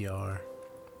CPR,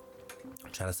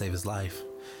 try to save his life.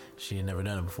 she had never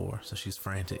done it before, so she's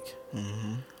frantic.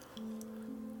 Mm-hmm.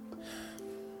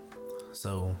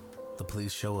 So the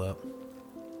police show up,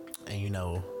 and you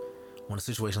know, when a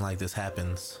situation like this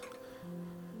happens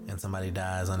and somebody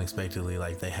dies unexpectedly,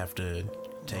 like they have to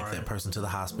take that person to the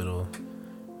hospital,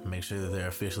 make sure that they're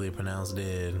officially pronounced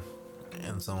dead,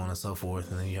 and so on and so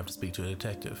forth, and then you have to speak to a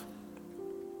detective.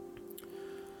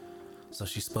 So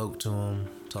she spoke to him,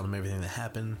 told him everything that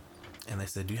happened, and they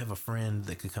said, do you have a friend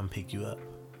that could come pick you up?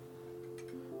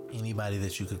 Anybody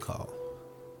that you could call.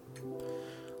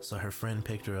 So her friend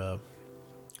picked her up,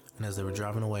 and as they were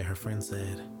driving away, her friend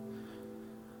said,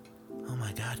 oh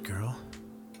my God, girl,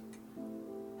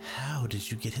 how did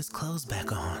you get his clothes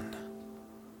back on?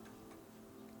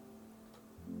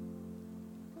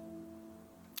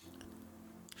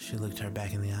 She looked her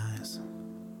back in the eyes,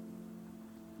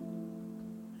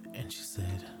 and she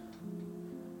said,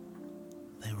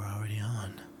 they were already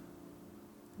on.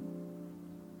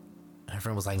 Her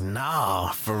friend was like,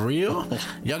 nah, for real?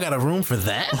 Y'all got a room for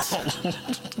that?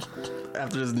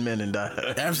 After this man had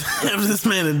died. After this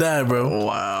man had died, bro.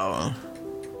 Wow.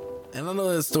 And I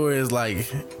know that story is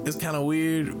like, it's kind of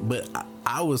weird, but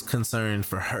I was concerned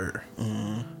for her.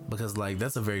 Mm-hmm. Because, like,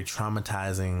 that's a very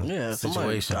traumatizing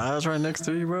situation. Somebody dies right next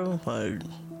to you, bro. Like,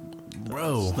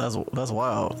 bro. That's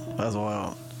wild. That's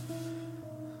wild.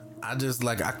 I just,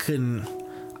 like, I couldn't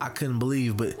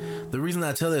believe. But the reason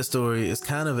I tell that story is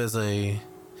kind of as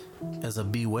a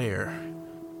beware.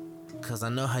 Because I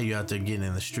know how you're out there getting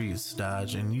in the streets,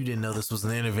 Dodge, and you didn't know this was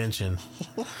an intervention.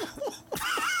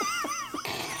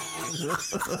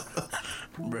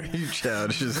 Bro, you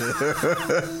childish as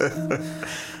hell.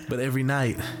 But every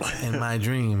night in my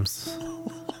dreams,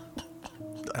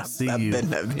 I see you. I bet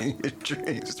that be in your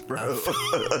dreams, bro.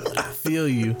 I feel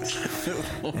you.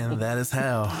 And that is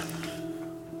how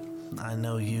I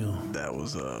know you. That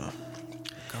was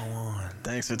Go on.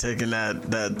 Thanks for taking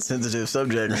that sensitive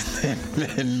subject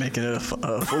and making a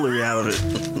foolery out of it.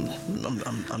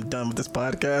 I'm done with this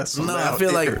podcast. No, I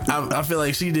feel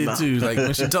like she did too. Like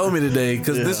when she told me today,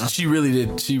 because she really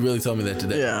did. She really told me that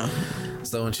today. Yeah.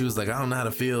 So when she was like, I don't know how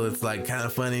to feel. It's like kind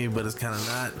of funny, but it's kind of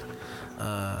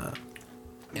not.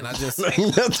 And I just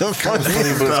ain't nothing funny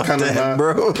about that,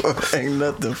 bro. Ain't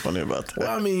nothing funny about that.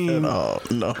 Well, I mean, no.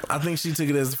 I think she took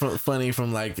it as funny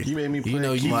from like, you made me play, you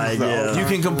know, you you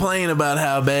can complain about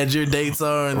how bad your dates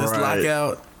are in this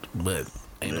lockout, but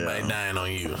ain't nobody dying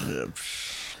on you. Yeah,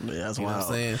 that's you know wild. what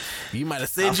I'm saying? You might have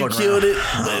said you killed it,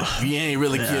 but you ain't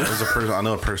really killed it. I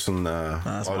know a person.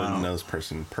 I didn't know this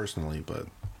person personally, but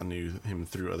I knew him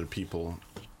through other people.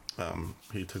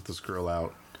 He took this girl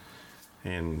out,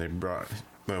 and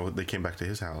they came back to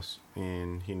his house,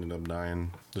 and he ended up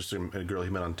dying. Just a girl he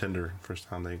met on Tinder. First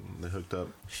time they hooked up.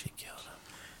 She killed him.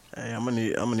 Hey, I'm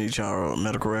gonna need y'all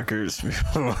medical records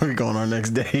before we go on our next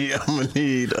date. I'm gonna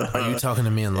need. Are you talking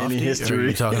to me in Lofty? Any history? Or are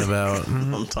you talking about?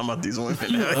 I'm talking about these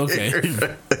women. Okay.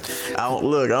 I don't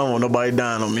want nobody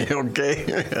dying on me. Okay.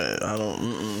 I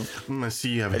don't. I'm gonna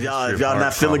see you have. If y'all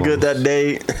not feeling good that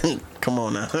day, come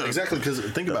on now. Exactly, because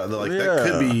think about it. Like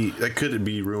that could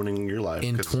be ruining your life.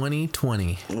 In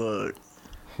 2020. Look.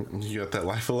 You got that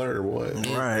life alert or what?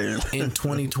 Right. In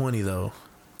 2020 though.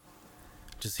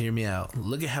 Just hear me out.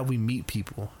 Look at how we meet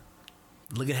people.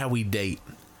 Look at how we date.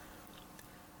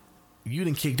 You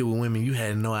done kicked it with women you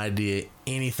had no idea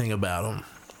anything about them.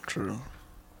 True.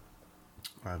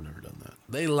 I've never done that.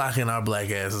 They locking our black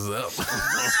asses up.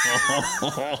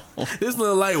 This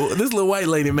little white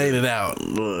lady made it out.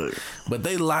 Look. But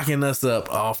they locking us up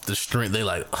off the strength. They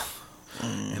like,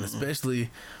 and especially,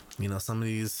 you know, some of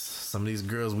these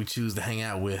girls we choose to hang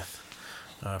out with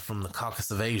from the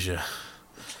Caucasus of Asia.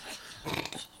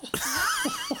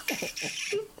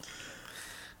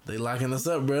 They locking us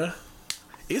up, bruh.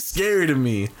 It's scary to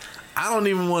me. I don't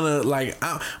even want to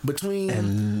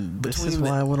this is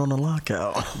why I went on a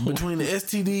lockout. Between the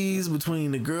STDs,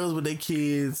 between the girls with their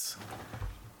kids,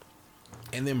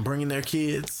 and then bringing their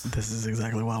kids. This is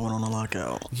exactly why I went on a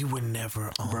lockout. You were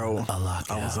never on a lockout.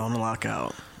 I was on a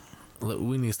lockout. Look,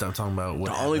 we need to stop talking about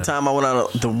what. The only time I went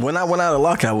out of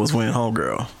lockout was when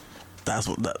homegirl. That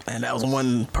was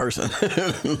one person.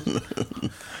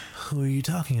 Who are you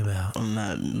talking about? I'm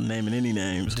not naming any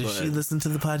names. Does she listen to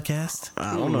the podcast?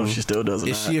 I don't know if she still does.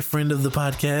 Is she a friend of the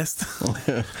podcast?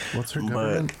 What's her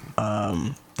government?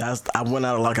 But I went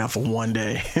out of lockout for one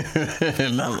day,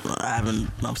 and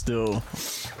I'm still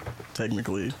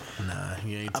technically. Nah,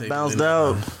 you ain't. I bounced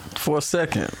out for a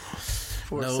second.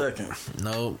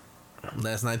 Nope.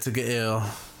 Last night took a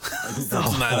L.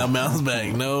 Tonight I bounced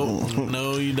back. No,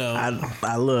 you don't.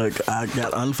 I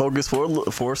got unfocused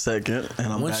for a second,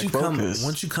 and I'm back focused.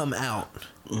 Once you come out,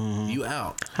 you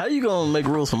out. How you gonna make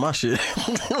rules for my shit?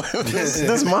 this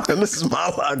is my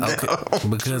lockdown. Okay.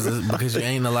 because you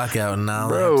ain't a lockout, and I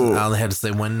only had to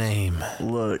say one name.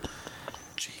 Look,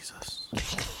 Jesus.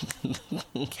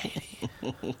 Katie.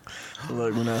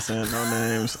 Look, we're not saying no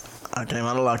names. I came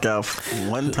out of lockout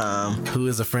one time. Who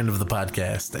is a friend of the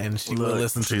podcast, and she will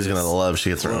listen to She's this. gonna love. She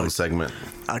gets her own segment.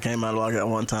 I came out of lockout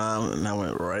one time, and I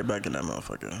went right back in that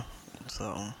motherfucker.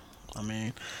 So, I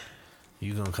mean,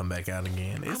 You gonna come back out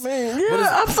again?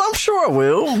 I'm sure I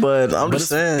will, but I'm just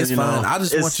saying, it's fine. I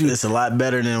just want you. It's a lot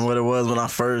better than what it was when I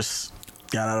first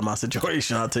got out of my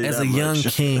situation. I'll tell you As that a young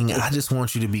much. king, I just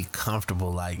want you to be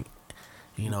comfortable, like,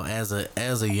 as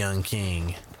a young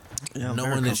king, Yeah, I'm knowing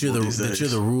very that you're comfortable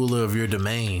the ruler of your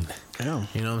domain. Yeah,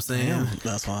 You know what I'm saying? yeah,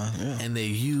 that's fine. Yeah, And that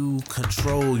you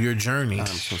control your journey. I'm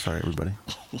so sorry, everybody.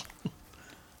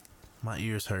 My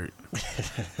ears hurt.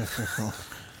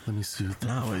 Let me soothe.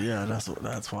 no, but yeah,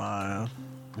 that's why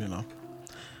I'm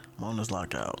on this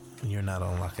lockout. You're not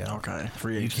on lockout. Okay,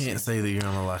 free You agency. can't say that you're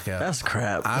on a lockout. That's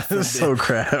crap. I That's so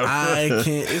crap. I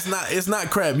can't. It's not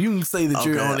crap. You can say that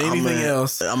you're Okay, on anything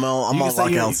else. I'm You on can say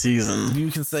lockout you're- season. You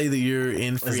can say that you're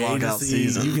in free lockout agency.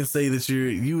 season. You can say that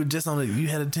you were just you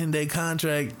had a 10-day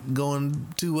contract going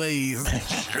 2 ways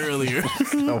earlier.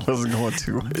 I wasn't going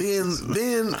to.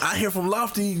 then I hear from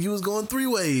Lofty you was going 3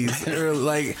 ways.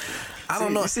 Like, I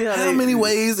don't know see how many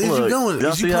ways is you going.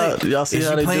 Y'all Is you see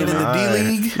how they playing do in me? the D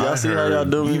League? Y'all see how y'all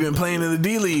do me? You've been playing in the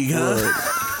D League, huh?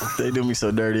 Look, they do me so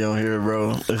dirty on here,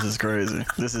 bro. This is crazy.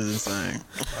 This is insane.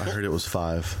 I heard it was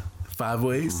 5. 5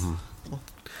 ways.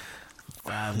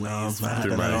 5 No, I ways. haven't 5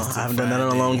 done ways that- to I haven't done that in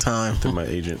a long time. Through my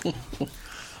agent.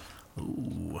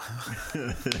 Ooh.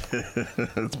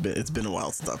 It's been a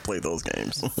while since I played those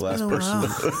games. The last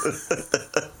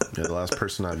the last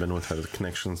person I've been with had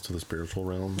connections to the spiritual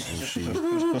realm, and she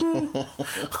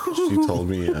told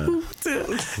me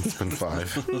it's been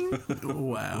 5.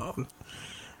 Wow.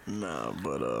 Nah,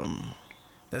 but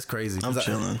That's crazy. I'm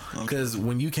chilling. Because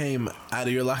when you came out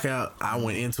of your lockout, I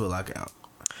went into a lockout.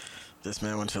 this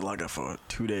man went to lockout for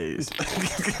 2 days.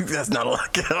 That's not a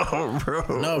lockout, bro.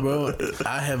 No, bro.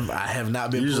 I have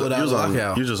not been You pulled out of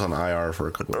lockout. You're just on IR for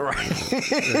a couple of Right.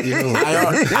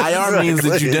 IR means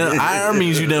that you done. IR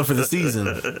means you done for the season.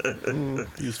 And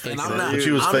I'm not. She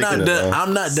was I'm faking not it, done. though.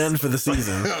 I'm not done for the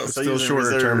season. It's So still he's in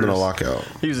shorter term than a reserves. lockout.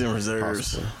 He was in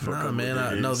reserves. Possibly. for a Nah, couple man.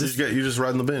 of No, days. You just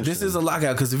riding the bench. This is a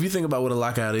lockout because if you think about what a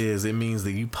lockout is, it means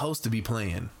that you supposed to be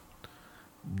playing,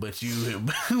 but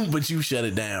you shut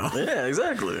it down, Yeah,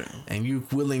 exactly. and you're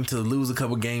willing to lose a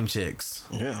couple game checks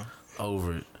Yeah,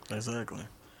 over it. exactly.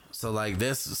 So like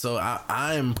this, so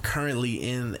I am currently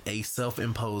in a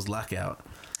self-imposed lockout.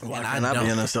 Why And can't I be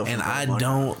in a self-imposed and I lockout?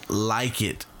 don't like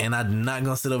it. And I'm not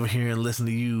gonna sit over here and listen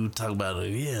to you talk about it.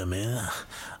 Yeah, man,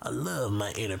 I love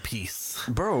my inner peace.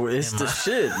 Bro, it's the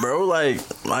shit, bro. Like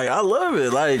I love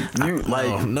it. Like you,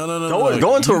 like no.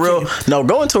 Go into You a real. No,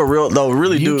 go into a real. No,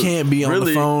 really do. You can't be on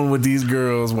really, the phone with these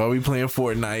girls while we playing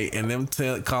Fortnite and them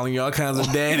calling you all kinds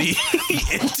of daddy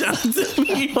and trying to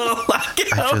be on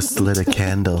lockout. lit a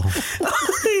candle.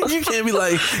 You can't be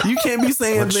like, you can't be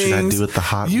saying What should I things. do with the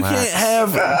hot you wax?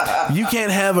 you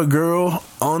can't have a girl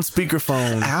on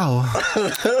speakerphone Ow.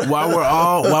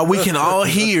 while we can all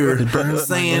hear burns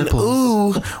my saying,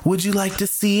 nipples. "Ooh, would you like to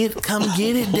see it? Come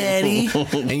get it, daddy."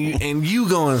 And you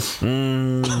going,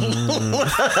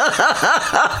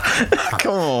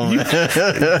 Come on,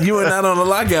 you are not on a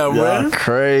lockout, bro. y'all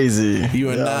crazy. You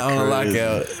are Y'all not on a crazy.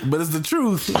 lockout, but it's the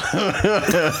truth.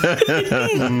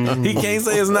 He can't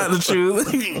say it's not the truth.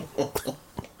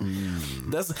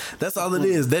 That's all it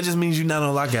is. That just means you're not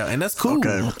on lockout, and that's cool.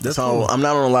 Okay, That's so cool. I'm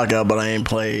not on a lockout, but I ain't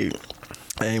played.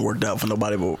 I ain't worked out for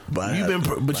nobody, but You've been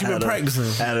practicing.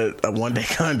 Had a 1-day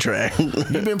contract.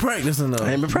 You've been practicing though.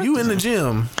 I ain't been You in the practicing.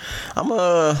 gym. I'm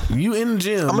You in the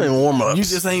gym. I'm in warm-ups. You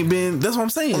just ain't been. That's what I'm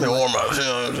saying. in warm ups.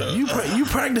 You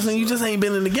practicing. You just ain't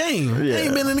been in the game. Yeah.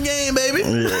 Ain't been in the game, baby.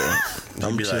 Yeah,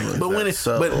 I'm chilling. But when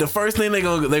but the first thing they're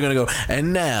gonna go,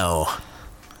 and now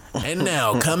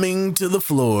coming to the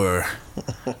floor,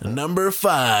 number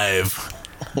 5,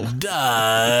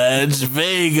 Dodge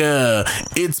Vega.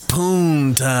 It's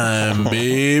poon time,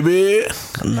 baby.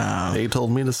 Nah, They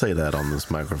told me to say that on this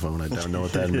microphone. I don't know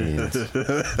what that means.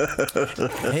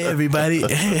 Hey everybody.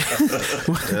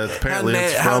 Apparently,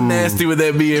 it's How from nasty would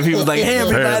that be if he was like, "Hey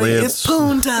everybody, Apparently it's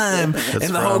poon time," and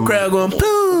the whole from- crowd going,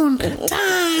 "Poon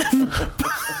time,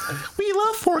 We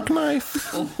love fork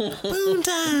knife. poon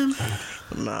time."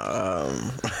 nah.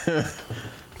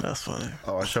 That's funny.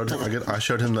 Oh, I showed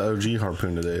him the OG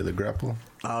harpoon today, the grapple.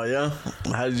 Oh yeah,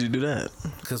 how did you do that?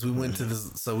 Because we went to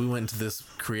this. So we went to this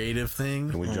creative thing.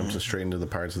 And we jumped straight into the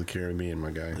Pirates of the Caribbean,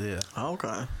 my guy. Yeah.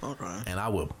 Okay. And I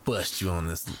would bust you on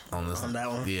this. On that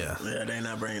one. Yeah. Yeah, they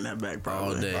not bringing that back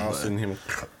probably. All day. I was seeing him.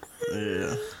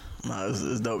 Yeah. Nah,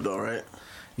 it's dope though, right?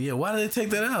 Yeah. Why did they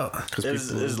take that out? Because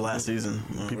It was last season.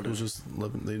 people just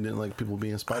loving. They didn't like people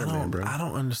being Spider-Man, bro. I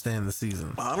don't understand the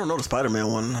season. I don't know the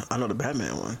Spider-Man one. I know the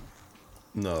Batman one.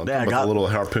 No, I'm Yeah, talking about the little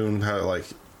harpoon. How like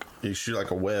you shoot like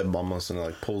a web almost, and it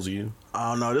like pulls you.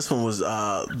 Oh no, this one was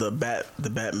the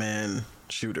Batman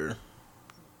shooter.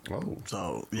 Oh,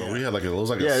 So yeah, well, we had like it was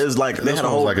like it was like they this had a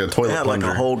one was whole like a toilet they had like a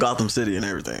plunger. whole Gotham City and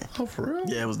everything. Oh, for real?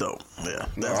 Yeah, it was dope. Yeah,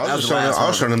 No, That I was the last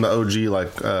one. showing him the OG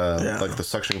like the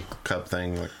suction cup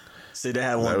thing. Like See, they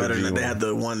had one the better. OG Than They one. had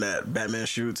the one that Batman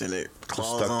shoots and it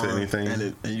claws stuck to on anything?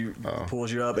 and you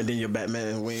pulls you up, and then your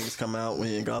Batman wings come out when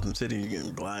you're in Gotham City. You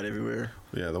can glide everywhere.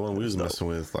 yeah, the one we was messing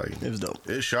with, like It was dope.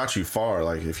 it shot you far.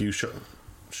 Like if you shot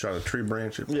a tree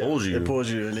branch, it pulls you. It pulls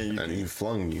you, and then you. and he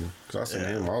flung you. Cause I seen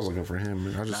Yeah. him. I was looking for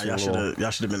him. I just Nah, seen y'all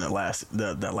should have been that last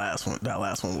one. That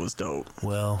last one was dope.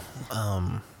 Well,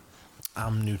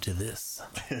 I'm new to this.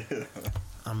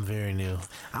 I'm very new.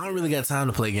 I don't really got time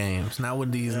to play games. Not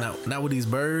with these. Not with these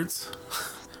birds.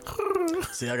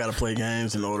 See, I gotta play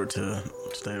games in order to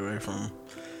stay away from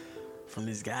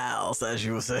these gals, as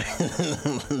you would say.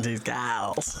 These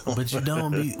gals. But you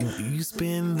don't be. You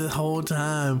spend the whole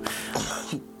time.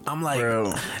 I'm like,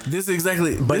 Bro. this is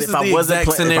exactly. But this if is the exact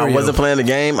if scenario. I wasn't playing the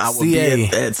game, I would CA. be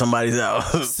at somebody's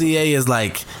house. CA is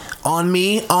like, on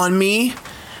me,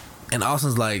 and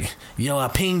Austin's like, yo, I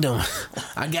pinged him,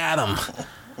 I got him,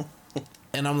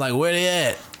 and I'm like, where they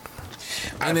at?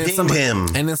 And I pinged him.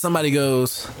 And then somebody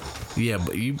goes, yeah,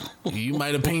 but you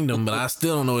might have pinged them, but I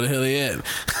still don't know where the hell they at.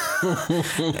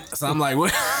 So I'm like,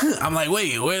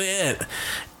 wait, where they at?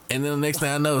 And then the next thing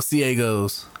I know, CA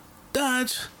goes,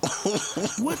 Dodge,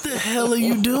 what the hell are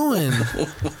you doing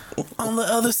on the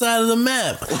other side of the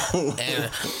map? And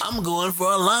I'm going for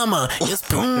a llama. It's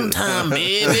poon time,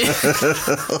 baby.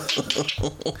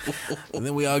 And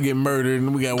then we all get murdered,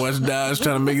 and we gotta watch Dodge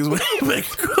trying to make his way back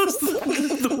across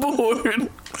the board.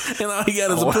 And all he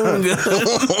got is a poon gun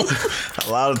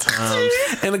A lot of times.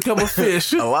 and a couple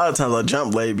fish. A lot of times I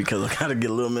jump late because I gotta get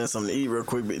a little minute something to eat real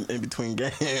quick in between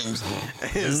games.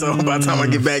 And so by the time I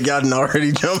get back, y'all done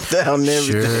already jumped out and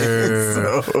everything. Sure.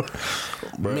 So,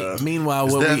 bruh. Meanwhile,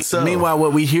 that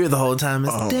what we hear the whole time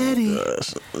is, Daddy,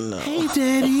 Gosh, no. hey,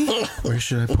 Daddy. Where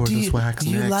should I pour this wax Do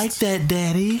you next? like that,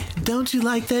 Daddy? Don't you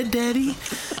like that, Daddy?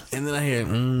 And then I hear,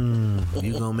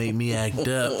 you gonna make me act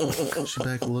up. She's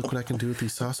back. Look what I can do with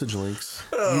these sausage links.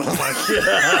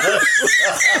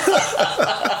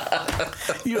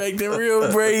 You acting real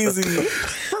brazy.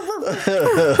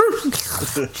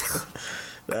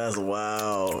 That's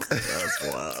wild.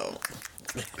 That's wild.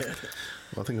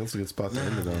 Well, I think that's a good spot to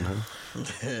end it on, huh?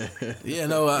 Yeah,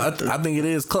 no, I think it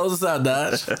is. Close us out,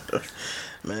 Dodge.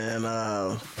 Man,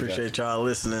 appreciate y'all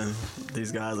listening.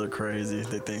 These guys are crazy.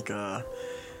 They think I'm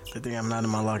not in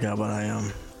my lockout, but I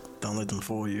am. Don't let them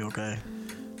fool you, okay?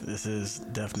 This is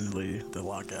definitely the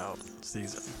lockout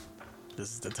season.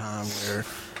 This is the time where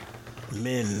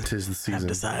men 'Tis the season. have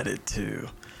decided to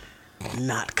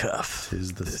not cuff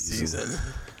 'Tis the this season.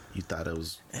 You thought it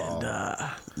was fall.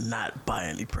 and not buy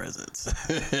any presents.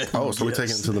 Oh, so we're Yes.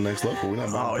 taking it to the next level. We're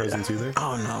not buying presents either.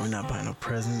 Oh no, we're not buying no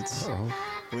presents. Oh.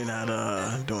 We're not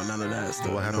doing none of that stuff.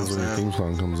 What happens you know when your theme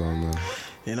song comes on then?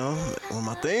 You know, when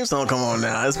my theme song come on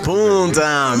now, it's poon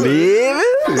time, baby.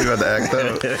 You about to act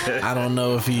out. I don't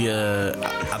know if he,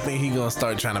 I think he gonna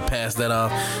start trying to pass that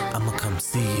off. I'm gonna come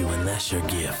see you, and that's your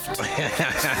gift.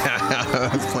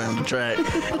 He's playing the track.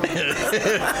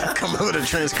 Come over the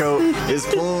trench coat. It's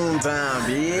poon time,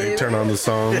 baby. Turn on the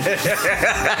song.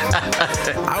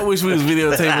 I wish we was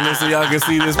videotaping this so y'all could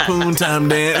see this poon time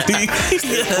dance.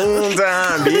 Poon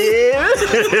time, baby.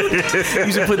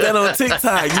 You should put that on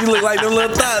TikTok. You look like them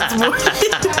little thoughts, boy.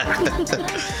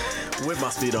 With my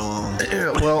speed on.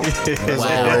 Yeah, well, as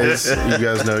Wow. always, you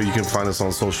guys know you can find us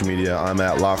on social media. I'm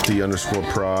at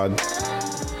Lofty_prod.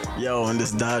 Yo, and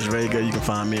this is Dodge Vega. You can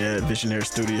find me at Visionary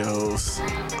Studios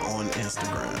on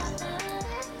Instagram.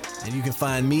 And you can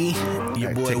find me,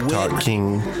 your boy TikTok Whit,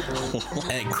 King.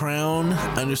 at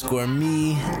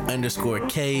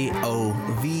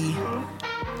crown_me_KOV.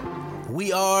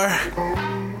 We are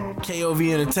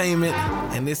KOV Entertainment,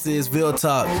 and this is Ville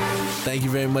Talk. Thank you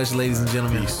very much, ladies and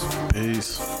gentlemen.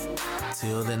 Peace.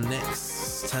 Till the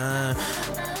next time.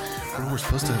 We're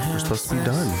supposed to be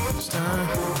done. I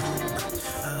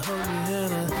hope you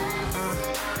had a,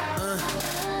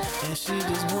 and she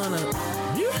just wanna.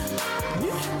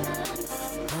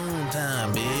 On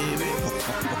time, bitch.